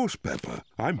 Of course, Peppa.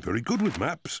 I'm very good with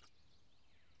maps.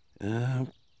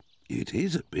 It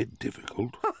is a bit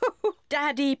difficult.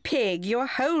 Daddy Pig, you're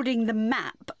holding the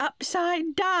map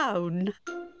upside down.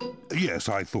 Yes,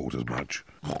 I thought as much.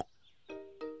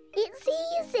 It's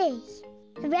easy.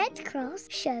 The red cross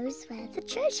shows where the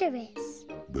treasure is.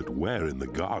 But where in the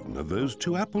garden are those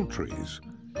 2 apple trees?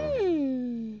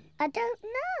 I don't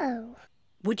know.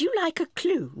 Would you like a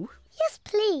clue? Yes,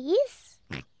 please.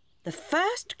 The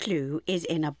first clue is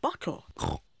in a bottle.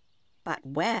 But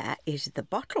where is the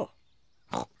bottle?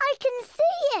 I can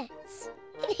see it.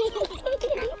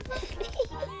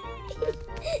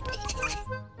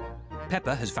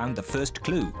 Peppa has found the first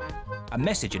clue. A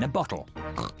message in a bottle.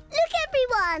 Look,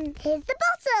 everyone. Here's the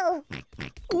bottle.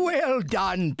 Well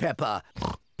done, Peppa.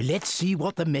 Let's see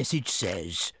what the message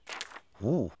says.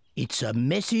 Oh, it's a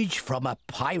message from a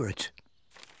pirate.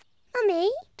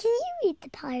 Mummy, can you read the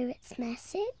pirate's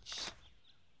message?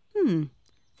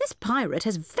 This pirate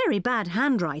has very bad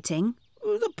handwriting.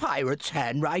 The pirate's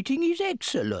handwriting is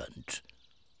excellent.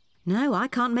 No, I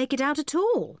can't make it out at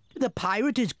all. The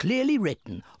pirate is clearly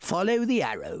written. Follow the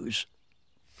arrows.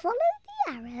 Follow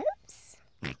the arrows?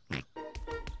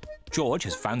 George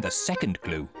has found the second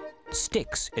clue.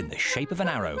 Sticks in the shape of an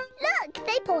arrow. Look,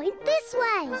 they point this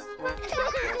way.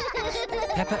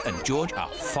 Peppa and George are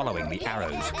following the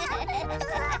arrows.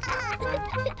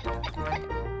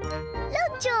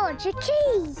 Look, George, a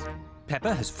key.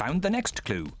 Peppa has found the next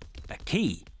clue. A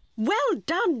key. Well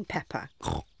done, Peppa.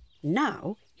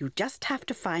 Now you just have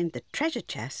to find the treasure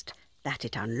chest that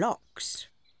it unlocks.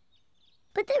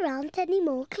 But there aren't any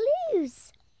more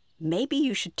clues. Maybe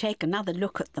you should take another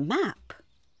look at the map.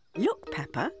 Look,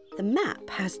 Peppa, the map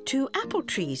has 2 apple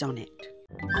trees on it.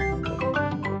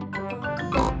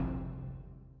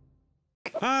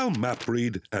 I'll map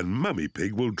read and Mummy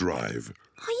Pig will drive.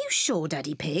 Are you sure,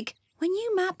 Daddy Pig? When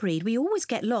you map read, we always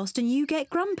get lost and you get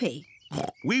grumpy.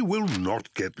 We will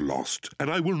not get lost, and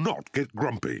I will not get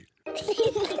grumpy.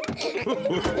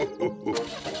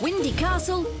 Windy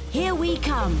Castle, here we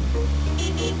come.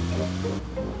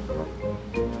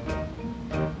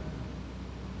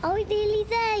 Are we nearly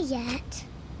there yet?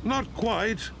 Not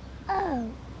quite.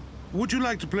 Oh. Would you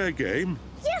like to play a game?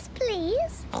 Yes,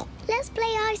 please. Let's play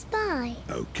I Spy.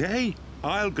 OK,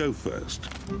 I'll go first.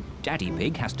 Daddy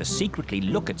Pig has to secretly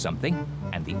look at something,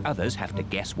 and the others have to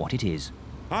guess what it is.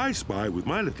 I spy with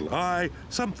my little eye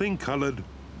something coloured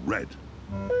red.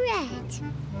 Red?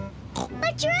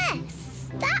 My dress!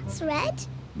 That's red.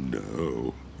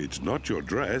 No, it's not your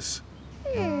dress.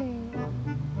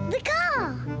 The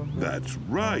car. That's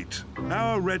right,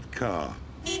 our red car.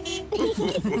 I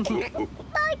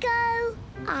go.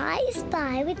 I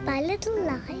spy with my little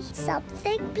eye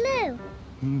something blue.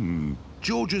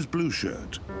 George's blue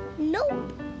shirt.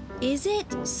 Nope. Is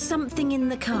it something in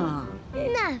the car?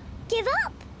 No. Give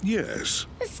up. Yes.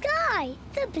 The sky.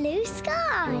 The blue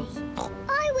sky.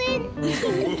 I win.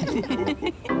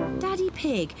 Daddy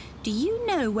Pig, do you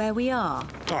know where we are?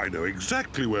 I know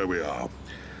exactly where we are.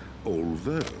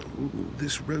 Although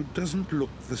this road doesn't look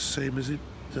the same as it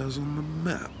does on the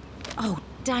map. Oh,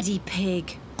 Daddy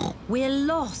Pig, we're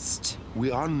lost. We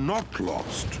are not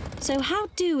lost. So how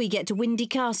do we get to Windy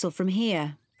Castle from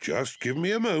here? Just give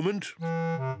me a moment.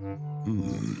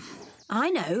 I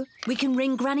know. We can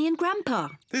ring Granny and Grandpa.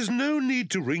 There's no need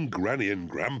to ring Granny and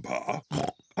Grandpa.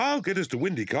 I'll get us to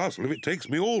Windy Castle if it takes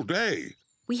me all day.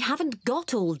 We haven't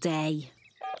got all day.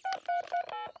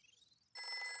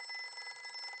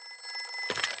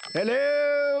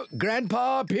 Hello,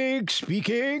 Grandpa Pig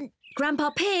speaking. Grandpa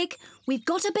Pig, we've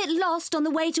got a bit lost on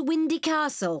the way to Windy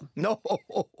Castle. No,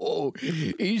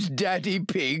 is Daddy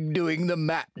Pig doing the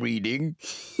map reading?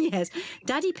 Yes,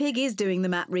 Daddy Pig is doing the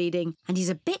map reading, and he's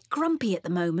a bit grumpy at the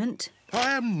moment.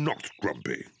 I am not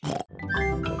grumpy. My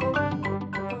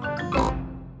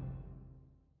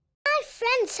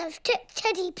friends have took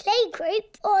Teddy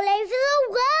Playgroup all over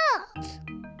the world.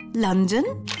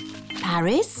 London?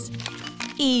 Paris?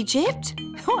 Egypt?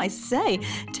 Oh, I say,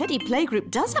 Teddy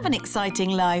Playgroup does have an exciting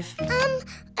life. I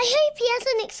hope he has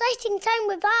an exciting time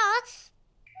with us.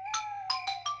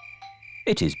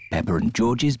 It is Peppa and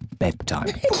George's bedtime.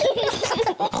 Everybody,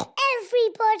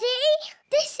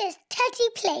 this is Teddy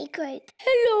Playgroup.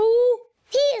 Hello.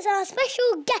 He is our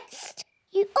special guest.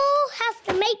 You all have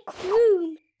to make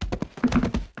room.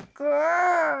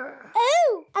 Grrr.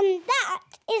 Oh, and that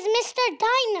is Mr.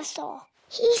 Dinosaur.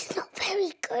 He's not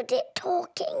very good at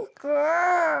talking.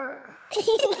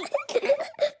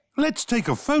 Let's take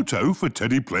a photo for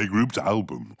Teddy Playgroup's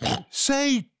album.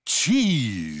 Say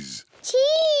cheese.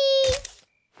 Cheese!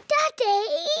 Daddy,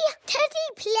 Teddy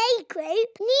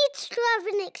Playgroup needs to have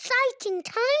an exciting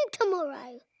time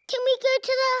tomorrow. Can we go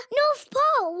to the North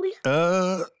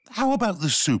Pole? How about the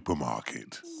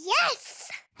supermarket? Yes!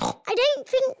 I don't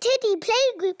think Teddy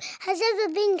Playgroup has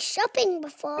ever been shopping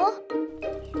before.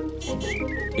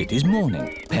 It is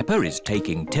morning. Peppa is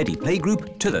taking Teddy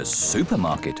Playgroup to the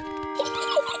supermarket.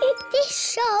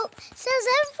 This shop sells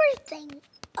everything.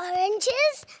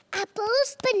 Oranges,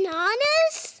 apples,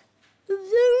 bananas.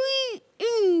 Very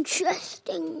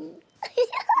interesting.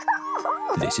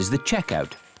 This is the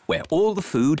checkout, where all the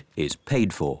food is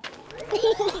paid for.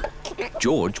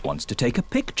 George wants to take a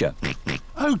picture.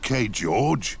 OK,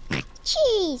 George.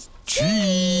 Cheese.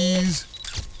 Cheese.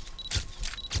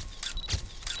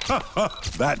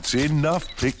 That's enough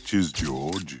pictures,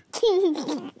 George.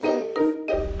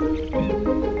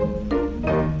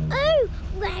 Oh,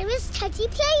 where is Teddy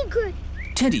Playgroup?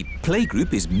 Teddy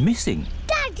Playgroup is missing.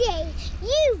 Daddy,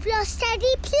 you've lost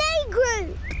Teddy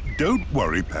Playgroup. Don't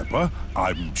worry, Peppa.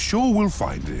 I'm sure we'll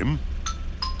find him.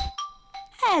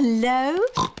 Hello.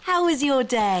 How was your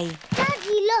day?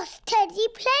 Daddy lost Teddy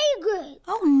Playgroup.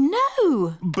 Oh,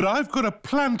 no. But I've got a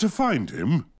plan to find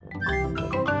him.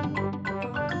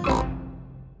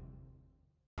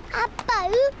 A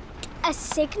boat, a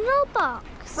signal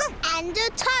box, and a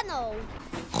tunnel.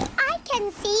 I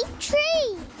can see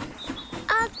trees.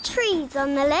 Are trees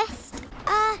on the list?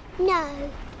 No.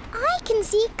 I can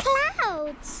see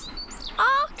clouds.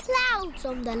 Are clouds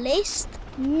on the list?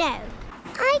 No.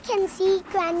 I can see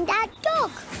Grandad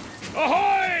Dog.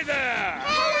 Ahoy there!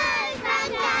 Hello,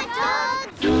 Grandad Dog!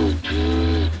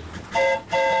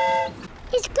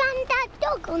 Is Grandad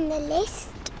Dog on the list?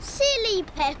 Silly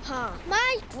Peppa.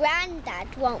 My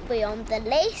Grandad won't be on the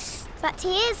list. But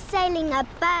he is sailing a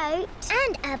boat.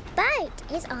 And a boat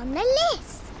is on the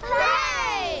list.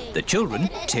 Hooray! The children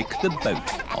tick the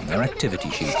boat on their activity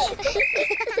sheets.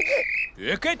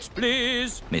 Tickets,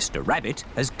 please. Mr. Rabbit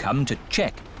has come to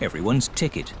check everyone's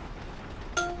ticket.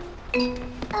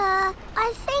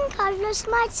 I think I've lost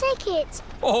my ticket.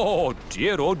 Oh,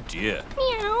 dear, oh, dear.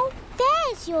 Meow.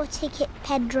 There's your ticket,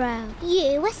 Pedro.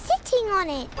 You were sitting on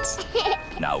it.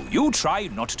 Now you try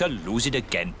not to lose it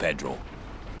again, Pedro.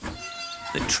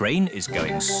 The train is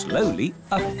going slowly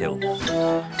uphill.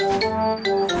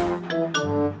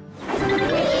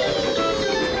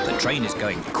 The train is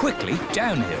going quickly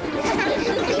downhill.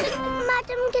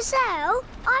 Madam Gazelle,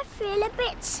 I feel a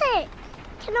bit sick.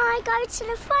 Can I go to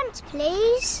the front,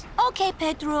 please? OK,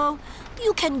 Pedro.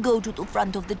 You can go to the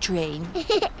front of the train.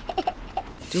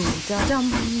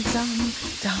 Do-da-dum-dum,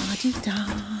 da-dee-da.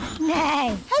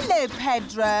 Nay. Hello,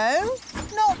 Pedro.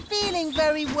 Not feeling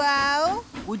very well.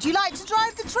 Would you like to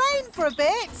drive the train for a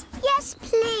bit? Yes,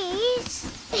 please.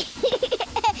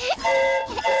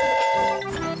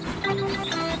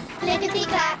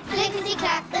 Clickety-clack,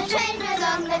 clickety-clack, the train was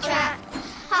on the track.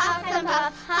 Huff and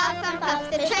puff,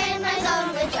 the train was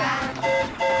on the track.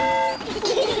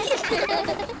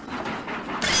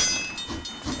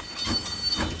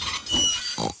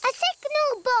 A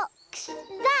signal box.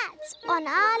 That's on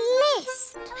our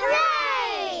list.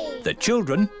 Hooray! The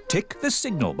children tick the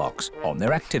signal box on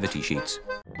their activity sheets.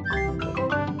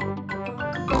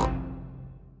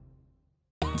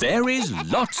 There is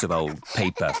lots of old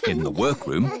paper in the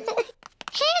workroom.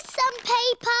 Here's some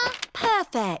paper.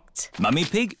 Perfect. Mummy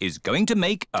Pig is going to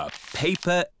make a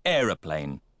paper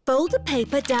aeroplane. Fold the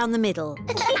paper down the middle.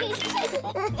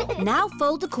 Now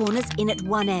fold the corners in at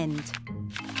one end.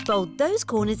 Fold those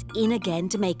corners in again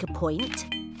to make a point.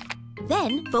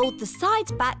 Then fold the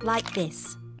sides back like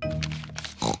this.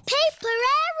 Paper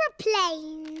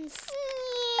aeroplanes.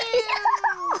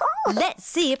 Let's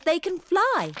see if they can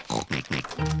fly.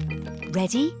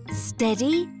 Ready,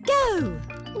 steady, go!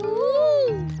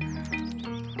 Ooh.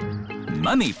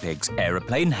 Mummy Pig's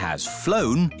aeroplane has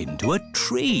flown into a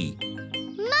tree.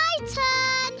 My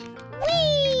turn.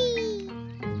 Whee!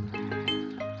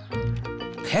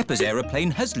 Peppa's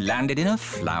aeroplane has landed in a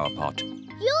flower pot.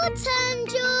 Your turn,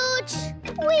 George.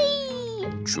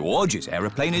 Whee! George's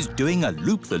aeroplane is doing a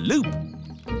loop-the-loop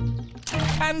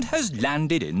and has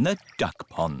landed in the duck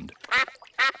pond.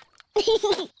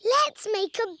 Let's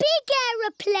make a big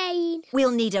aeroplane.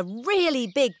 We'll need a really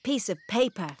big piece of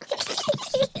paper.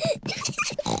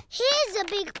 Here's a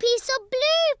big piece of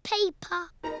blue paper.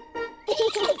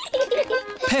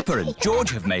 Peppa and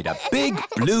George have made a big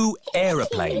blue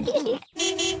aeroplane.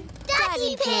 Daddy,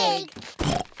 Daddy Pig!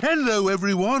 Hello,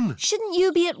 everyone. Shouldn't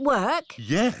you be at work?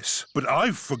 Yes, but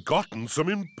I've forgotten some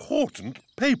important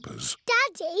papers.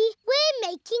 Daddy,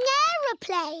 we're making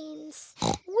aeroplanes.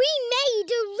 We made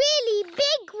a really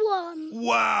big one.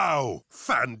 Wow!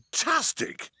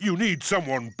 Fantastic! You need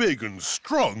someone big and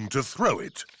strong to throw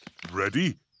it.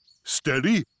 Ready,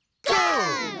 steady, go!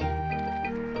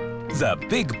 The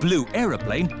big blue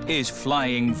aeroplane is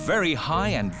flying very high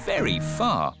and very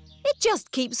far. It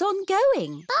just keeps on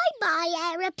going. Bye-bye,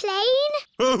 aeroplane.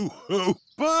 Oh,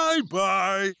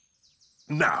 bye-bye.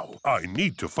 Now, I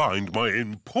need to find my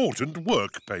important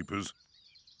work papers.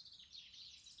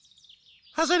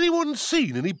 Has anyone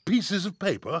seen any pieces of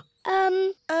paper?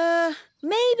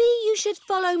 Maybe you should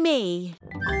follow me.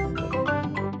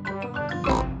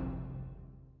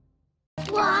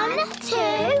 1,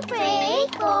 2, 3,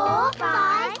 4,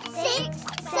 5, 6,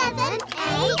 7, 8.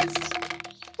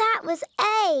 That was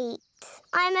 8.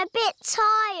 I'm a bit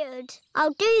tired.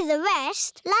 I'll do the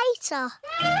rest later.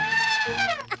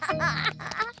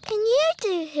 Can you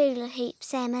do hula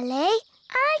hoops, Emily?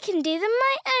 I can do them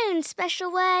my own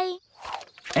special way.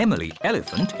 Emily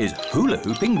Elephant is hula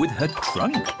hooping with her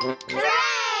trunk.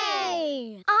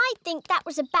 Hooray! I think that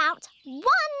was about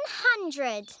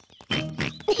 100.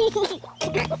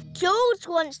 George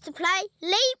wants to play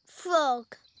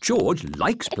leapfrog. George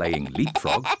likes playing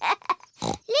leapfrog.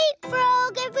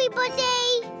 Leapfrog,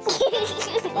 everybody!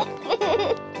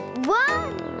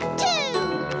 1, 2,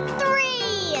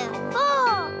 3,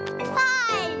 4,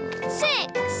 5,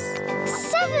 6,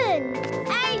 7,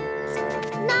 8,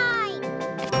 9,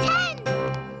 10.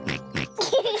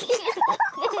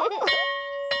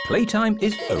 Playtime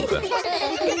is over.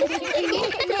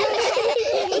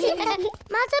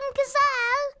 Madam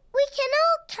Gazelle, we can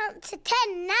all count to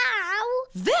 10 now.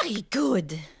 Very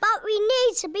good. But we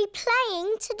need to be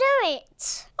playing to do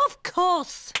it. Of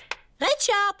course.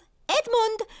 Richard,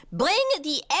 Edmund, bring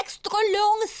the extra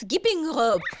long skipping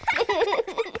rope.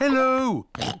 Hello.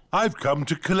 I've come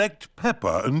to collect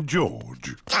Peppa and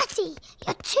George. Daddy,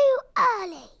 you're too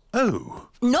early. Oh.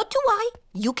 Not to worry.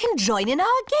 You can join in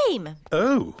our game.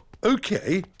 Oh,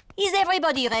 OK. Is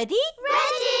everybody ready?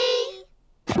 Ready!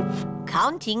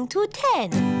 Counting to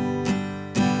 10.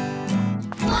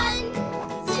 1,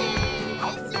 2,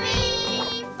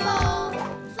 3, 4,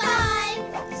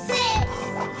 5, 6,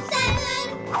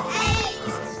 7,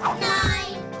 8,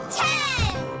 9,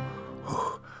 10.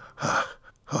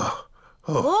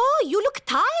 Oh, you look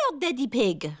tired, Daddy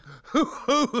Pig.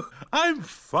 I'm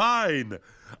fine.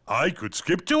 I could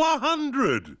skip to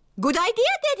 100. Good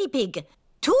idea, Daddy Pig.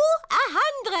 To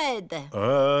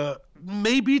 100.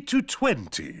 Maybe to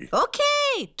 20. OK,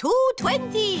 to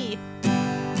 20.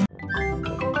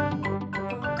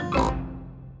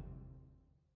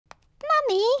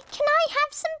 Mummy, can I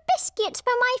have some biscuits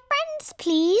for my friends,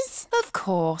 please? Of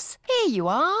course. Here you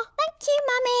are. Thank you,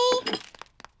 Mummy.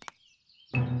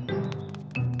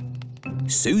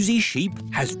 Suzy Sheep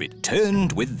has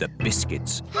returned with the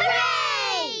biscuits.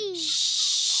 Hooray!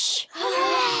 Shh!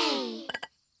 Hooray!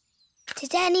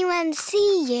 Did anyone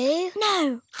see you?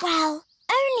 No. Well,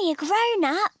 only a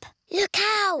grown-up. Look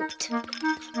out!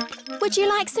 Would you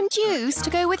like some juice to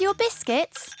go with your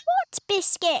biscuits? What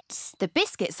biscuits? The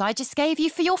biscuits I just gave you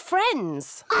for your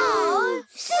friends. Oh,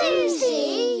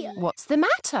 Suzy! What's the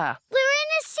matter? We're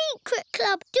in a secret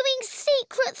club doing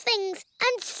secret things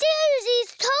and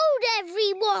Suzy's told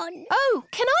everyone. Oh,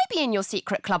 can I be in your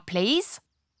secret club, please?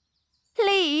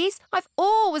 Please, I've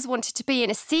always wanted to be in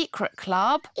a secret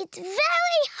club. It's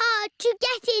very hard to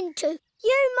get into.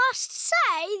 You must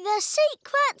say the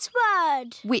secret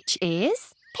word. Which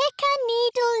is?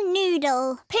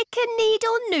 Pick-a-needle-noodle.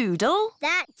 Pick-a-needle-noodle?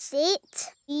 That's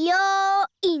it. You're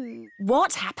in.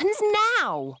 What happens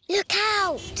now? Look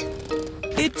out.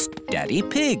 It's Daddy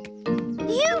Pig.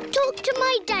 You talk to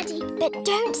my daddy, but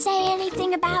don't say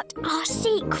anything about our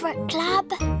secret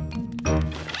club.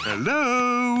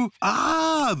 Hello.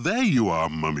 Ah, there you are,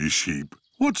 Mummy Sheep.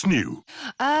 What's new?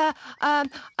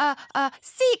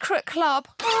 Secret club.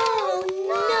 Oh,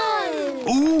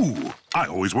 no. Ooh, I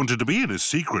always wanted to be in a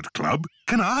secret club.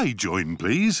 Can I join,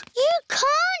 please? You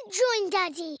can't join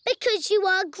Daddy because you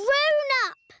are grown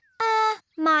up.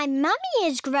 My mummy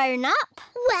is grown up.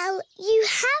 Well, you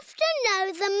have to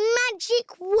know the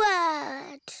magic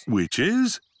word. Which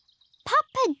is?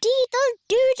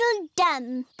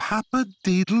 Papa-deedle-doodle-dum.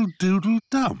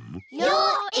 Papa-deedle-doodle-dum.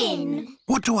 You're in.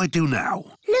 What do I do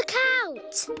now? Look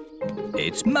out.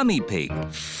 It's Mummy Pig.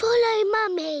 Follow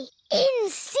Mummy in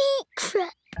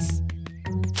secret.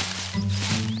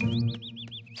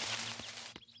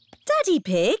 Daddy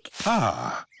Pig?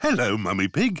 Ah, hello, Mummy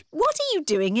Pig. What are you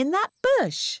doing in that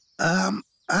bush?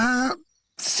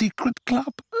 secret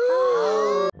club?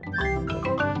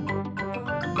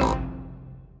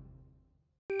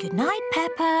 Good night,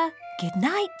 Peppa. Good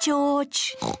night,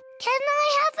 George. Can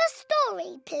I have a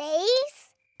story,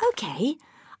 please? OK,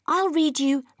 I'll read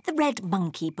you the Red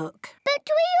Monkey book. But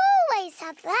we always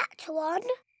have that one.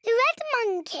 The red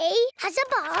monkey has a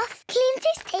bath, cleans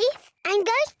his teeth and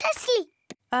goes to sleep.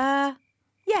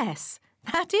 Yes,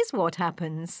 that is what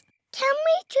happens. Can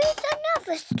we choose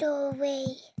another story?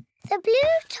 The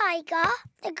blue tiger,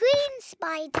 the green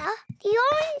spider, the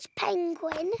orange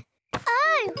penguin.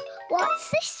 Oh, what's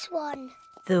this one?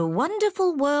 The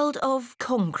Wonderful World of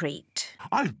Concrete.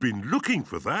 I've been looking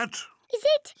for that. Is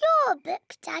it your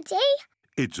book, Daddy?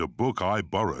 It's a book I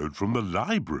borrowed from the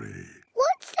library.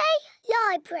 What's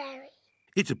a library?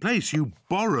 It's a place you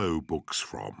borrow books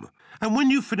from. And when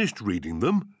you've finished reading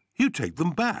them, you take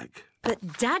them back.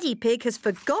 But Daddy Pig has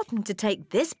forgotten to take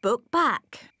this book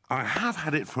back. I have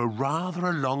had it for rather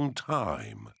a long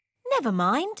time. Never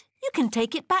mind. You can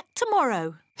take it back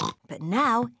tomorrow. But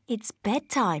now it's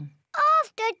bedtime.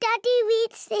 After Daddy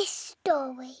reads this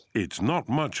story. It's not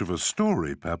much of a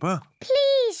story, Peppa.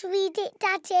 Please read it,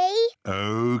 Daddy.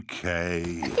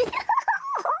 OK.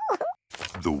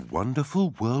 The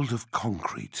Wonderful World of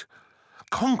Concrete.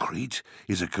 Concrete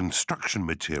is a construction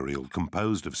material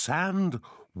composed of sand,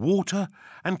 water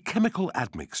and chemical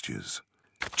admixtures.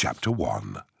 Chapter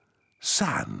 1.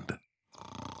 Sand.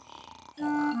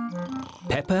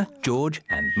 Peppa, George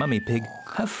and Mummy Pig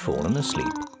have fallen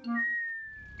asleep.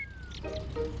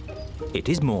 It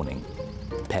is morning.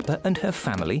 Peppa and her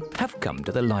family have come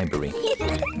to the library.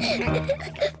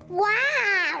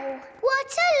 Wow!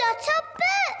 What a lot of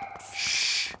books!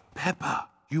 Shh! Peppa,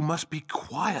 you must be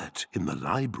quiet in the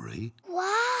library.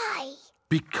 Why?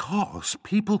 Because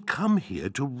people come here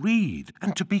to read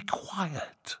and to be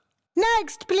quiet.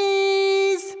 Next,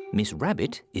 please. Miss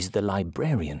Rabbit is the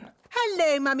librarian.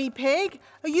 Hello, Mummy Pig.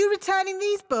 Are you returning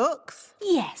these books?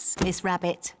 Yes, Miss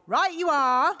Rabbit. Right you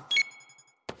are.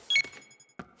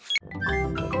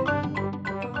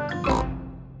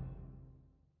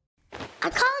 I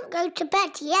can't go to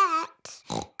bed yet.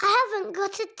 I haven't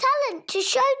got a talent to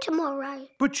show tomorrow.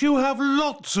 But you have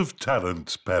lots of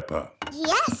talents, Peppa.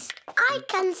 Yes, I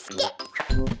can skip.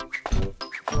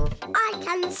 I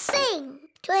can sing.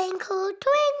 Twinkle,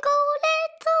 twinkle,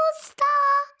 little star.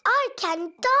 I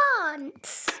can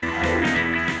dance.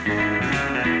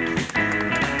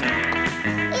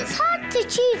 It's hard to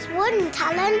choose one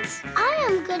talent. I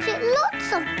am good at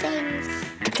lots of things.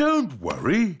 Don't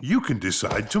worry, you can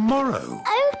decide tomorrow.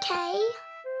 OK.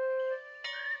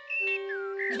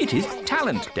 It is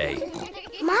Talent Day.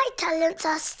 My talents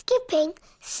are skipping,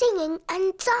 singing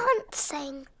and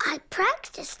dancing. I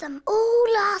practiced them all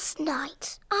last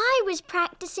night. I was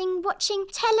practicing watching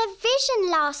television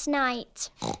last night.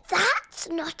 That's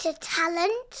not a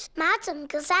talent. Madame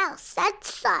Gazelle said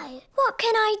so. What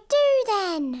can I do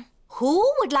then?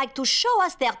 Who would like to show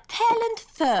us their talent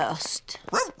first?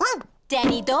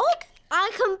 Danny Dog?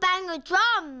 I can bang a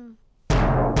drum.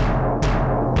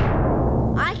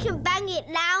 I can bang it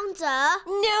louder.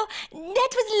 No,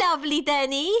 that was lovely,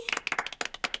 Danny.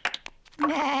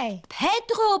 Nay.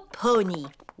 Pedro Pony,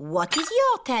 what is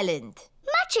your talent?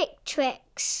 Magic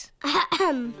tricks.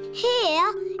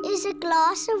 Here is a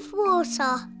glass of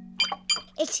water.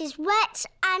 It is wet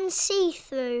and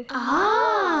see-through.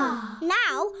 Ah.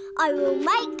 Now I will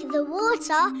make the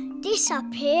water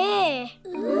disappear.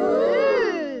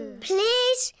 Ooh.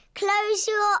 Please close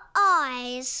your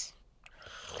eyes.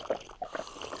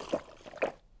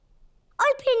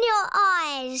 Open your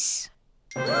eyes.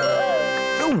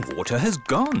 The water has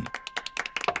gone.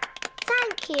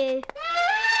 Thank you.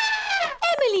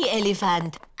 Emily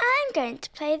Elephant. I'm going to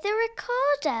play the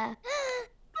recorder.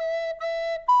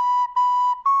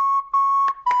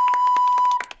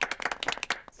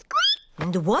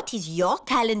 And what is your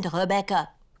talent, Rebecca?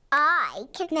 I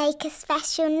can make a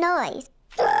special noise.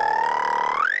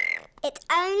 It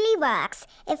only works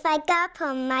if I go up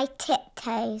on my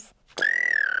tiptoes.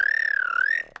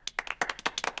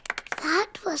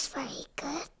 That was very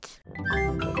good.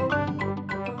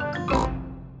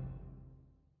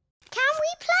 Can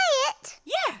we play it?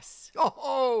 Yes.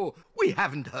 Oh, we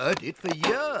haven't heard it for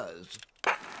years.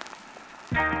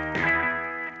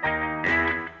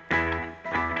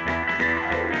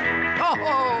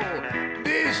 Oh,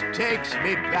 this takes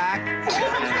me back.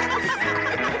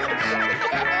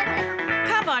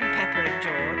 Come on, Peppa and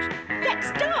George.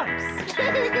 Let's dance.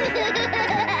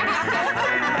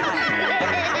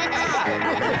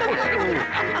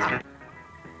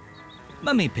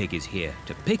 Mummy Pig is here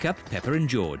to pick up Peppa and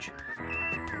George.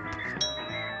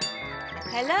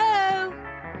 Hello?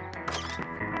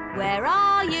 Where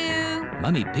are you?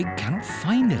 Mummy Pig cannot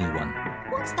find anyone.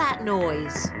 What's that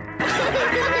noise?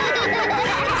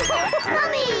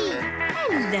 Mummy!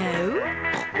 Hello?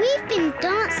 We've been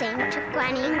dancing to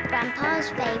Granny and Grandpa's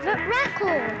favourite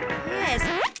record. Yes.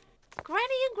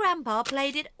 Granny and Grandpa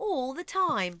played it all the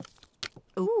time.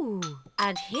 Ooh,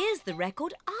 and here's the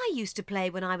record I used to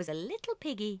play when I was a little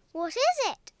piggy. What is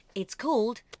it? It's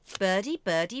called Birdie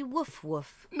Birdie Woof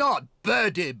Woof. Not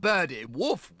Birdie Birdie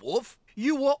Woof Woof.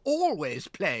 You were always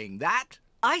playing that.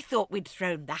 I thought we'd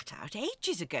thrown that out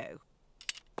ages ago.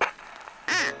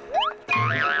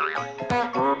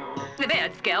 The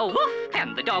birds go woof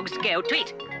and the dogs go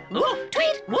tweet. Woof,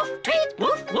 tweet, woof, tweet,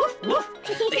 woof, woof, woof.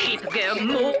 The sheep go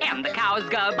moo and the cows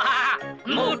go baa.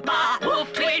 Moo, baa,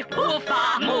 woof, tweet, woof,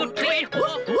 baa, moo, tweet,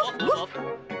 woof, woof, woof.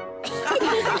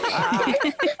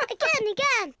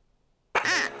 Again.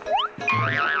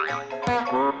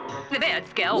 The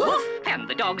birds go woof and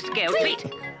the dogs go tweet.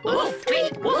 Woof,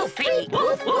 tweet, woof, tweet,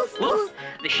 woof, woof, woof.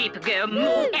 The sheep go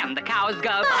moo and the cows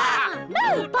go baa.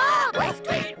 Moo, baa, woof,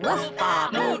 tweet, woof, baa,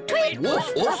 moo, tweet,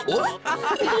 Woof, woof, woof.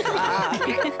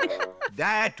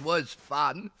 That was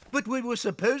fun, but we were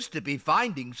supposed to be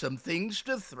finding some things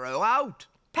to throw out.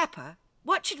 Peppa,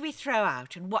 what should we throw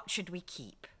out and what should we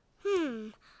keep?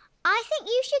 I think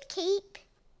you should keep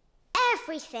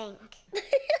everything.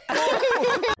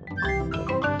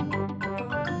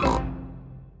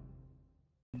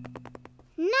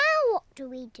 Now what do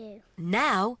we do?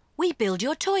 Now we build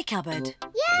your toy cupboard.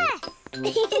 Yes!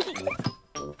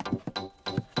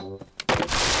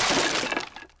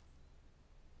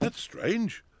 That's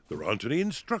strange. There aren't any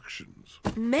instructions.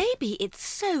 Maybe it's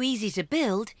so easy to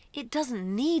build, it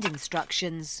doesn't need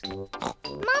instructions.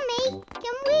 Mummy,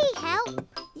 can we help?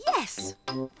 Yes.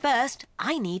 First,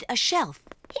 I need a shelf.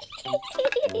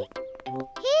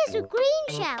 Here's a green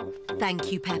shelf.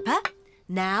 Thank you, Peppa.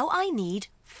 Now I need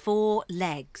 4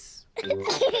 legs.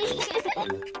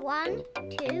 1,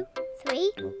 2,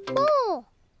 3, 4.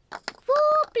 4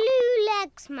 blue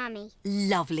legs, Mummy.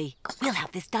 Lovely. We'll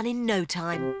have this done in no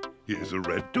time. Here's a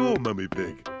red door, Mummy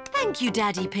Pig. Thank you,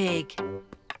 Daddy Pig.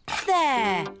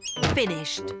 There.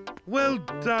 Finished. Well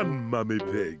done, Mummy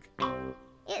Pig.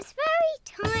 It's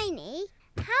very tiny.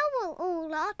 How will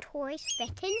all our toys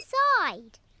fit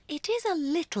inside? It is a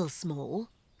little small.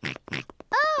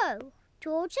 Oh,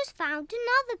 George has found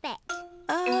another bit.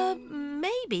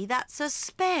 Maybe that's a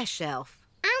spare shelf.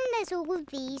 And there's all of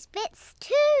these bits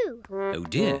too. Oh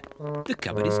dear, the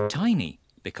cupboard is tiny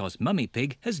because Mummy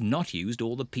Pig has not used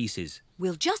all the pieces.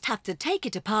 We'll just have to take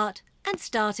it apart and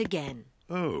start again.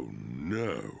 Oh,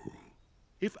 no.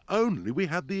 If only we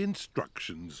had the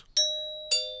instructions.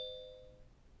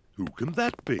 Who can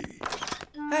that be?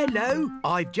 Hello,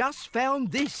 I've just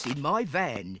found this in my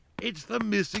van. It's the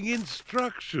missing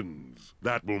instructions.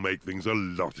 That will make things a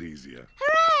lot easier.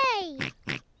 Hooray!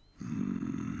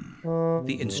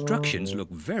 The instructions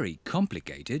look very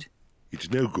complicated.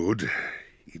 It's no good.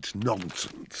 It's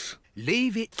nonsense.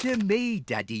 Leave it to me,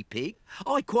 Daddy Pig.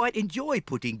 I quite enjoy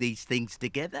putting these things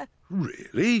together.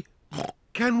 Really?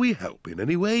 Can we help in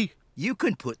any way? You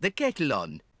can put the kettle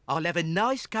on. I'll have a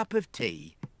nice cup of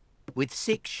tea. With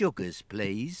 6 sugars,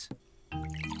 please.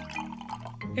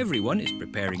 Everyone is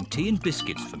preparing tea and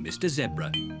biscuits for Mr.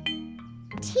 Zebra.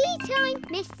 Tea time,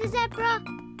 Mr. Zebra.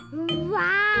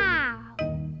 Wow!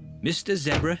 Mr.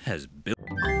 Zebra has built...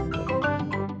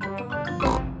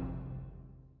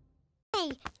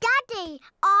 Hey, Daddy,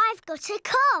 I've got a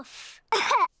cough.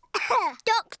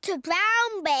 Dr.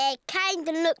 Brown Bear came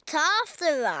and looked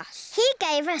after us. He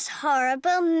gave us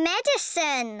horrible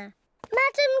medicine.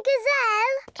 Madam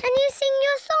Gazelle, can you sing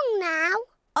your song now?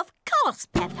 Of course,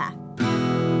 Peppa.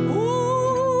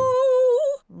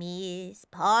 Ooh, Miss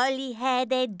Polly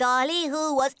had a dolly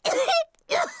who was...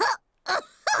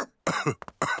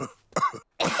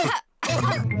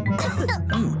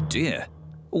 Oh dear,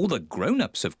 all the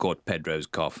grown-ups have caught Pedro's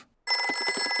cough.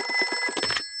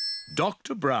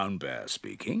 Dr. Brown Bear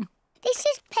speaking. This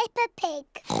is Peppa Pig.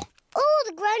 All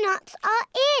the grown-ups are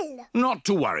ill. Not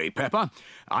to worry, Peppa.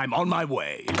 I'm on my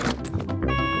way.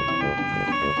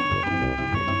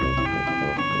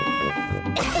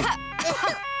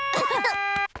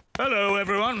 Hello,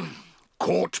 everyone.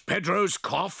 Caught Pedro's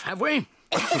cough, have we?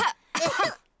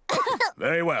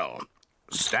 Very well.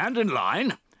 Stand in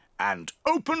line and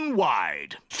open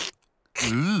wide.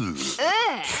 Ew.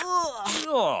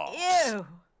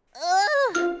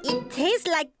 It tastes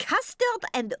like custard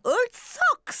and old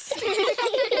socks.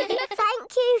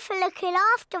 Thank you for looking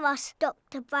after us,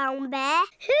 Dr. Brown Bear.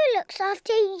 Who looks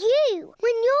after you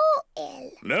when you're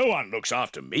ill? No one looks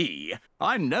after me.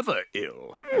 I'm never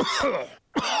ill.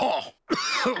 Oh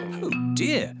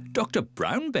dear, Dr.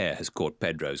 Brown Bear has caught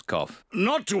Pedro's cough.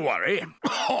 Not to worry.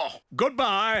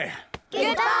 Goodbye.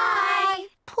 Goodbye.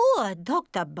 Poor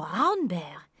Dr. Brown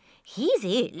Bear. He's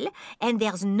ill and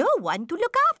there's no one to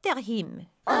look after him.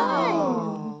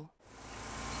 Oh.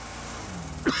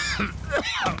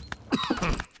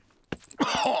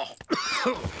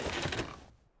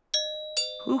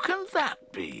 Who can that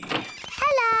be?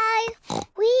 Hello.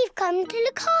 We've come to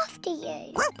look after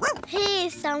you.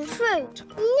 Here's some fruit.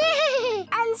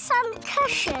 And some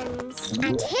cushions.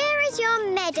 And here is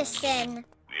your medicine.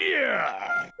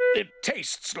 Yeah, it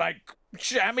tastes like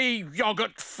jammy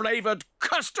yogurt-flavoured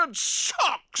custard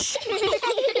socks.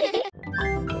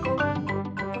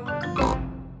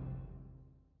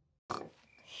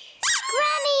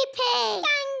 Granny Pig!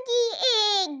 Sandy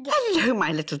Egg! Hello,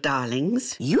 my little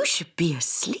darlings. You should be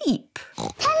asleep.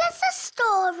 Tell us a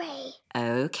story.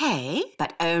 OK,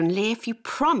 but only if you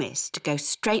promise to go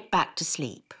straight back to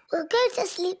sleep. We'll go to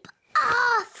sleep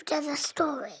after the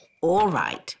story. All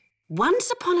right.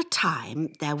 Once upon a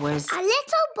time, there was... a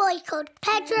little boy called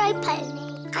Pedro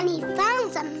Pony, and he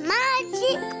found a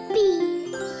magic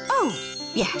bean. Oh,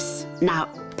 yes. Now,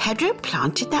 Pedro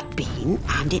planted that bean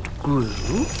and it grew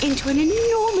into an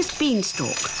enormous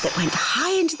beanstalk that went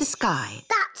high into the sky.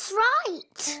 That's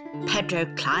right. Pedro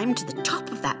climbed to the top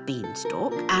of that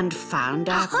beanstalk and found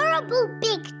a horrible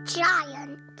big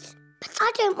giant. But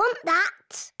I don't want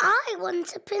that. I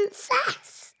want a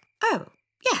princess. Oh,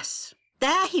 yes.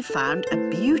 There he found a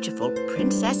beautiful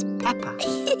Princess Peppa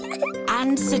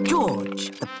and Sir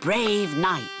George, the brave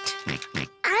knight.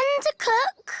 And a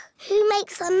cook who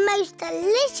makes the most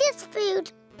delicious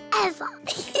food ever.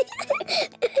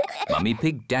 Mummy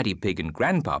Pig, Daddy Pig and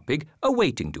Grandpa Pig are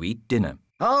waiting to eat dinner.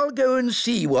 I'll go and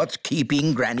see what's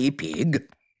keeping Granny Pig.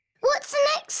 What's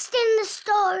next in the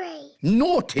story?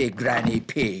 Naughty Granny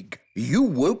Pig. You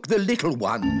woke the little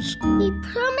ones. We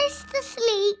promised to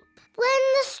sleep when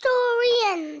the story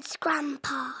ends,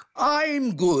 Grandpa.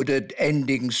 I'm good at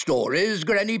ending stories,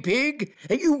 Granny Pig.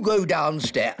 You go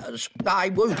downstairs. I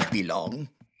won't be long.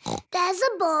 There's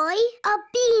a boy, a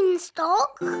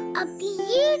beanstalk, a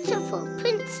beautiful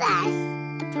princess,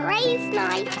 a brave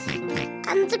knight,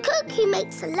 and a cook who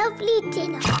makes a lovely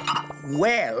dinner.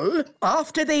 Well,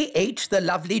 after they ate the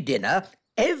lovely dinner,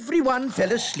 everyone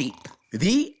fell asleep.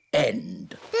 The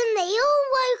end. Then they all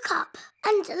woke up,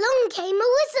 and along came a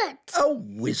wizard. A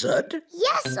wizard?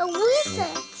 Yes, a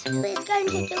wizard who is going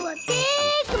to do a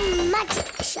big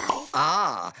magic show.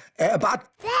 Ah, but...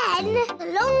 Then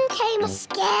along came a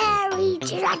scary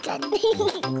dragon.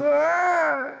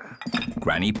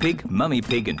 Granny Pig, Mummy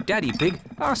Pig and Daddy Pig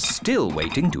are still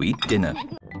waiting to eat dinner.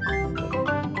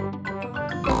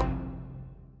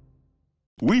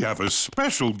 We have a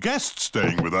special guest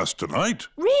staying with us tonight.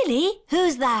 Really?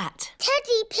 Who's that?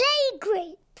 Teddy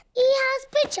Playgroup. He has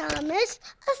pyjamas,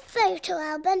 a photo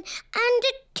album and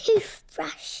a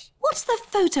toothbrush. What's the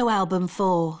photo album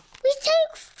for? We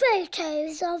took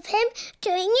photos of him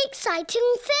doing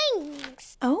exciting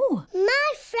things. Oh.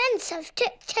 My friends have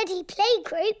took Teddy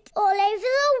Playgroup all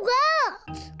over the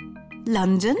world.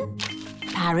 London?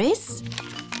 Paris?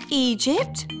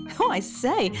 Egypt? Oh, I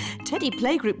say, Teddy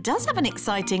Playgroup does have an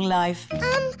exciting life. I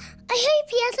hope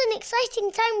he has an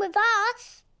exciting time with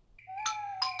us.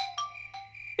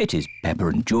 It is Peppa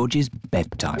and George's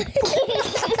bedtime.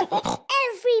 Everybody,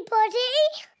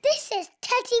 this is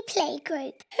Teddy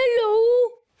Playgroup.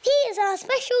 Hello. He is our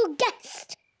special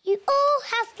guest. You all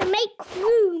have to make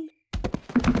room.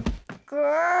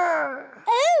 Grrr.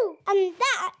 Oh, and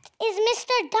that is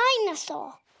Mr.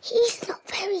 Dinosaur. He's not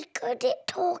very good at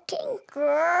talking.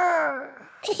 Grrr.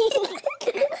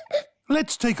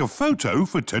 Let's take a photo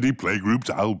for Teddy Playgroup's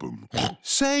album.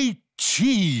 Say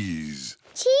cheese.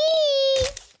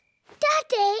 Cheese!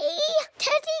 Daddy,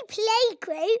 Teddy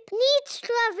Playgroup needs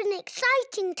to have an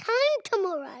exciting time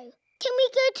tomorrow. Can we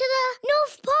go to the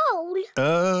North Pole?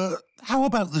 How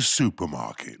about the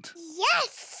supermarket?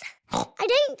 Yes! I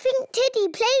don't think Teddy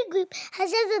Playgroup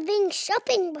has ever been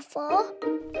shopping before.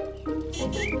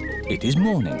 It is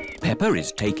morning. Peppa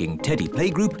is taking Teddy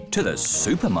Playgroup to the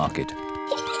supermarket.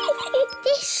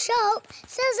 This shop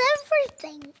sells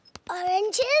everything.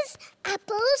 Oranges,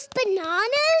 apples,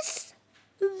 bananas.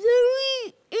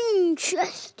 Very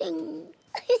interesting.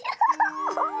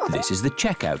 This is the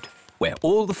checkout, where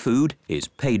all the food is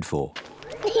paid for.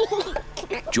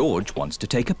 George wants to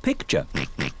take a picture.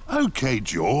 OK,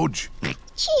 George.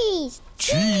 Cheese.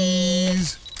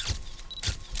 Cheese.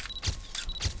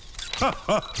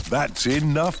 That's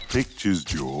enough pictures,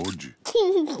 George.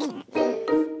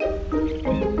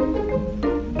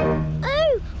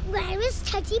 Oh, where is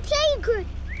Teddy Playgroup?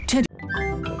 Teddy...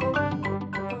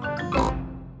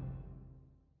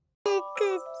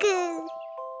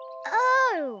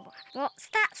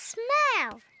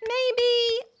 smell.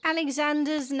 Maybe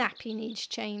Alexander's nappy needs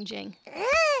changing.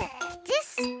 Ugh,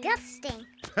 disgusting.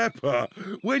 Peppa,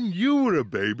 when you were a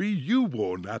baby, you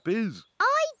wore nappies.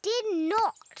 I did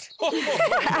not.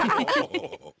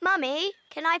 Mummy,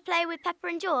 can I play with Peppa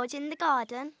and George in the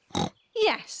garden?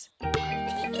 Yes.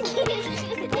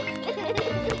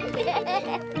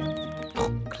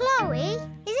 Chloe,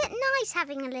 is it nice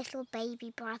having a little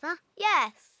baby brother?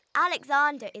 Yes,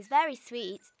 Alexander is very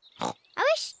sweet. I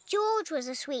wish George was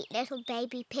a sweet little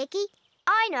baby piggy.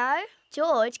 I know.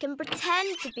 George can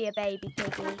pretend to be a baby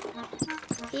piggy.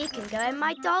 He can go in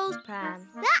my doll's pram.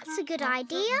 That's a good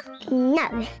idea.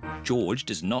 No. George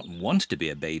does not want to be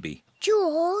a baby.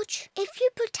 George, if you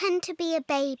pretend to be a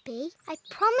baby, I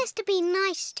promise to be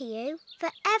nice to you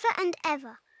forever and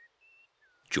ever.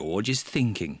 George is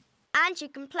thinking. And you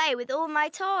can play with all my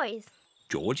toys.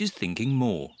 George is thinking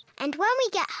more. And when we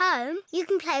get home, you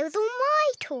can play with all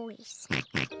my toys.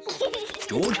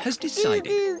 George has decided.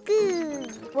 Goo, goo,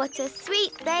 goo. What a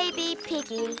sweet baby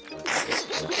piggy.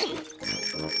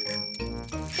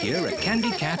 Here are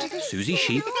Candy Cat, Suzy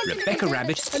Sheep, Rebecca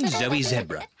Rabbit and Zoe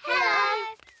Zebra.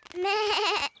 Hello.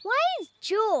 Meh. Why is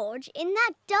George in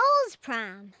that doll's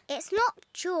pram? It's not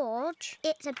George,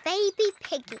 it's a baby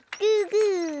piggy. Goo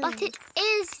goo. But it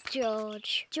is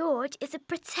George. George is a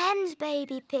pretend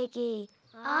baby piggy.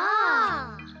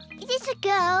 Ah. Is this a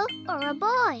girl or a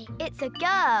boy? It's a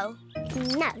girl.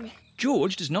 No.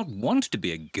 George does not want to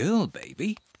be a girl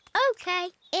baby.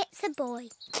 OK, it's a boy.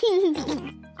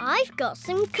 I've got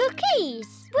some cookies.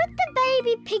 Would the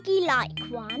baby piggy like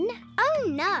one? Oh,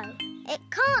 no. It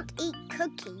can't eat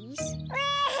cookies.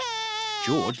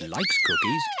 George likes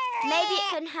cookies. Maybe it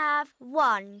can have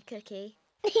one cookie.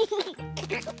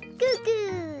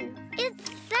 Goo-goo.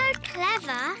 It's so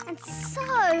clever and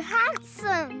so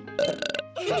handsome.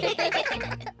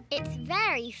 It's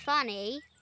very funny.